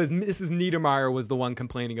 because Mrs. Niedermeyer was the one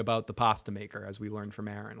complaining about the pasta maker, as we learned from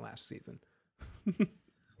Aaron last season.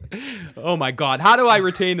 Oh my God. How do I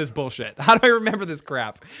retain this bullshit? How do I remember this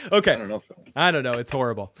crap? Okay. I don't know. It's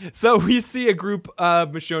horrible. So we see a group of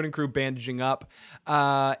Michonne and crew bandaging up.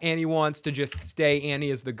 Annie wants to just stay. Annie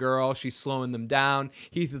is the girl. She's slowing them down.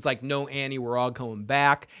 Heath is like, no, Annie, we're all coming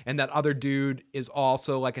back. And that other dude is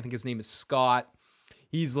also like, I think his name is Scott.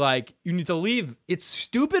 He's like, you need to leave. It's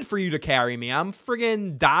stupid for you to carry me. I'm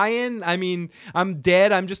friggin' dying. I mean, I'm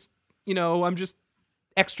dead. I'm just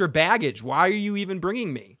extra baggage. Why are you even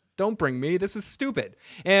bringing me? Don't bring me. This is stupid.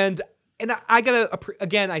 And I gotta,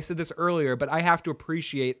 again, I said this earlier, but I have to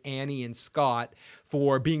appreciate Annie and Scott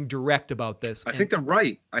for being direct about this. I think they're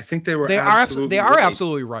right. I think they are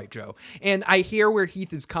absolutely right, Joe. And I hear where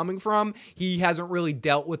Heath is coming from. He hasn't really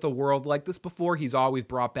dealt with a world like this before. He's always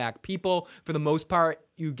brought back people. For the most part,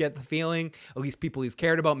 you get the feeling, at least people he's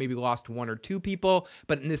cared about, maybe lost one or two people.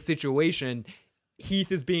 But in this situation,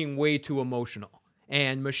 Heath is being way too emotional.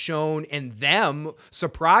 And Michonne and them,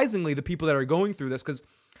 surprisingly, the people that are going through this, because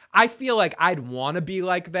I feel like I'd want to be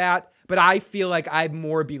like that, but I feel like I'd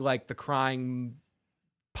more be like the crying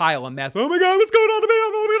pile of mess. Oh my God, what's going on to me?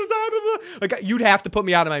 I'm going to die. Like, you'd have to put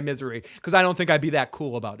me out of my misery, because I don't think I'd be that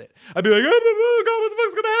cool about it. I'd be like, oh God, what the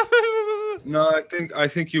fuck's going to happen? No, I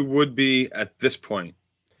think you would be at this point.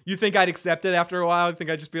 You think I'd accept it after a while? I think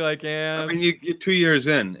I'd just be like, yeah. I mean, you're 2 years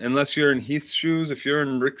in. Unless you're in Heath's shoes, if you're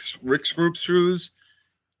in Rick's group's shoes,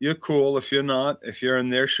 you're cool. If you're not, if you're in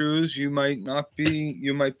their shoes, you might not be.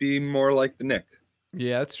 You might be more like the Nick.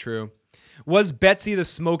 Yeah, that's true. Was Betsy the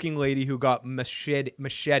smoking lady who got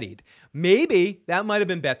macheted? Maybe that might have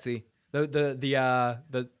been Betsy,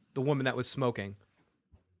 the woman that was smoking.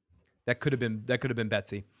 That could have been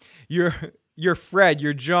Betsy. You're Fred,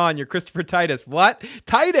 you're John, you're Christopher Titus. What?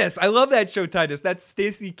 Titus! I love that show, Titus. That's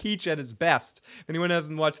Stacy Keach at his best. If anyone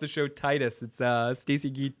hasn't watched the show Titus, it's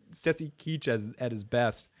Stacy Keach at his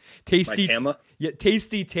best. Tasty. Like Hammer? Yeah,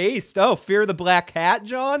 tasty taste. Oh, Fear of the Black Hat,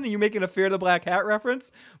 John? Are you making a Fear of the Black Hat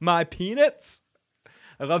reference? My peanuts?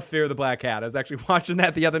 I love Fear of the Black Hat. I was actually watching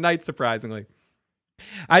that the other night, surprisingly.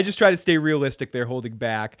 I just try to stay realistic. They're holding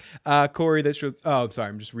back. Corey, I'm sorry.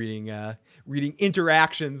 I'm just reading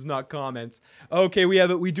interactions, not comments. Okay,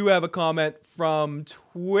 we do have a comment from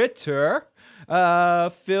Twitter.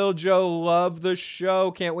 Phil Joe, love the show.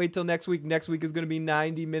 Can't wait till next week. Next week is going to be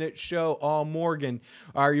 90-minute show. All Morgan.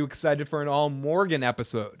 Are you excited for an All Morgan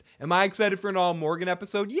episode? Am I excited for an All Morgan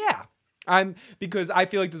episode? Yeah. Because I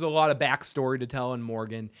feel like there's a lot of backstory to tell in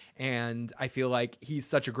Morgan, and I feel like he's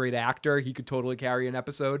such a great actor. He could totally carry an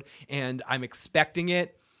episode, and I'm expecting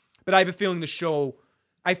it. But I have a feeling the show,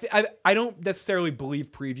 I don't necessarily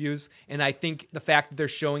believe previews, and I think the fact that they're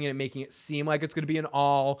showing it and making it seem like it's going to be an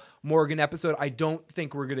all Morgan episode, I don't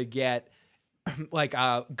think we're going to get like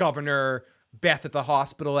a Governor Beth at the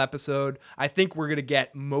hospital episode. I think we're going to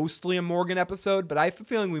get mostly a Morgan episode, but I have a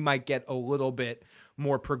feeling we might get a little bit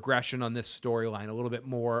more progression on this storyline, a little bit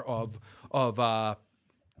more of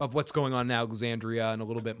what's going on in Alexandria, and a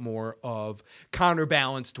little bit more of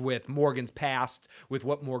counterbalanced with Morgan's past, with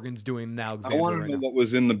what Morgan's doing in Alexandria. I want to know what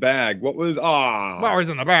was in the bag. What was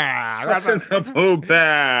in the bag? What's in the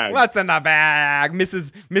bag? What's in the bag?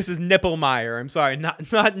 Mrs. Nipplemeyer. I'm sorry, not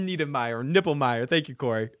Niedermeyer. Nipplemeyer. Thank you,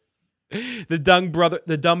 Corey. The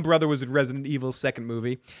dumb brother was in Resident Evil's second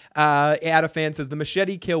movie. Adafan says the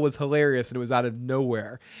machete kill was hilarious and it was out of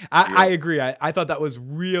nowhere. I agree. I thought that was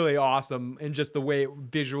really awesome, and just the way it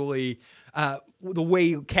visually, the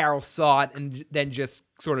way Carol saw it and then just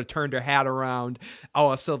sort of turned her hat around,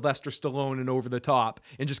 Sylvester Stallone and over the top,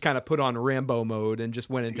 and just kind of put on Rambo mode and just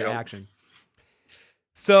went into action.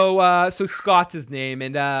 So Scott's his name,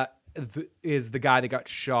 and is the guy that got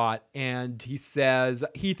shot, and he says,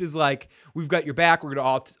 Heath is like, we've got your back, we're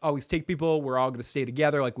gonna always take people, we're all gonna stay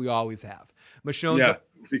together like we always have. Michonne's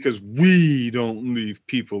because we don't leave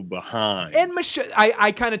people behind. And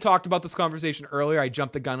I kind of talked about this conversation earlier. I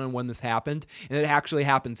jumped the gun on when this happened, and it actually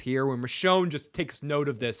happens here, where Michonne just takes note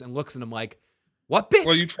of this and looks at him like, what, bitch?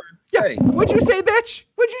 Well, you tried. Yeah, what'd you say, bitch?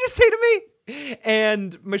 What'd you just say to me?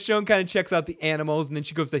 And Michonne kind of checks out the animals, and then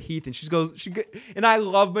she goes to Heath, and and I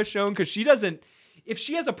love Michonne because she doesn't, if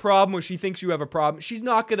she has a problem or she thinks you have a problem, she's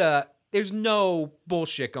not gonna, there's no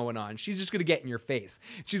bullshit going on. She's just gonna get in your face.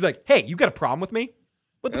 She's like, hey, you got a problem with me?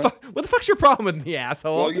 What the fuck? What the fuck's your problem with me,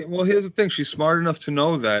 asshole? Well, here's the thing. She's smart enough to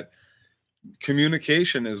know that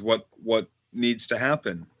communication is what needs to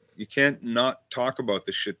happen. You can't not talk about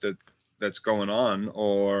the shit that that's going on,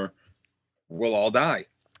 or we'll all die.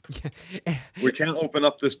 We can't open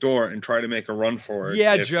up this door and try to make a run for it.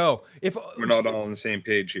 Yeah, Joe. If we're not all on the same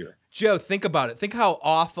page here. Joe, think about it. Think how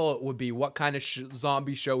awful it would be, what kind of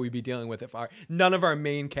zombie show we'd be dealing with if none of our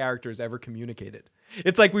main characters ever communicated.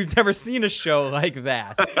 It's like we've never seen a show like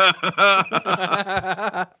that.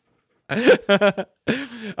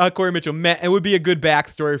 Corey Mitchell, it would be a good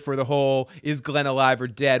backstory for the whole is Glenn alive or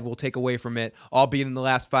dead. We'll take away from it. Albeit in the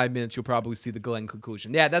last 5 minutes, you'll probably see the Glenn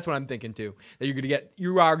conclusion. Yeah, that's what I'm thinking too. That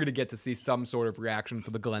you are gonna get to see some sort of reaction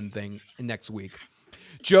for the Glenn thing next week.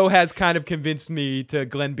 Joe has kind of convinced me to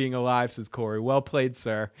Glenn being alive, says Corey. Well played,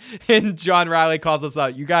 sir. And John Riley calls us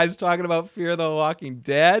out. You guys talking about Fear the Walking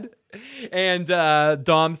Dead? And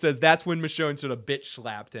Dom says that's when Michonne sort of bitch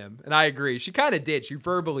slapped him. And I agree. She kind of did. She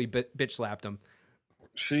verbally bitch slapped him.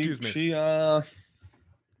 Excuse me.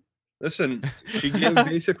 Listen, she gave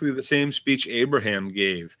basically the same speech Abraham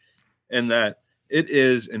gave, in that it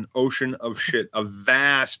is an ocean of shit, a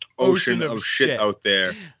vast ocean of shit out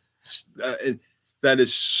there. That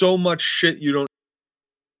is so much shit you don't.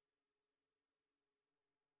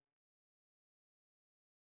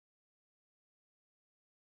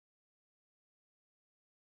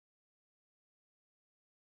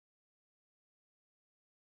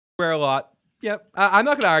 Swear a lot. Yep. I'm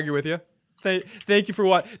not going to argue with you. Thank you for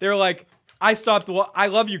what they're like. I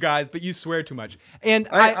love you guys, but you swear too much. And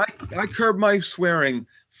I curb my swearing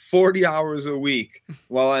 40 hours a week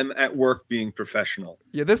while I'm at work being professional.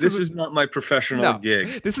 Yeah, this is not my professional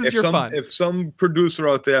gig. This is your fun. If some producer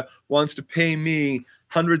out there wants to pay me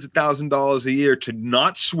hundreds of $1,000s a year to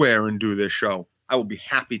not swear and do this show, I will be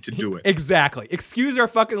happy to do it. Exactly. Excuse our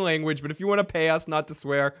fucking language, but if you want to pay us not to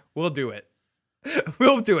swear, we'll do it.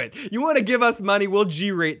 We'll do it. You want to give us money, we'll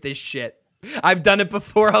G-rate this shit. I've done it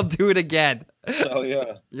before, I'll do it again. Oh,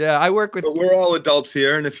 yeah. Yeah, I work with... But we're all adults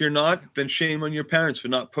here, and if you're not, then shame on your parents for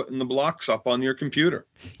not putting the blocks up on your computer.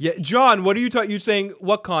 Yeah, John, what are you talking... You're saying,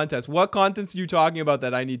 what contest? What contest are you talking about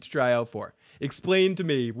that I need to try out for? Explain to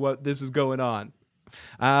me what this is going on.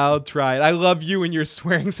 I'll try it. I love you and your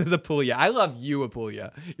swearing, says Apulia. I love you,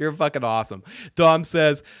 Apulia. You're fucking awesome. Dom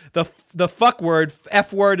says, the fuck word,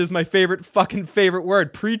 F word is my favorite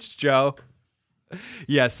word. Preach, Joe.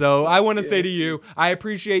 Yeah, so I want to say to you, I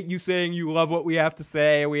appreciate you saying you love what we have to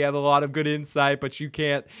say. We have a lot of good insight, but you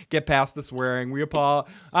can't get past the swearing.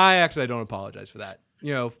 I don't apologize for that.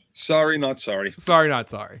 You know, sorry, not sorry. Sorry, not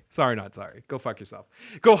sorry. Sorry, not sorry. Go fuck yourself.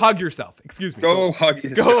 Go hug yourself. Excuse me. Go hug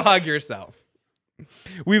yourself. Go hug yourself.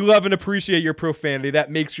 We love and appreciate your profanity.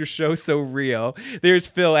 That makes your show so real. There's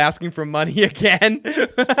Phil asking for money again.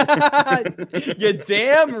 You're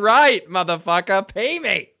damn right, motherfucker. Pay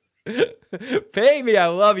me. Pay me. I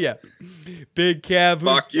love you. Big Kev.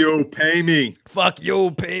 Fuck you. Pay me. Fuck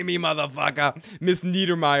you. Pay me, motherfucker. Miss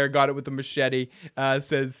Niedermeyer got it with the machete.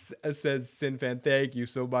 Says Sinfan, thank you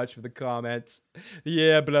so much for the comments.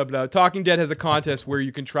 Yeah, blah, blah. Talking Dead has a contest where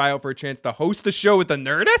you can try out for a chance to host the show with the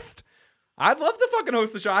Nerdist. I'd love to fucking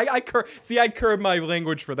host the show. I'd curb my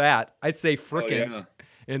language for that. I'd say frickin'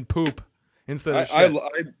 and poop instead of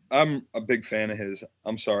shit. I'm a big fan of his.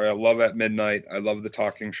 I'm sorry. I love At Midnight. I love the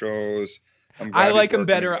talking shows. I like him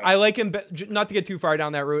better. I like him not to get too far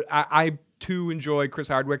down that route. I too enjoy Chris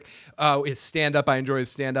Hardwick. His stand-up. I enjoy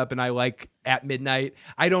his stand-up, and I like At Midnight.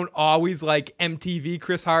 I don't always like MTV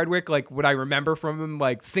Chris Hardwick, like what I remember from him,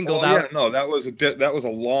 like Singled Out. Yeah, no, that was a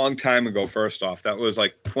long time ago. First off, that was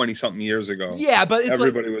like 20-something years ago. Yeah, but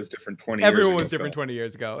everybody was different 20 years ago. Everyone was different 20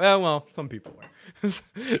 years ago. Well, some people were.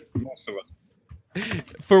 Most of us.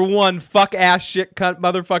 For one, fuck ass shit cunt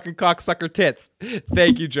motherfucking cocksucker tits.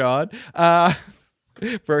 Thank you, John.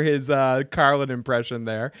 For his Carlin impression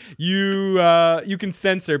there. You can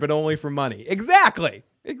censor, but only for money. Exactly.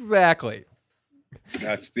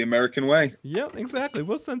 That's the American way. Yep, exactly.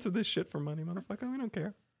 We'll censor this shit for money, motherfucker. We don't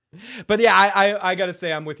care. But yeah, I gotta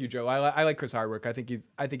say I'm with you, Joe. I like Chris Hardwick. I think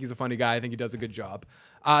he's a funny guy. I think he does a good job.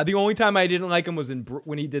 The only time I didn't like him was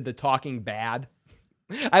when he did the Talking Bad.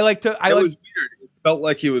 It was weird. It felt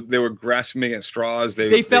like they were grasping at straws.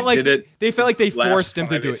 They felt like they forced him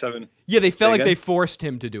to do it. Yeah, they felt like they forced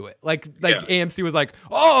him to do it. Like AMC was like,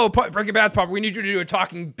 "Oh, Breaking Bad, Pop, we need you to do a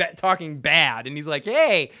Talking Bad," and he's like,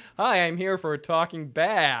 "Hey, hi, I'm here for Talking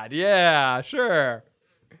Bad." Yeah, sure.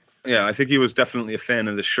 Yeah, I think he was definitely a fan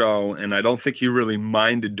of the show, and I don't think he really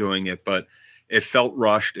minded doing it, but it felt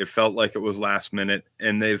rushed. It felt like it was last minute,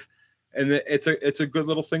 and it's a good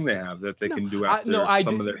little thing they have that they can do after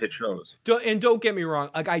some of their hit shows. Don't get me wrong.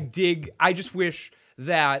 Like I just wish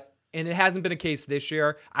that, and it hasn't been a case this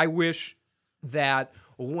year. I wish that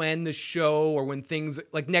when the show or when things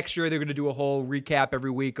like next year, they're going to do a whole recap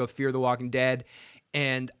every week of Fear the Walking Dead.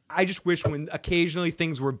 And I just wish when occasionally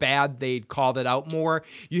things were bad, they'd called it out more.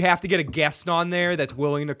 You have to get a guest on there that's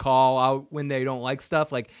willing to call out when they don't like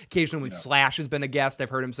stuff. Like occasionally when Slash has been a guest, I've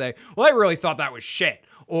heard him say, well, I really thought that was shit.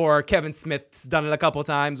 Or Kevin Smith's done it a couple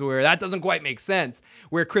times where that doesn't quite make sense.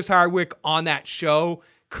 Where Chris Hardwick on that show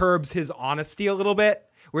curbs his honesty a little bit,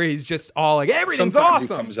 where he's just all like, everything's Sometimes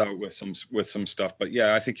awesome. He comes out with some stuff, but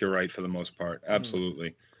yeah, I think you're right for the most part.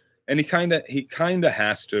 Absolutely. And he kind of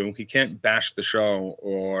has to. He can't bash the show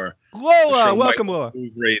or Lola, welcome, Lola.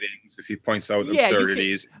 Ratings if he points out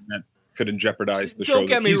absurdities that could jeopardize the show. Don't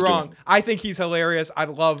get me wrong. I think he's hilarious. I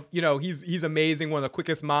love, he's amazing, one of the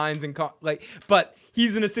quickest minds and but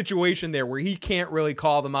he's in a situation there where he can't really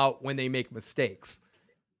call them out when they make mistakes.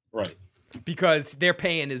 Right. Because they're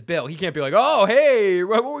paying his bill. He can't be like, oh, hey,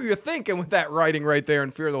 what were you thinking with that writing right there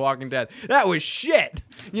in Fear the Walking Dead? That was shit.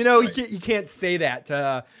 Right. He can't say that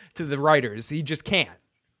to the writers. He just can't.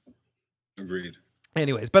 Agreed.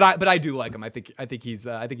 Anyways, but I do like him. I think he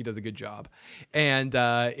does a good job, and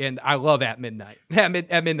I love At Midnight.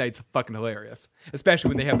 At Midnight's fucking hilarious, especially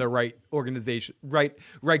when they have the right organization, right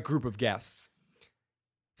group of guests.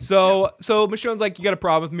 So Michonne's like, you got a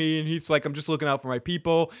problem with me? And he's like, I'm just looking out for my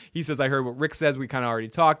people. He says, I heard what Rick says. We kind of already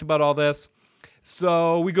talked about all this.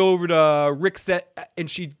 So we go over to Rick and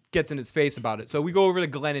she gets in his face about it. So we go over to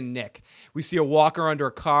Glenn and Nick. We see a walker under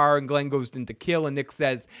a car, and Glenn goes in to kill, and Nick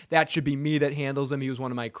says, that should be me that handles him. He was one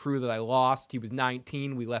of my crew that I lost. He was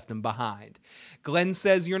 19. We left him behind. Glenn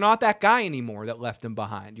says, you're not that guy anymore that left him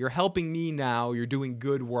behind. You're helping me now. You're doing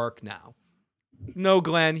good work now. No,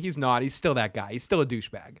 Glenn, he's not. He's still that guy. He's still a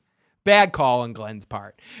douchebag. Bad call on Glenn's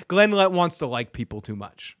part. Glenn wants to like people too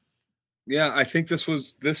much. Yeah, I think this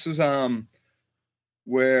is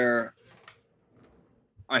where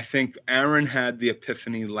I think Aaron had the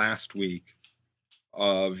epiphany last week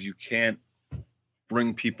of you can't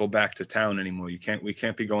bring people back to town anymore. We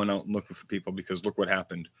can't be going out and looking for people because look what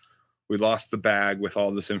happened. We lost the bag with all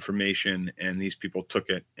this information and these people took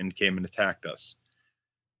it and came and attacked us.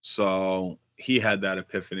 So he had that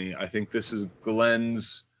epiphany. I think this is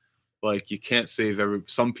Glenn's, like, you can't save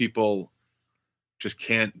some people just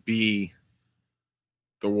can't be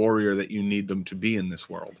the warrior that you need them to be in this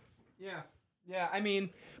world. Yeah. I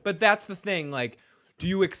mean, but that's the thing. Like, do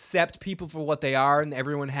you accept people for what they are? And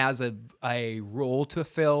everyone has a role to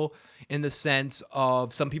fill in the sense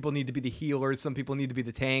of some people need to be the healers. Some people need to be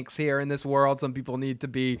the tanks here in this world. Some people need to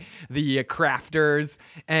be the crafters.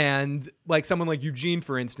 And like someone like Eugene,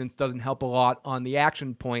 for instance, doesn't help a lot on the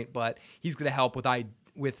action point, but he's going to help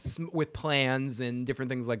with plans and different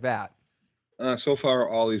things like that. So far,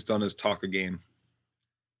 all he's done is talk a game.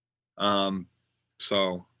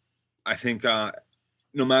 So I think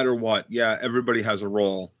no matter what, yeah, everybody has a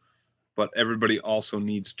role, but everybody also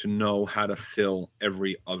needs to know how to fill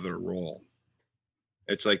every other role.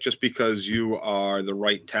 It's like just because you are the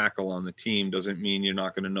right tackle on the team doesn't mean you're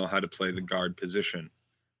not going to know how to play the guard position.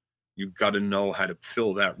 You've got to know how to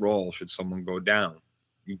fill that role should someone go down.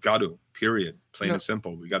 You got to, period. Plain and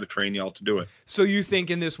simple. We got to train y'all to do it. So you think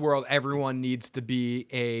in this world, everyone needs to be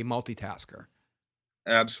a multitasker?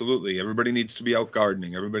 Absolutely. Everybody needs to be out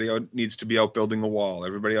gardening. Everybody needs to be out building a wall.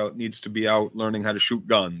 Everybody needs to be out learning how to shoot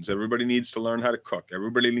guns. Everybody needs to learn how to cook.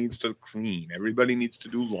 Everybody needs to clean. Everybody needs to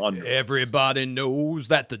do laundry. Everybody knows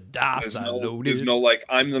that the dice are loaded. There's no like,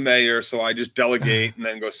 I'm the mayor, so I just delegate and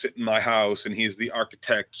then go sit in my house, and he's the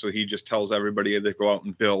architect, so he just tells everybody to go out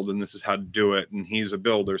and build, and this is how to do it. And he's a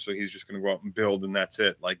builder, so he's just going to go out and build, and that's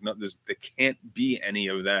it. Like, no, there can't be any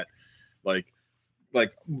of that.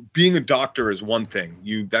 Like being a doctor is one thing.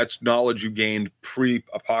 That's knowledge you gained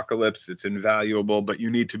pre-apocalypse. It's invaluable, but you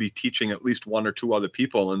need to be teaching at least one or two other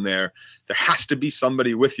people in there. There has to be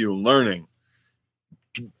somebody with you learning,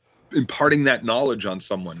 imparting that knowledge on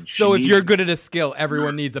someone. So if you're good at a skill,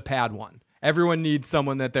 everyone needs a Padawan. Everyone needs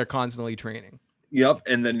someone that they're constantly training. Yep,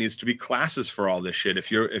 and there needs to be classes for all this shit.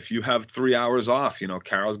 If you have 3 hours off,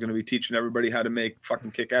 Carol's going to be teaching everybody how to make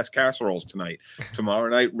fucking kick-ass casseroles tonight. Tomorrow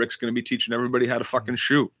night, Rick's going to be teaching everybody how to fucking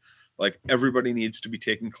shoot. Like, everybody needs to be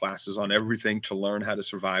taking classes on everything to learn how to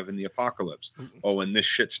survive in the apocalypse. Oh, when this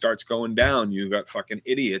shit starts going down, you got fucking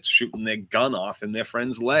idiots shooting their gun off in their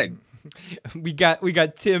friend's leg. We got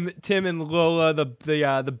Tim and Lola,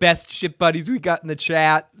 the best shit buddies we got in the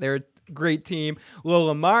chat. They're great team.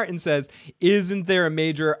 Lola Martin says, isn't there a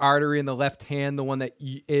major artery in the left hand, the one that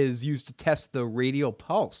is used to test the radial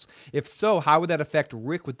pulse? If so, how would that affect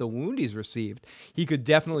Rick with the wound he's received? He could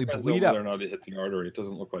definitely bleed up. Whether or not he hit the artery, it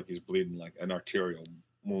doesn't look like he's bleeding like an arterial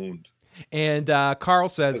wound. And Carl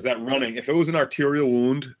says, is that running? If it was an arterial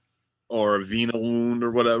wound or a venal wound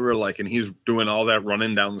or whatever, like, and he's doing all that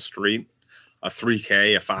running down the street, a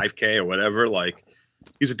 3K, a 5K or whatever, like,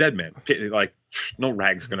 he's a dead man. Like, no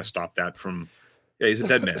rag's gonna stop that from. Yeah, he's a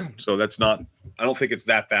dead man. So that's not. I don't think it's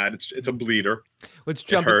that bad. It's a bleeder. Let's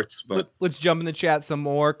jump. It hurts, but let's jump in the chat some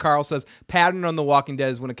more. Carl says, pattern on The Walking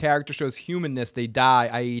Dead is when a character shows humanness, they die,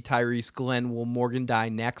 i.e. Tyrese, Glenn, will Morgan die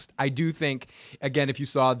next? I do think, again, if you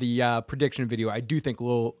saw the prediction video, I do think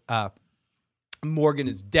Morgan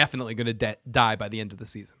is definitely going to die by the end of the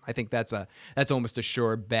season. I think that's almost a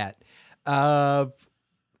sure bet.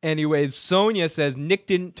 Anyways, Sonia says Nick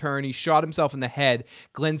didn't turn. He shot himself in the head.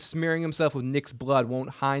 Glenn smearing himself with Nick's blood won't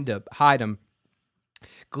hide him.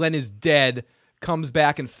 Glenn is dead. Comes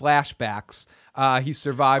back in flashbacks. He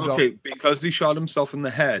survived. Okay, because he shot himself in the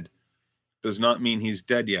head does not mean he's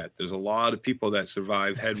dead yet. There's a lot of people that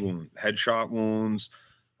survive headshot wounds,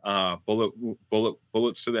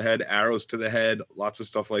 bullets to the head, arrows to the head, lots of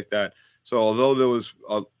stuff like that. So although there was,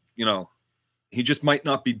 he just might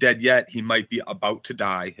not be dead yet. He might be about to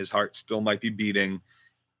die. His heart still might be beating.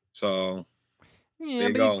 So yeah, there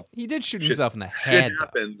you go. He did shoot himself in the head. Shit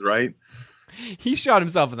happened, right? He shot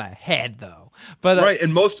himself in the head, though. But right,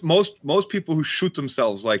 and most people who shoot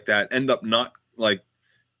themselves like that end up not like.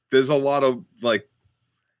 There's a lot of like,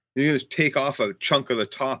 you're gonna take off a chunk of the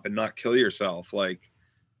top and not kill yourself. Like,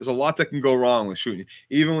 there's a lot that can go wrong with shooting.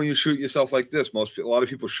 Even when you shoot yourself like this, a lot of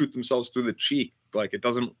people shoot themselves through the cheek. Like, it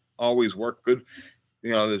doesn't always work good.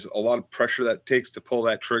 There's a lot of pressure that takes to pull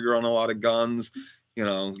that trigger on a lot of guns.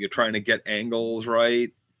 You're trying to get angles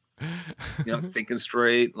right. Thinking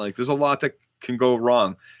straight. Like, there's a lot that can go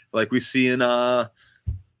wrong. Like we see in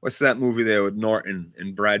what's that movie there with Norton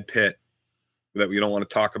and Brad Pitt that we don't want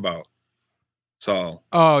to talk about. So.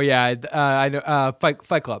 Oh yeah, I know.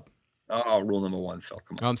 Fight Club. Oh, rule number 1, Phil.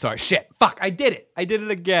 Come on. Oh, I'm sorry. Shit. Fuck. I did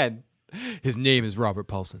it again. His name is Robert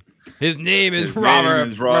Paulson. His name is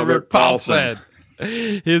Robert Paulson.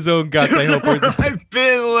 His own guts. I hope. I've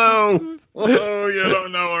been low. Oh, you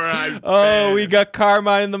don't know where I've been. Oh, we got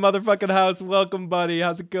Carmine in the motherfucking house. Welcome, buddy.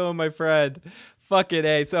 How's it going, my friend? Fucking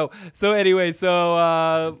A. So anyway,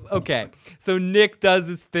 okay. So Nick does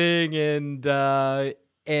his thing,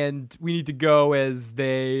 and we need to go as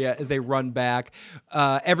they run back.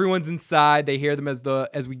 Everyone's inside. They hear them as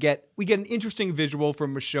we get an interesting visual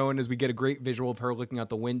from Michonne as we get a great visual of her looking out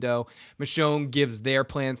the window. Michonne gives their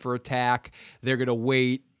plan for attack. They're gonna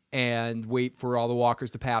wait for all the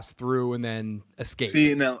walkers to pass through and then escape.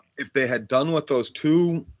 See, now, if they had done what those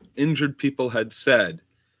 2 injured people had said,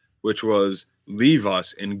 which was leave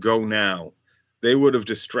us and go now, they would have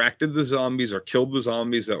distracted the zombies or killed the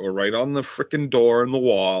zombies that were right on the freaking door and the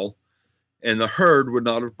wall, and the herd would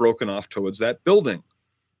not have broken off towards that building.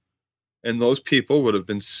 And those people would have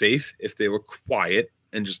been safe if they were quiet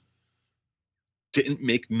and just didn't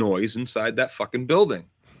make noise inside that fucking building.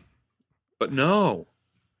 But no.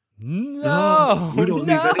 No, we don't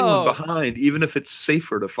leave anyone behind, even if it's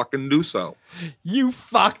safer to fucking do so. You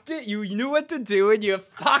fucked it. You knew what to do, and you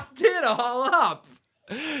fucked it all up.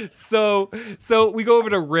 So we go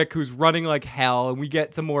over to Rick, who's running like hell, and we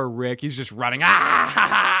get some more Rick. He's just running.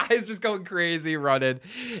 He's just going crazy running.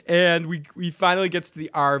 And we finally gets to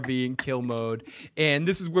the RV in kill mode. And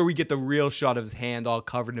this is where we get the real shot of his hand all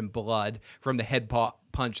covered in blood from the head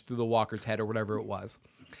punch through the walker's head or whatever it was.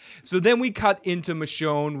 So then we cut into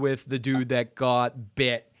Michonne with the dude that got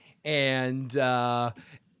bit, and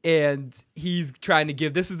he's trying to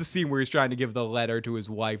give. This is the scene where he's trying to give the letter to his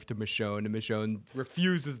wife, to Michonne, and Michonne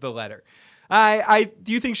refuses the letter.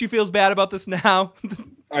 Do you think she feels bad about this now?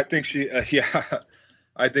 I think she,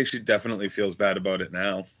 I think she definitely feels bad about it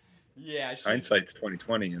now. Yeah, hindsight's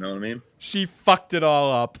 2020. You know what I mean? She fucked it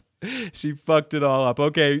all up.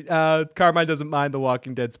 Okay, Carmine doesn't mind the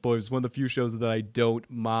Walking Dead spoilers. It's one of the few shows that I don't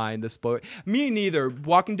mind the spoilers. Me neither.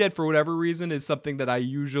 Walking Dead, for whatever reason, is something that I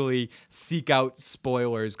usually seek out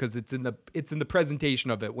spoilers because it's in the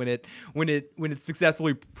presentation of it. When it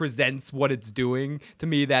successfully presents what it's doing, to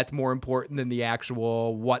me, that's more important than the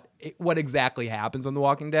actual what exactly happens on The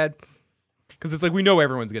Walking Dead. Because it's like we know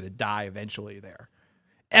everyone's gonna die eventually. There,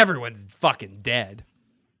 everyone's fucking dead.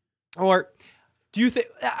 Or do you think,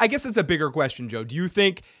 I guess that's a bigger question, Joe. Do you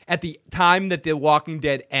think at the time that The Walking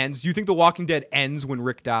Dead ends, do you think The Walking Dead ends when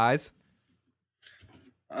Rick dies?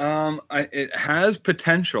 It has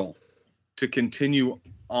potential to continue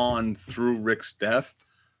on through Rick's death.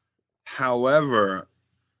 However,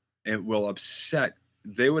 it will upset.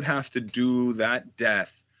 They would have to do that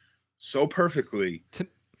death so perfectly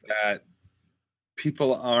that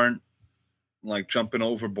people aren't like jumping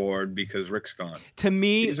overboard because Rick's gone. To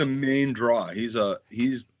me, he's a main draw.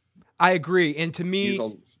 I agree. And to me, he's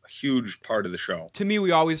a huge part of the show. To me,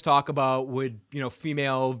 we always talk about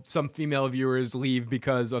some female viewers leave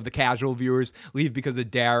because of the casual viewers leave because of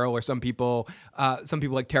Daryl, or some people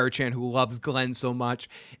like Tara Chan, who loves Glenn so much,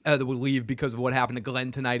 that would leave because of what happened to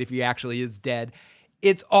Glenn tonight if he actually is dead.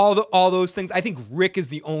 It's all those things. I think Rick is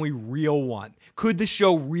the only real one. Could the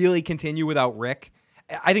show really continue without Rick?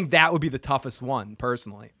 I think that would be the toughest one,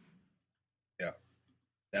 personally. Yeah,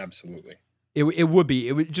 absolutely. It would be.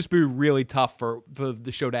 It would just be really tough for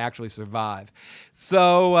the show to actually survive.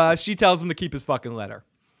 So she tells him to keep his fucking letter.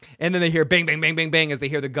 And then they hear bang, bang, bang, bang, bang as they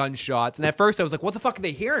hear the gunshots. And at first I was like, what the fuck are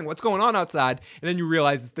they hearing? What's going on outside? And then you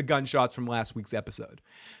realize it's the gunshots from last week's episode.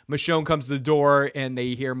 Michonne comes to the door and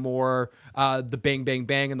they hear more the bang, bang,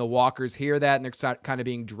 bang. And the walkers hear that and they're kind of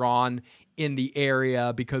being drawn in the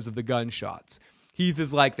area because of the gunshots. Heath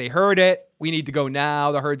is like, they heard it. We need to go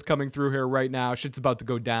now. The herd's coming through here right now. Shit's about to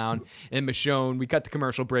go down. And Michonne, we cut the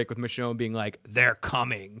commercial break with Michonne being like, they're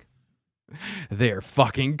coming. They're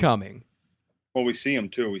fucking coming. Well, we see them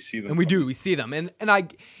too. We see them. And we do. We see them. And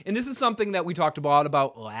this is something that we talked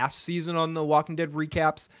about last season on the Walking Dead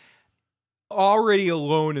recaps. Already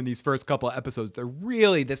alone in these first couple of episodes, they're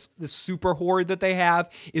really this super horde that they have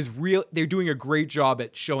is real. They're doing a great job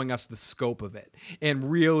at showing us the scope of it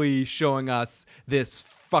and really showing us this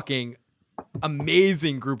fucking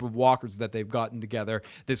amazing group of walkers that they've gotten together.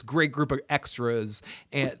 This great group of extras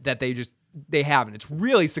and that they have, and it's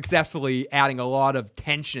really successfully adding a lot of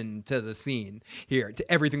tension to the scene here,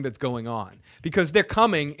 to everything that's going on, because they're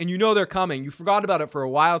coming and they're coming. You forgot about it for a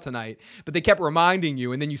while tonight, but they kept reminding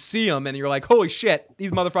you, and then you see them and you're like, holy shit,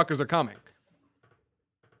 these motherfuckers are coming.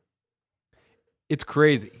 It's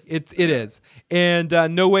crazy. It is. And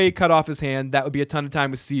no way he cut off his hand. That would be a ton of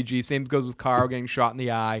time with CG. Same goes with Carl getting shot in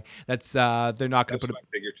the eye. They're not going to put. That's what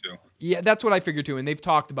I figured too. Yeah, that's what I figured too. And they've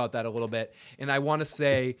talked about that a little bit. And I want to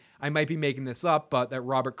say, I might be making this up, but that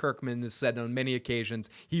Robert Kirkman has said on many occasions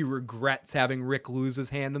he regrets having Rick lose his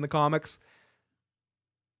hand in the comics.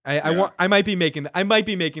 I might be making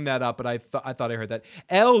that up, but I thought I heard that.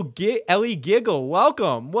 Ellie Giggle,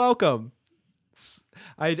 welcome.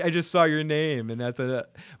 I just saw your name, and that's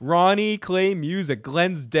Ronnie Clay Music.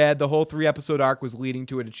 Glenn's dead. The whole 3-episode arc was leading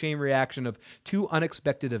to it, a chain reaction of 2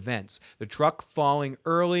 unexpected events: the truck falling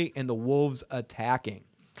early and the wolves attacking.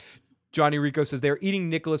 Johnny Rico says they're eating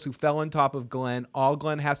Nicholas, who fell on top of Glenn. All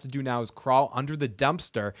Glenn has to do now is crawl under the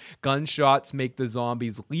dumpster. Gunshots make the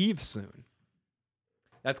zombies leave soon.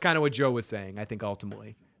 That's kind of what Joe was saying, I think,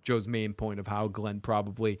 ultimately. Joe's main point of how Glenn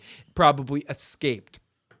probably escaped.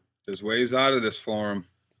 There's ways out of this for him.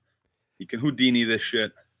 He can Houdini this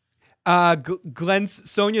shit.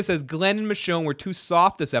 Sonia says Glenn and Michonne were too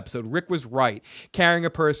soft this episode. Rick was right, carrying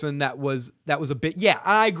a person that was a bit. Yeah,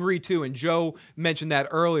 I agree too. And Joe mentioned that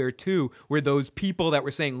earlier too, where those people that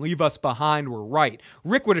were saying leave us behind were right.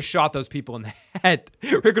 Rick would have shot those people in the head.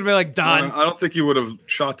 Rick would have been like, done. I don't think he would have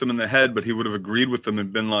shot them in the head, but he would have agreed with them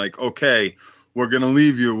and been like, okay, we're gonna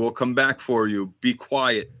leave you. We'll come back for you. Be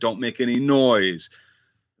quiet. Don't make any noise.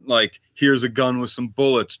 Like, here's a gun with some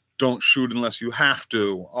bullets. Don't shoot unless you have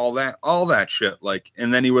to. All that shit. Like,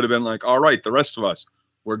 and then he would have been like, all right, the rest of us,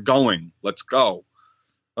 we're going. Let's go.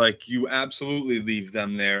 Like, you absolutely leave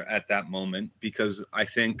them there at that moment, because I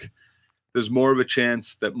think there's more of a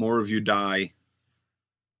chance that more of you die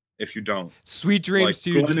if you don't. Sweet dreams like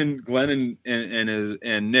to you. Glenn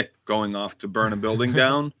and Nick going off to burn a building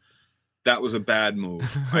down. That was a bad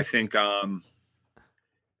move. I think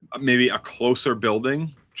maybe a closer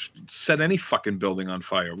building. Set any fucking building on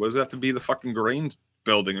fire. What does it have to be the fucking grain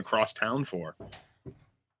building across town for?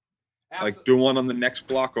 Like, do one on the next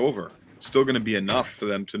block over. It's still going to be enough for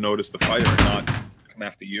them to notice the fire and not come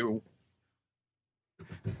after you.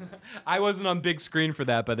 I wasn't on big screen for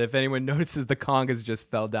that, but if anyone notices, the congas just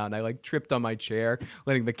fell down. I tripped on my chair,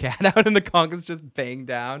 letting the cat out, and the congas just banged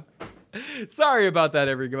down. Sorry about that,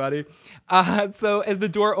 everybody. So as the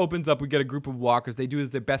door opens up, we get a group of walkers. They do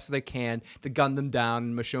the best they can to gun them down,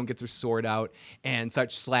 and Michonne gets her sword out and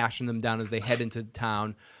starts slashing them down as they head into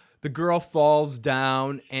town. The girl falls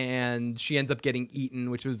down, and she ends up getting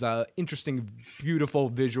eaten, which was an interesting, beautiful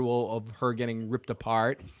visual of her getting ripped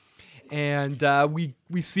apart. And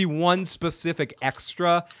we see one specific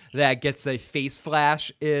extra that gets a face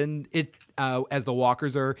flash in it as the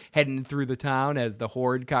walkers are heading through the town, as the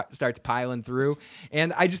horde starts piling through.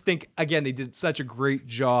 And I just think, again, they did such a great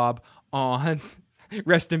job on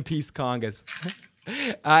rest in peace, Congas.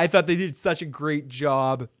 I thought they did such a great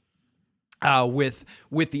job with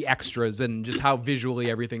the extras and just how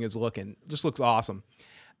visually everything is looking. It just looks awesome.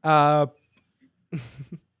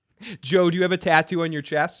 Joe, do you have a tattoo on your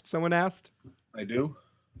chest? Someone asked. I do.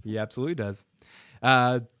 He absolutely does.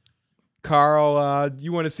 Carl,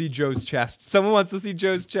 you want to see Joe's chest? Someone wants to see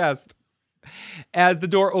Joe's chest. As the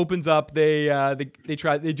door opens up, they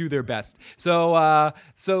do their best. So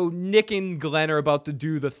Nick and Glenn are about to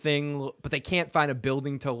do the thing, but they can't find a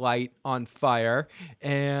building to light on fire.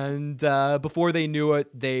 And before they knew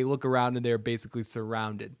it, they look around and they're basically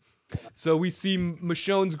surrounded. So we see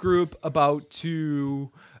Michonne's group about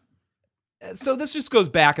to. So this just goes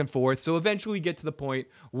back and forth. So eventually we get to the point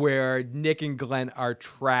where Nick and Glenn are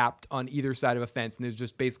trapped on either side of a fence, and there's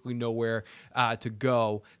just basically nowhere to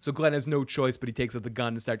go. So Glenn has no choice, but he takes out the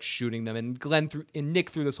gun and starts shooting them. And Nick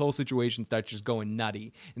through this whole situation starts just going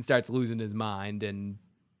nutty and starts losing his mind and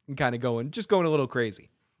kind of going a little crazy.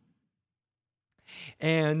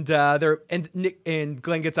 And Nick and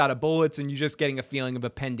Glenn gets out of bullets, and you're just getting a feeling of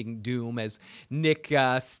impending doom as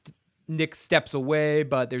Nick steps away,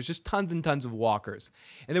 but there's just tons and tons of walkers.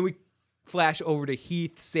 And then we flash over to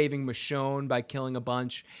Heath saving Michonne by killing a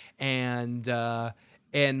bunch, and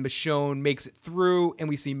Michonne makes it through, and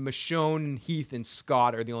we see Michonne, Heath, and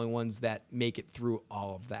Scott are the only ones that make it through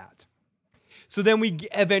all of that. So then we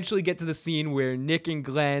eventually get to the scene where Nick and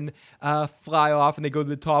Glenn fly off and they go to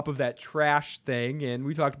the top of that trash thing. And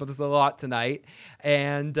we talked about this a lot tonight.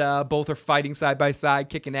 And both are fighting side by side,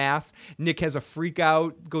 kicking ass. Nick has a freak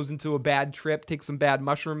out, goes into a bad trip, takes some bad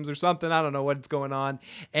mushrooms or something. I don't know what's going on.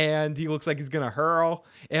 And he looks like he's going to hurl.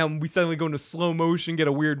 And we suddenly go into slow motion, get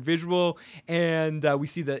a weird visual. And we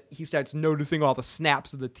see that he starts noticing all the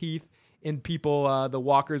snaps of the teeth in people, the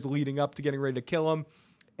walkers leading up to getting ready to kill him.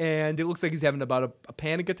 And it looks like he's having about a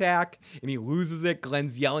panic attack, and he loses it.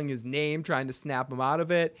 Glenn's yelling his name, trying to snap him out of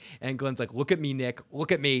it. And Glenn's like, "Look at me, Nick.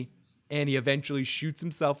 Look at me." And he eventually shoots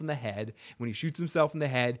himself in the head. When he shoots himself in the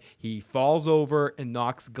head, he falls over and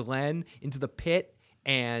knocks Glenn into the pit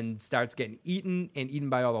and starts getting eaten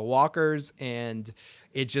by all the walkers. And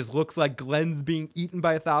it just looks like Glenn's being eaten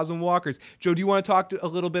by 1,000 walkers. Joe, do you want to talk a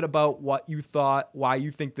little bit about what you thought, why you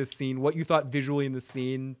think this scene, what you thought visually in the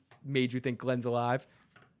scene made you think Glenn's alive?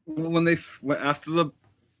 Well, after the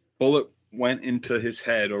bullet went into his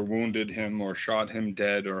head or wounded him or shot him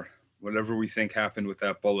dead or whatever we think happened with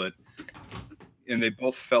that bullet, and they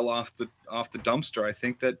both fell off the dumpster, I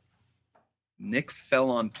think that Nick fell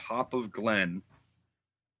on top of Glenn,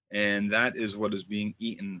 and that is what is being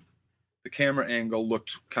eaten. The camera angle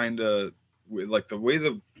looked kind of like the way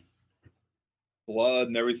the blood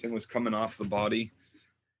and everything was coming off the body.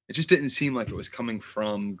 It just didn't seem like it was coming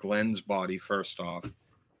from Glenn's body, first off.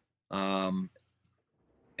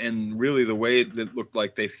 And really the way it looked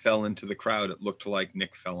like they fell into the crowd, it looked like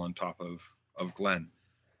Nick fell on top of Glenn.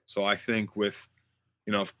 So I think with,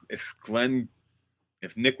 if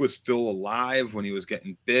Nick was still alive when he was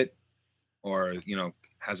getting bit, or,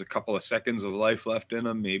 has a couple of seconds of life left in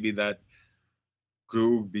him, maybe that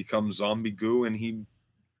goo becomes zombie goo and he,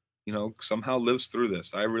 somehow lives through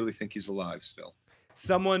this. I really think he's alive still.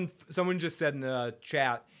 Someone just said in the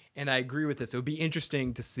chat, and I agree with this, it would be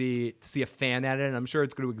interesting to see a fan edit, and I'm sure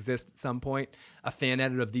it's going to exist at some point, a fan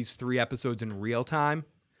edit of these 3 episodes in real time,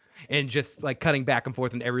 and just like cutting back and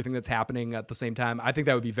forth and everything that's happening at the same time. I think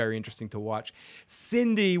that would be very interesting to watch.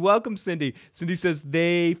 Cindy, welcome, Cindy. Cindy says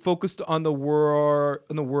they focused on the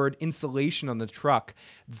word insulation on the truck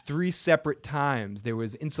 3 separate times. There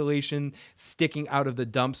was insulation sticking out of the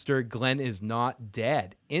dumpster. Glenn is not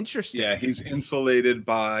dead. Interesting. Yeah, he's insulated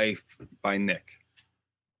by Nick.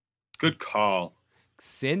 Good call,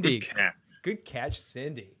 Cindy. Good catch,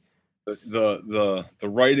 Cindy. The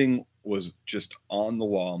writing was just on the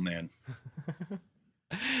wall, man.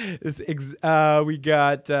 We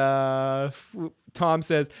got Tom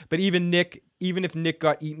says, but even if Nick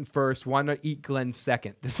got eaten first, why not eat Glenn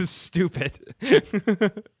second? This is stupid.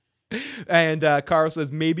 And Carl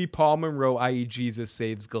says, maybe Paul Monroe, i.e. Jesus,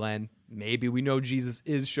 saves Glenn. Maybe. We know Jesus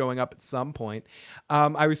is showing up at some point.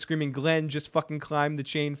 I was screaming, Glenn, just fucking climb the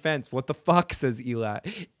chain fence. What the fuck, says Ellie.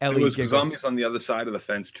 There was zombies on the other side of the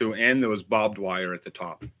fence, too, and there was barbed wire at the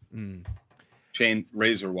top. Chain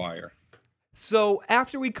razor wire. So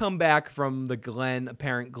after we come back from the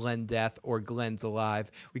apparent Glenn death, or Glenn's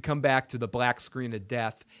alive, we come back to the black screen of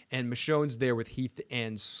death, and Michonne's there with Heath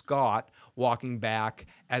and Scott walking back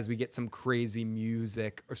as we get some crazy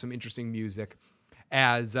music, or some interesting music,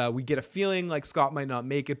 as we get a feeling like Scott might not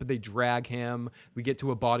make it, but they drag him. We get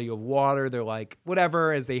to a body of water. They're like,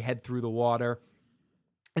 whatever, as they head through the water.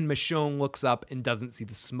 And Michonne looks up and doesn't see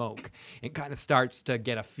the smoke and kind of starts to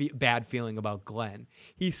get a bad feeling about Glenn.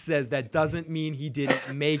 He says that doesn't mean he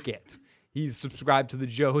didn't make it. He's subscribed to the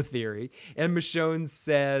Joe theory. And Michonne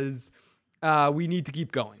says, we need to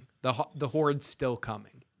keep going. The horde's still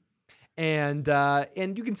coming. And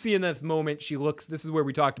you can see in this moment, she looks, this is where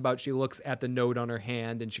we talked about, she looks at the note on her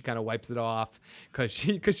hand and she kind of wipes it off because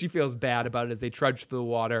she feels bad about it as they trudge through the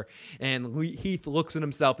water. And Heath looks at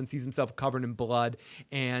himself and sees himself covered in blood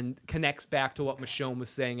and connects back to what Michonne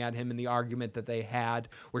was saying at him in the argument that they had,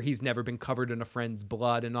 where he's never been covered in a friend's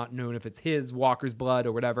blood and not known if it's his Walker's blood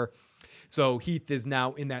or whatever. So Heath is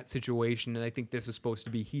now in that situation, and I think this is supposed to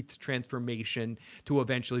be Heath's transformation to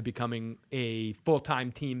eventually becoming a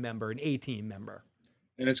full-time team member, an A-team member.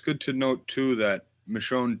 And it's good to note, too, that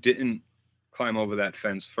Michonne didn't climb over that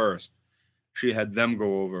fence first. She had them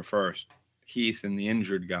go over first. Heath and the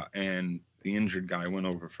injured guy went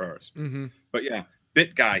over first. Mm-hmm. But yeah,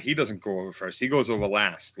 bit guy, he doesn't go over first. He goes over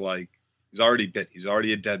last. Like, he's already bit. He's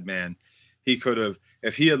already a dead man. He could have,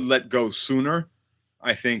 if he had let go sooner,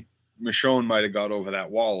 I think Michonne might have got over that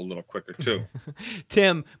wall a little quicker too.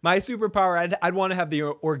 Tim, my superpower, I'd want to have the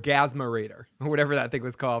Orgasmerator or whatever that thing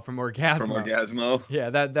was called from Orgasmo. From Orgasmo? Yeah,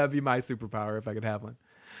 that'd be my superpower if I could have one.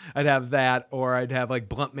 I'd have that, or I'd have like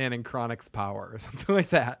Bluntman and Chronic's power or something like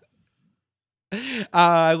that.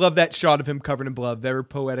 I love that shot of him covered in blood. Very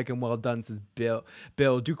poetic and well done, says Bill.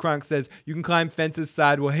 Ducronk says, you can climb fences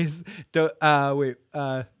sideways.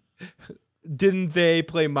 Didn't they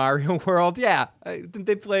play Mario World? Yeah. Didn't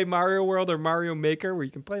they play Mario World or Mario Maker where you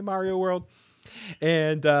can play Mario World?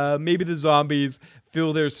 And maybe the zombies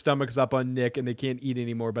fill their stomachs up on Nick and they can't eat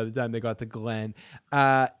anymore by the time they got to Glenn.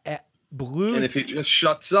 Blue. And if he just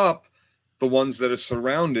shuts up, the ones that are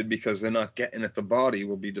surrounded because they're not getting at the body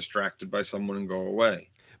will be distracted by someone and go away.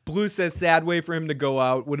 Blue says, sad way for him to go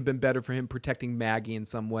out. Would have been better for him protecting Maggie in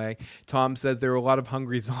some way. Tom says, there were a lot of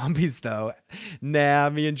hungry zombies, though. Nah,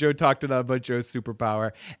 me and Joe talked about Joe's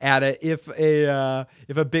superpower. If a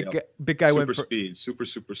big guy went for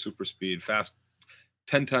super speed, fast,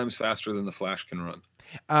 10 times faster than the Flash can run.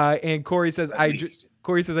 And Corey says, I just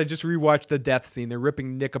rewatched the death scene. They're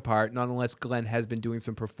ripping Nick apart, not unless Glenn has been doing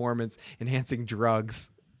some performance-enhancing drugs.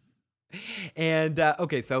 And,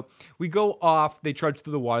 okay, so we go off. They trudge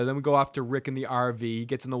through the water. Then we go off to Rick in the RV. He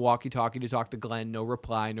gets in the walkie-talkie to talk to Glenn. No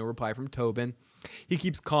reply from Tobin. He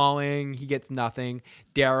keeps calling. He gets nothing.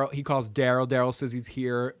 He calls Daryl. Daryl says he's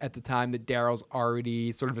here at the time that Daryl's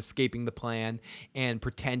already sort of escaping the plan and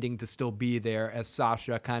pretending to still be there as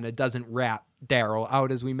Sasha kind of doesn't rat Daryl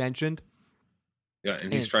out, as we mentioned. Yeah,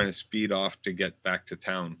 and he's trying to speed off to get back to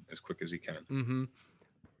town as quick as he can. Mm-hmm.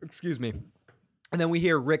 Excuse me. And then we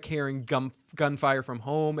hear Rick hearing gunfire from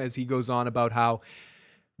home as he goes on about how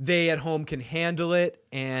they at home can handle it.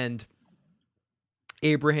 And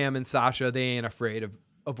Abraham and Sasha, they ain't afraid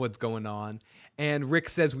of what's going on. And Rick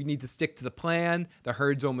says we need to stick to the plan. The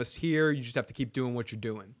herd's almost here. You just have to keep doing what you're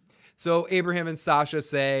doing. So Abraham and Sasha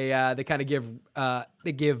say they kind of give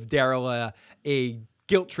Daryl a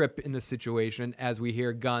guilt trip in the situation as we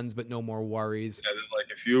hear guns, but no more worries. Yeah, like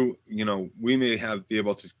if we may be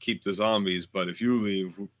able to keep the zombies, but if you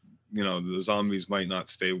leave, the zombies might not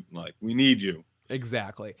stay. Like, we need you.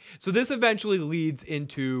 Exactly. So this eventually leads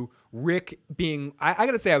into Rick being, I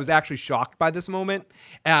got to say, I was actually shocked by this moment.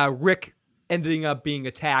 Rick ending up being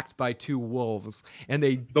attacked by two wolves, and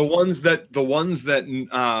the ones that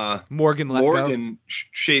Morgan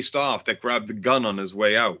chased off, that grabbed the gun on his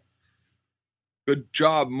way out. Good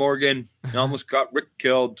job, Morgan. You almost got Rick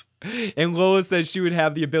killed. And Lola says she would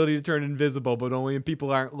have the ability to turn invisible, but only when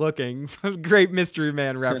people aren't looking. Great Mystery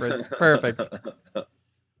Man reference. Perfect.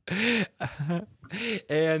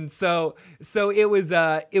 And so it was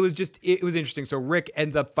interesting. So Rick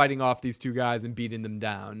ends up fighting off these two guys and beating them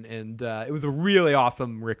down, and it was a really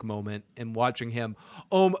awesome Rick moment. And watching him,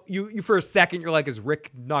 you for a second you're like, is Rick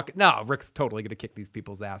not? No, Rick's totally gonna kick these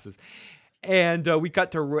people's asses. And we cut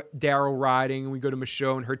to Daryl riding, and we go to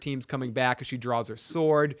Michonne. Her team's coming back as she draws her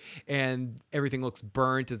sword, and everything looks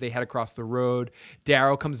burnt as they head across the road.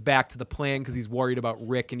 Daryl comes back to the plan because he's worried about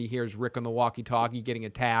Rick, and he hears Rick on the walkie-talkie getting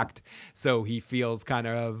attacked. So he feels kind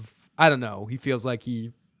of, I don't know, he feels like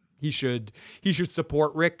he should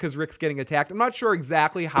support Rick because Rick's getting attacked. I'm not sure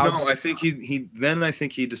exactly how. No, I think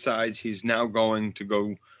he decides he's now going to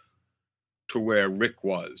go to where Rick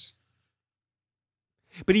was.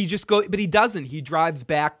 But he doesn't. He drives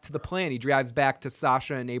back to the plan. He drives back to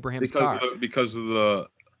Sasha and Abraham's car. Because of the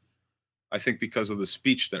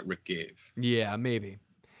speech that Rick gave. Yeah, maybe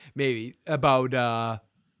about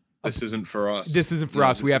this isn't for us. This isn't for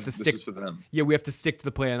us. We have to stick. This is for them. Yeah, we have to stick to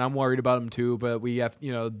the plan. I'm worried about them too, but we have,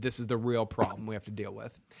 this is the real problem we have to deal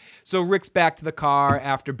with. So Rick's back to the car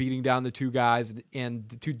after beating down the two guys, and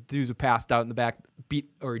the two dudes are passed out in the back,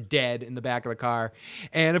 dead in the back of the car.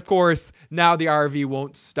 And of course, now the RV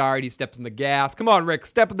won't start. He steps on the gas. Come on, Rick,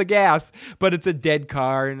 step on the gas. But it's a dead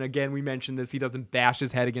car. And again, we mentioned this. He doesn't bash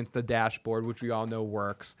his head against the dashboard, which we all know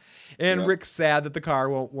works. And Rick's sad that the car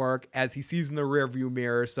won't work as he sees in the rearview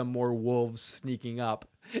mirror some more wolves sneaking up.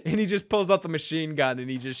 And he just pulls out the machine gun and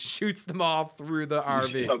he just shoots them all through the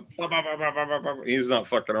RV. He's not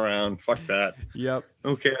fucking around. Fuck that. Yep.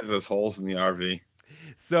 Who cares? There's holes in the RV.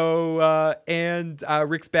 So,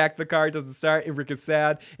 Rick's back. The car doesn't start, and Rick is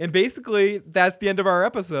sad. And basically, that's the end of our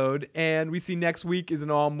episode. And we see next week is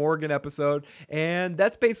an all Morgan episode. And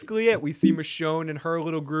that's basically it. We see Michonne and her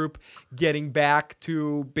little group getting back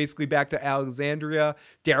to Alexandria.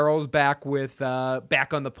 Daryl's back with,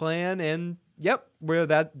 back on the plan. And yep,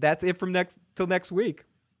 that's it from till next week.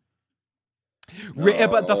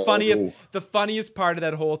 But the funniest part of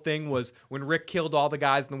that whole thing was when Rick killed all the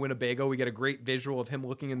guys in the Winnebago. We get a great visual of him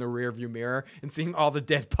looking in the rearview mirror and seeing all the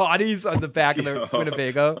dead bodies on the back of the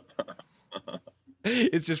Winnebago.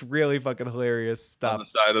 It's just really fucking hilarious stuff. On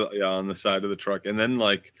the side of the truck, and then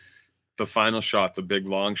like the final shot, the big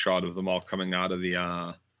long shot of them all coming out of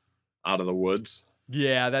the woods.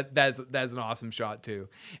 Yeah, that's an awesome shot too.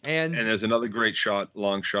 And there's another great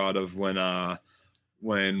long shot of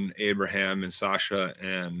when Abraham and Sasha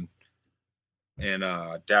and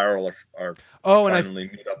Daryl are finally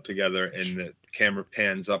meet up together, and the camera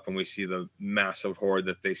pans up and we see the massive horde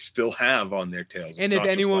that they still have on their tails. And if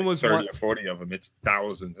anyone was 30 or 40 of them, it's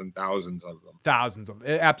thousands and thousands of them.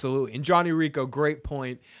 Absolutely. And Johnny Rico, great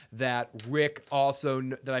point that Rick also,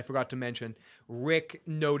 that I forgot to mention, Rick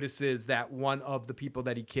notices that one of the people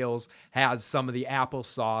that he kills has some of the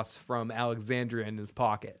applesauce from Alexandria in his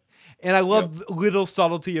pocket. And I love little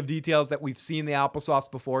subtlety of details that we've seen the applesauce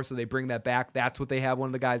before, so they bring that back. That's what they have one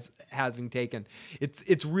of the guys having taken.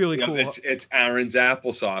 It's really cool. It's Aaron's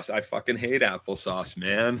applesauce. I fucking hate applesauce,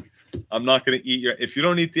 man. I'm not going to eat if you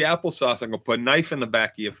don't eat the applesauce, I'm going to put a knife in the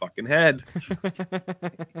back of your fucking head.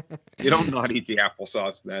 You don't not eat the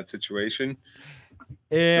applesauce in that situation.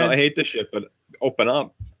 And I hate this shit, but open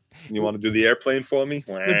up. You want to do the airplane for me?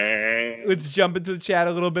 Let's jump into the chat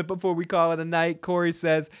a little bit before we call it a night. Corey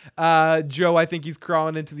says, Joe, I think he's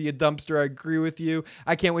crawling into the dumpster. I agree with you.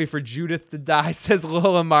 I can't wait for Judith to die, says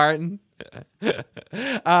Lola Martin.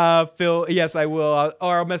 Phil, yes, I will.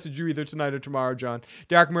 I'll message you either tonight or tomorrow, John.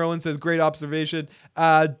 Derek Merlin says, great observation.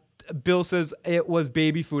 Bill says it was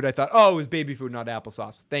baby food. I thought, it was baby food, not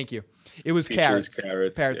applesauce. Thank you. It was carrots. Yeah.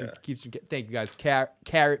 Thank you guys.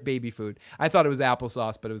 Carrot baby food. I thought it was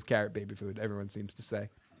applesauce, but it was carrot baby food. Everyone seems to say.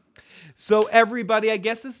 So everybody, I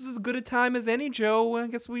guess this is as good a time as any, Joe. I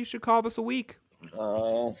guess we should call this a week.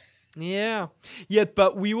 Oh. Yeah,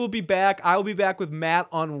 but we will be back. I'll be back with Matt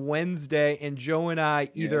on Wednesday, and Joe and I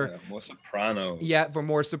more Sopranos. Yeah, for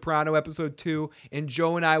more Soprano episode 2, and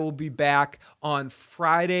Joe and I will be back on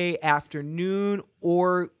Friday afternoon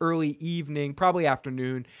or early evening, probably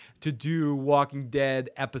afternoon, to do Walking Dead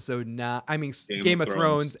episode 9. I mean, Game of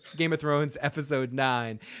Thrones episode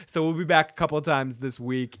 9. So we'll be back a couple of times this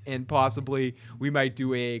week, and possibly we might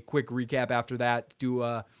do a quick recap after that.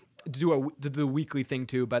 Do the weekly thing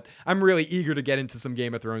too, but I'm really eager to get into some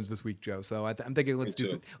Game of Thrones this week, Joe. So I'm thinking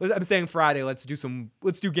I'm saying Friday. Let's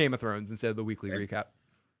do Game of Thrones instead of the weekly recap.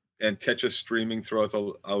 And catch us streaming throughout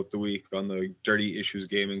the week on the Dirty Issues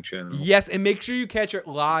Gaming channel. Yes, and make sure you catch it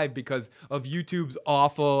live because of YouTube's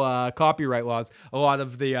awful copyright laws. A lot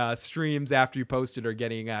of the streams after you post it are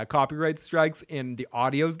getting copyright strikes, and the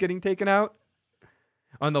audio's getting taken out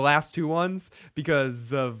on the last 2 ones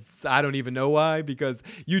because of, I don't even know why, because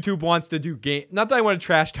YouTube wants to do game. Not that I want to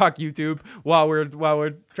trash talk YouTube while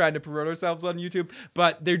we're trying to promote ourselves on YouTube,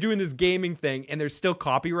 but they're doing this gaming thing and they're still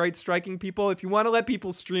copyright striking people. If you want to let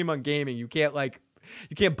people stream on gaming, you can't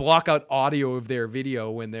block out audio of their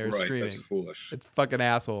video when they're streaming. That's foolish. It's fucking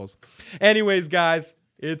assholes. Anyways, guys,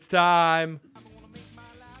 it's time.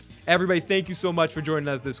 Everybody, thank you so much for joining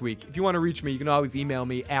us this week. If you want to reach me, you can always email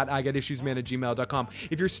me at igotissuesman@gmail.com.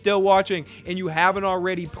 If you're still watching and you haven't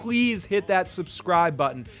already, please hit that subscribe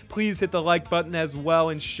button. Please hit the like button as well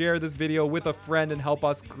and share this video with a friend and help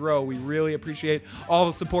us grow. We really appreciate all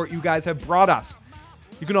the support you guys have brought us.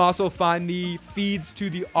 You can also find the feeds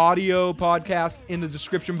to the audio podcast in the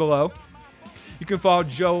description below. You can follow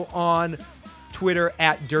Joe on Twitter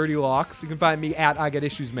at Dirty Locks. You can find me at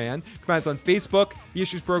iGotIssuesMan. You can find us on Facebook, The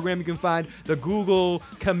Issues Program. You can find the Google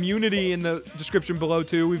community in the description below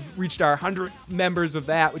too. We've reached our 100 members of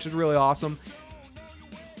that, which is really awesome.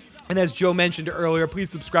 And as Joe mentioned earlier, please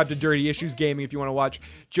subscribe to Dirty Issues Gaming if you want to watch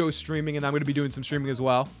Joe streaming, and I'm going to be doing some streaming as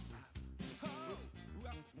well.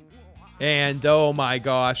 And oh my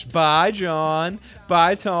gosh, bye John,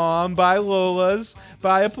 bye Tom, bye Lola's,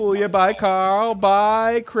 bye Apulia, bye Carl,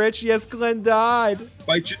 bye Critch. Yes, Glenn died.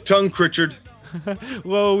 Bite your tongue, Critchard.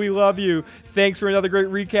 Lola, we love you. Thanks for another great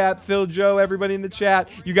recap. Phil, Joe, everybody in the chat.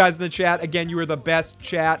 You guys in the chat, again, you are the best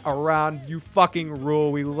chat around. You fucking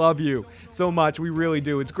rule. We love you so much. We really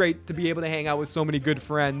do. It's great to be able to hang out with so many good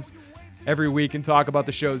friends every week and talk about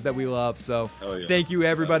the shows that we love. So Thank you,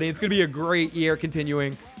 everybody. It's going to be a great year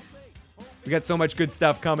continuing. We got so much good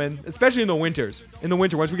stuff coming, especially in the winters. In the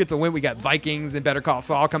winter, once we get to winter, we got Vikings and Better Call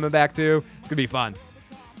Saul coming back too. It's going to be fun.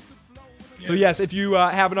 Yeah. So yes, if you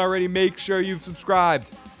haven't already, make sure you've subscribed.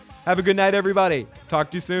 Have a good night, everybody. Talk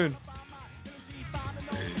to you soon.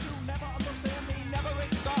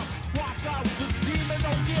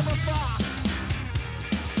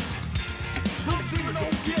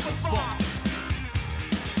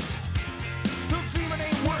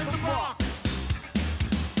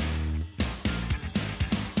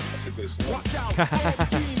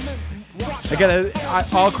 I gotta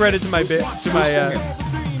all credit to my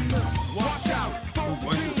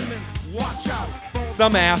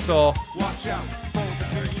some asshole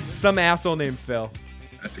named Phil.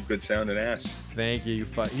 That's a good sounding ass. Thank you.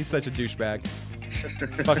 He's such a douchebag.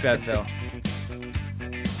 Fuck that Phil.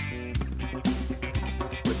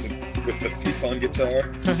 With the thief on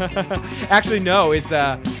guitar. Actually, no. It's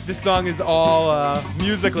this song is all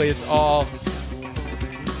musically. It's all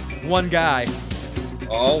one guy.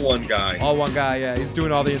 All one guy. All one guy. Yeah, he's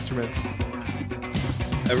doing all the instruments.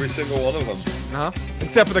 Every single one of them.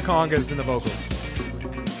 Except for the congas and the vocals.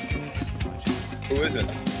 Who is it?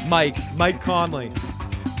 Mike Conley.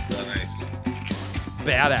 Nice.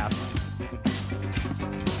 Badass.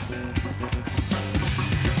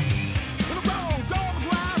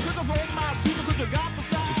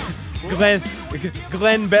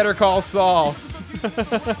 Glenn Better Call Saul.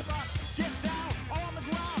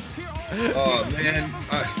 Oh man.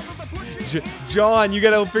 John, we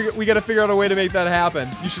gotta figure out a way to make that happen.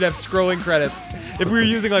 You should have scrolling credits. If we were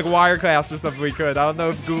using like Wirecast or something, we could. I don't know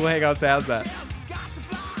if Google Hangouts has that.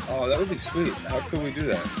 Oh, that would be sweet. How could we do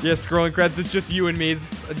that? Yeah, scrolling credits. It's just you and me's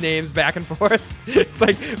names back and forth. It's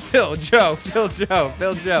like Phil, Joe, Phil, Joe,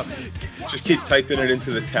 Phil, Joe. Just keep typing it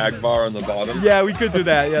into the tag bar on the bottom. Yeah, we could do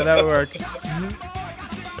that. Yeah, that would work.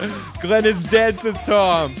 Glenn is dead, says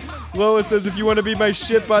Tom. Lois says, if you want to be my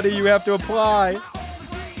shit buddy, you have to apply.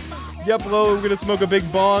 Yep, Lola, we're going to smoke a big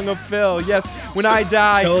bong of Phil. Yes, when I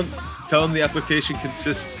die. Tell him the application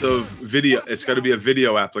consists of video. It's got to be a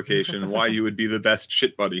video application. Why you would be the best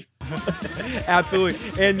shit buddy. Absolutely.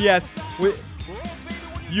 And yes,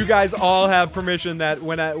 you guys all have permission that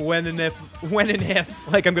when and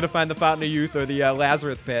if, like I'm going to find the Fountain of Youth or the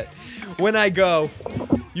Lazarus Pit, when I go,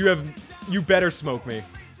 you better smoke me.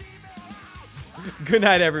 Good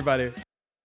night, everybody.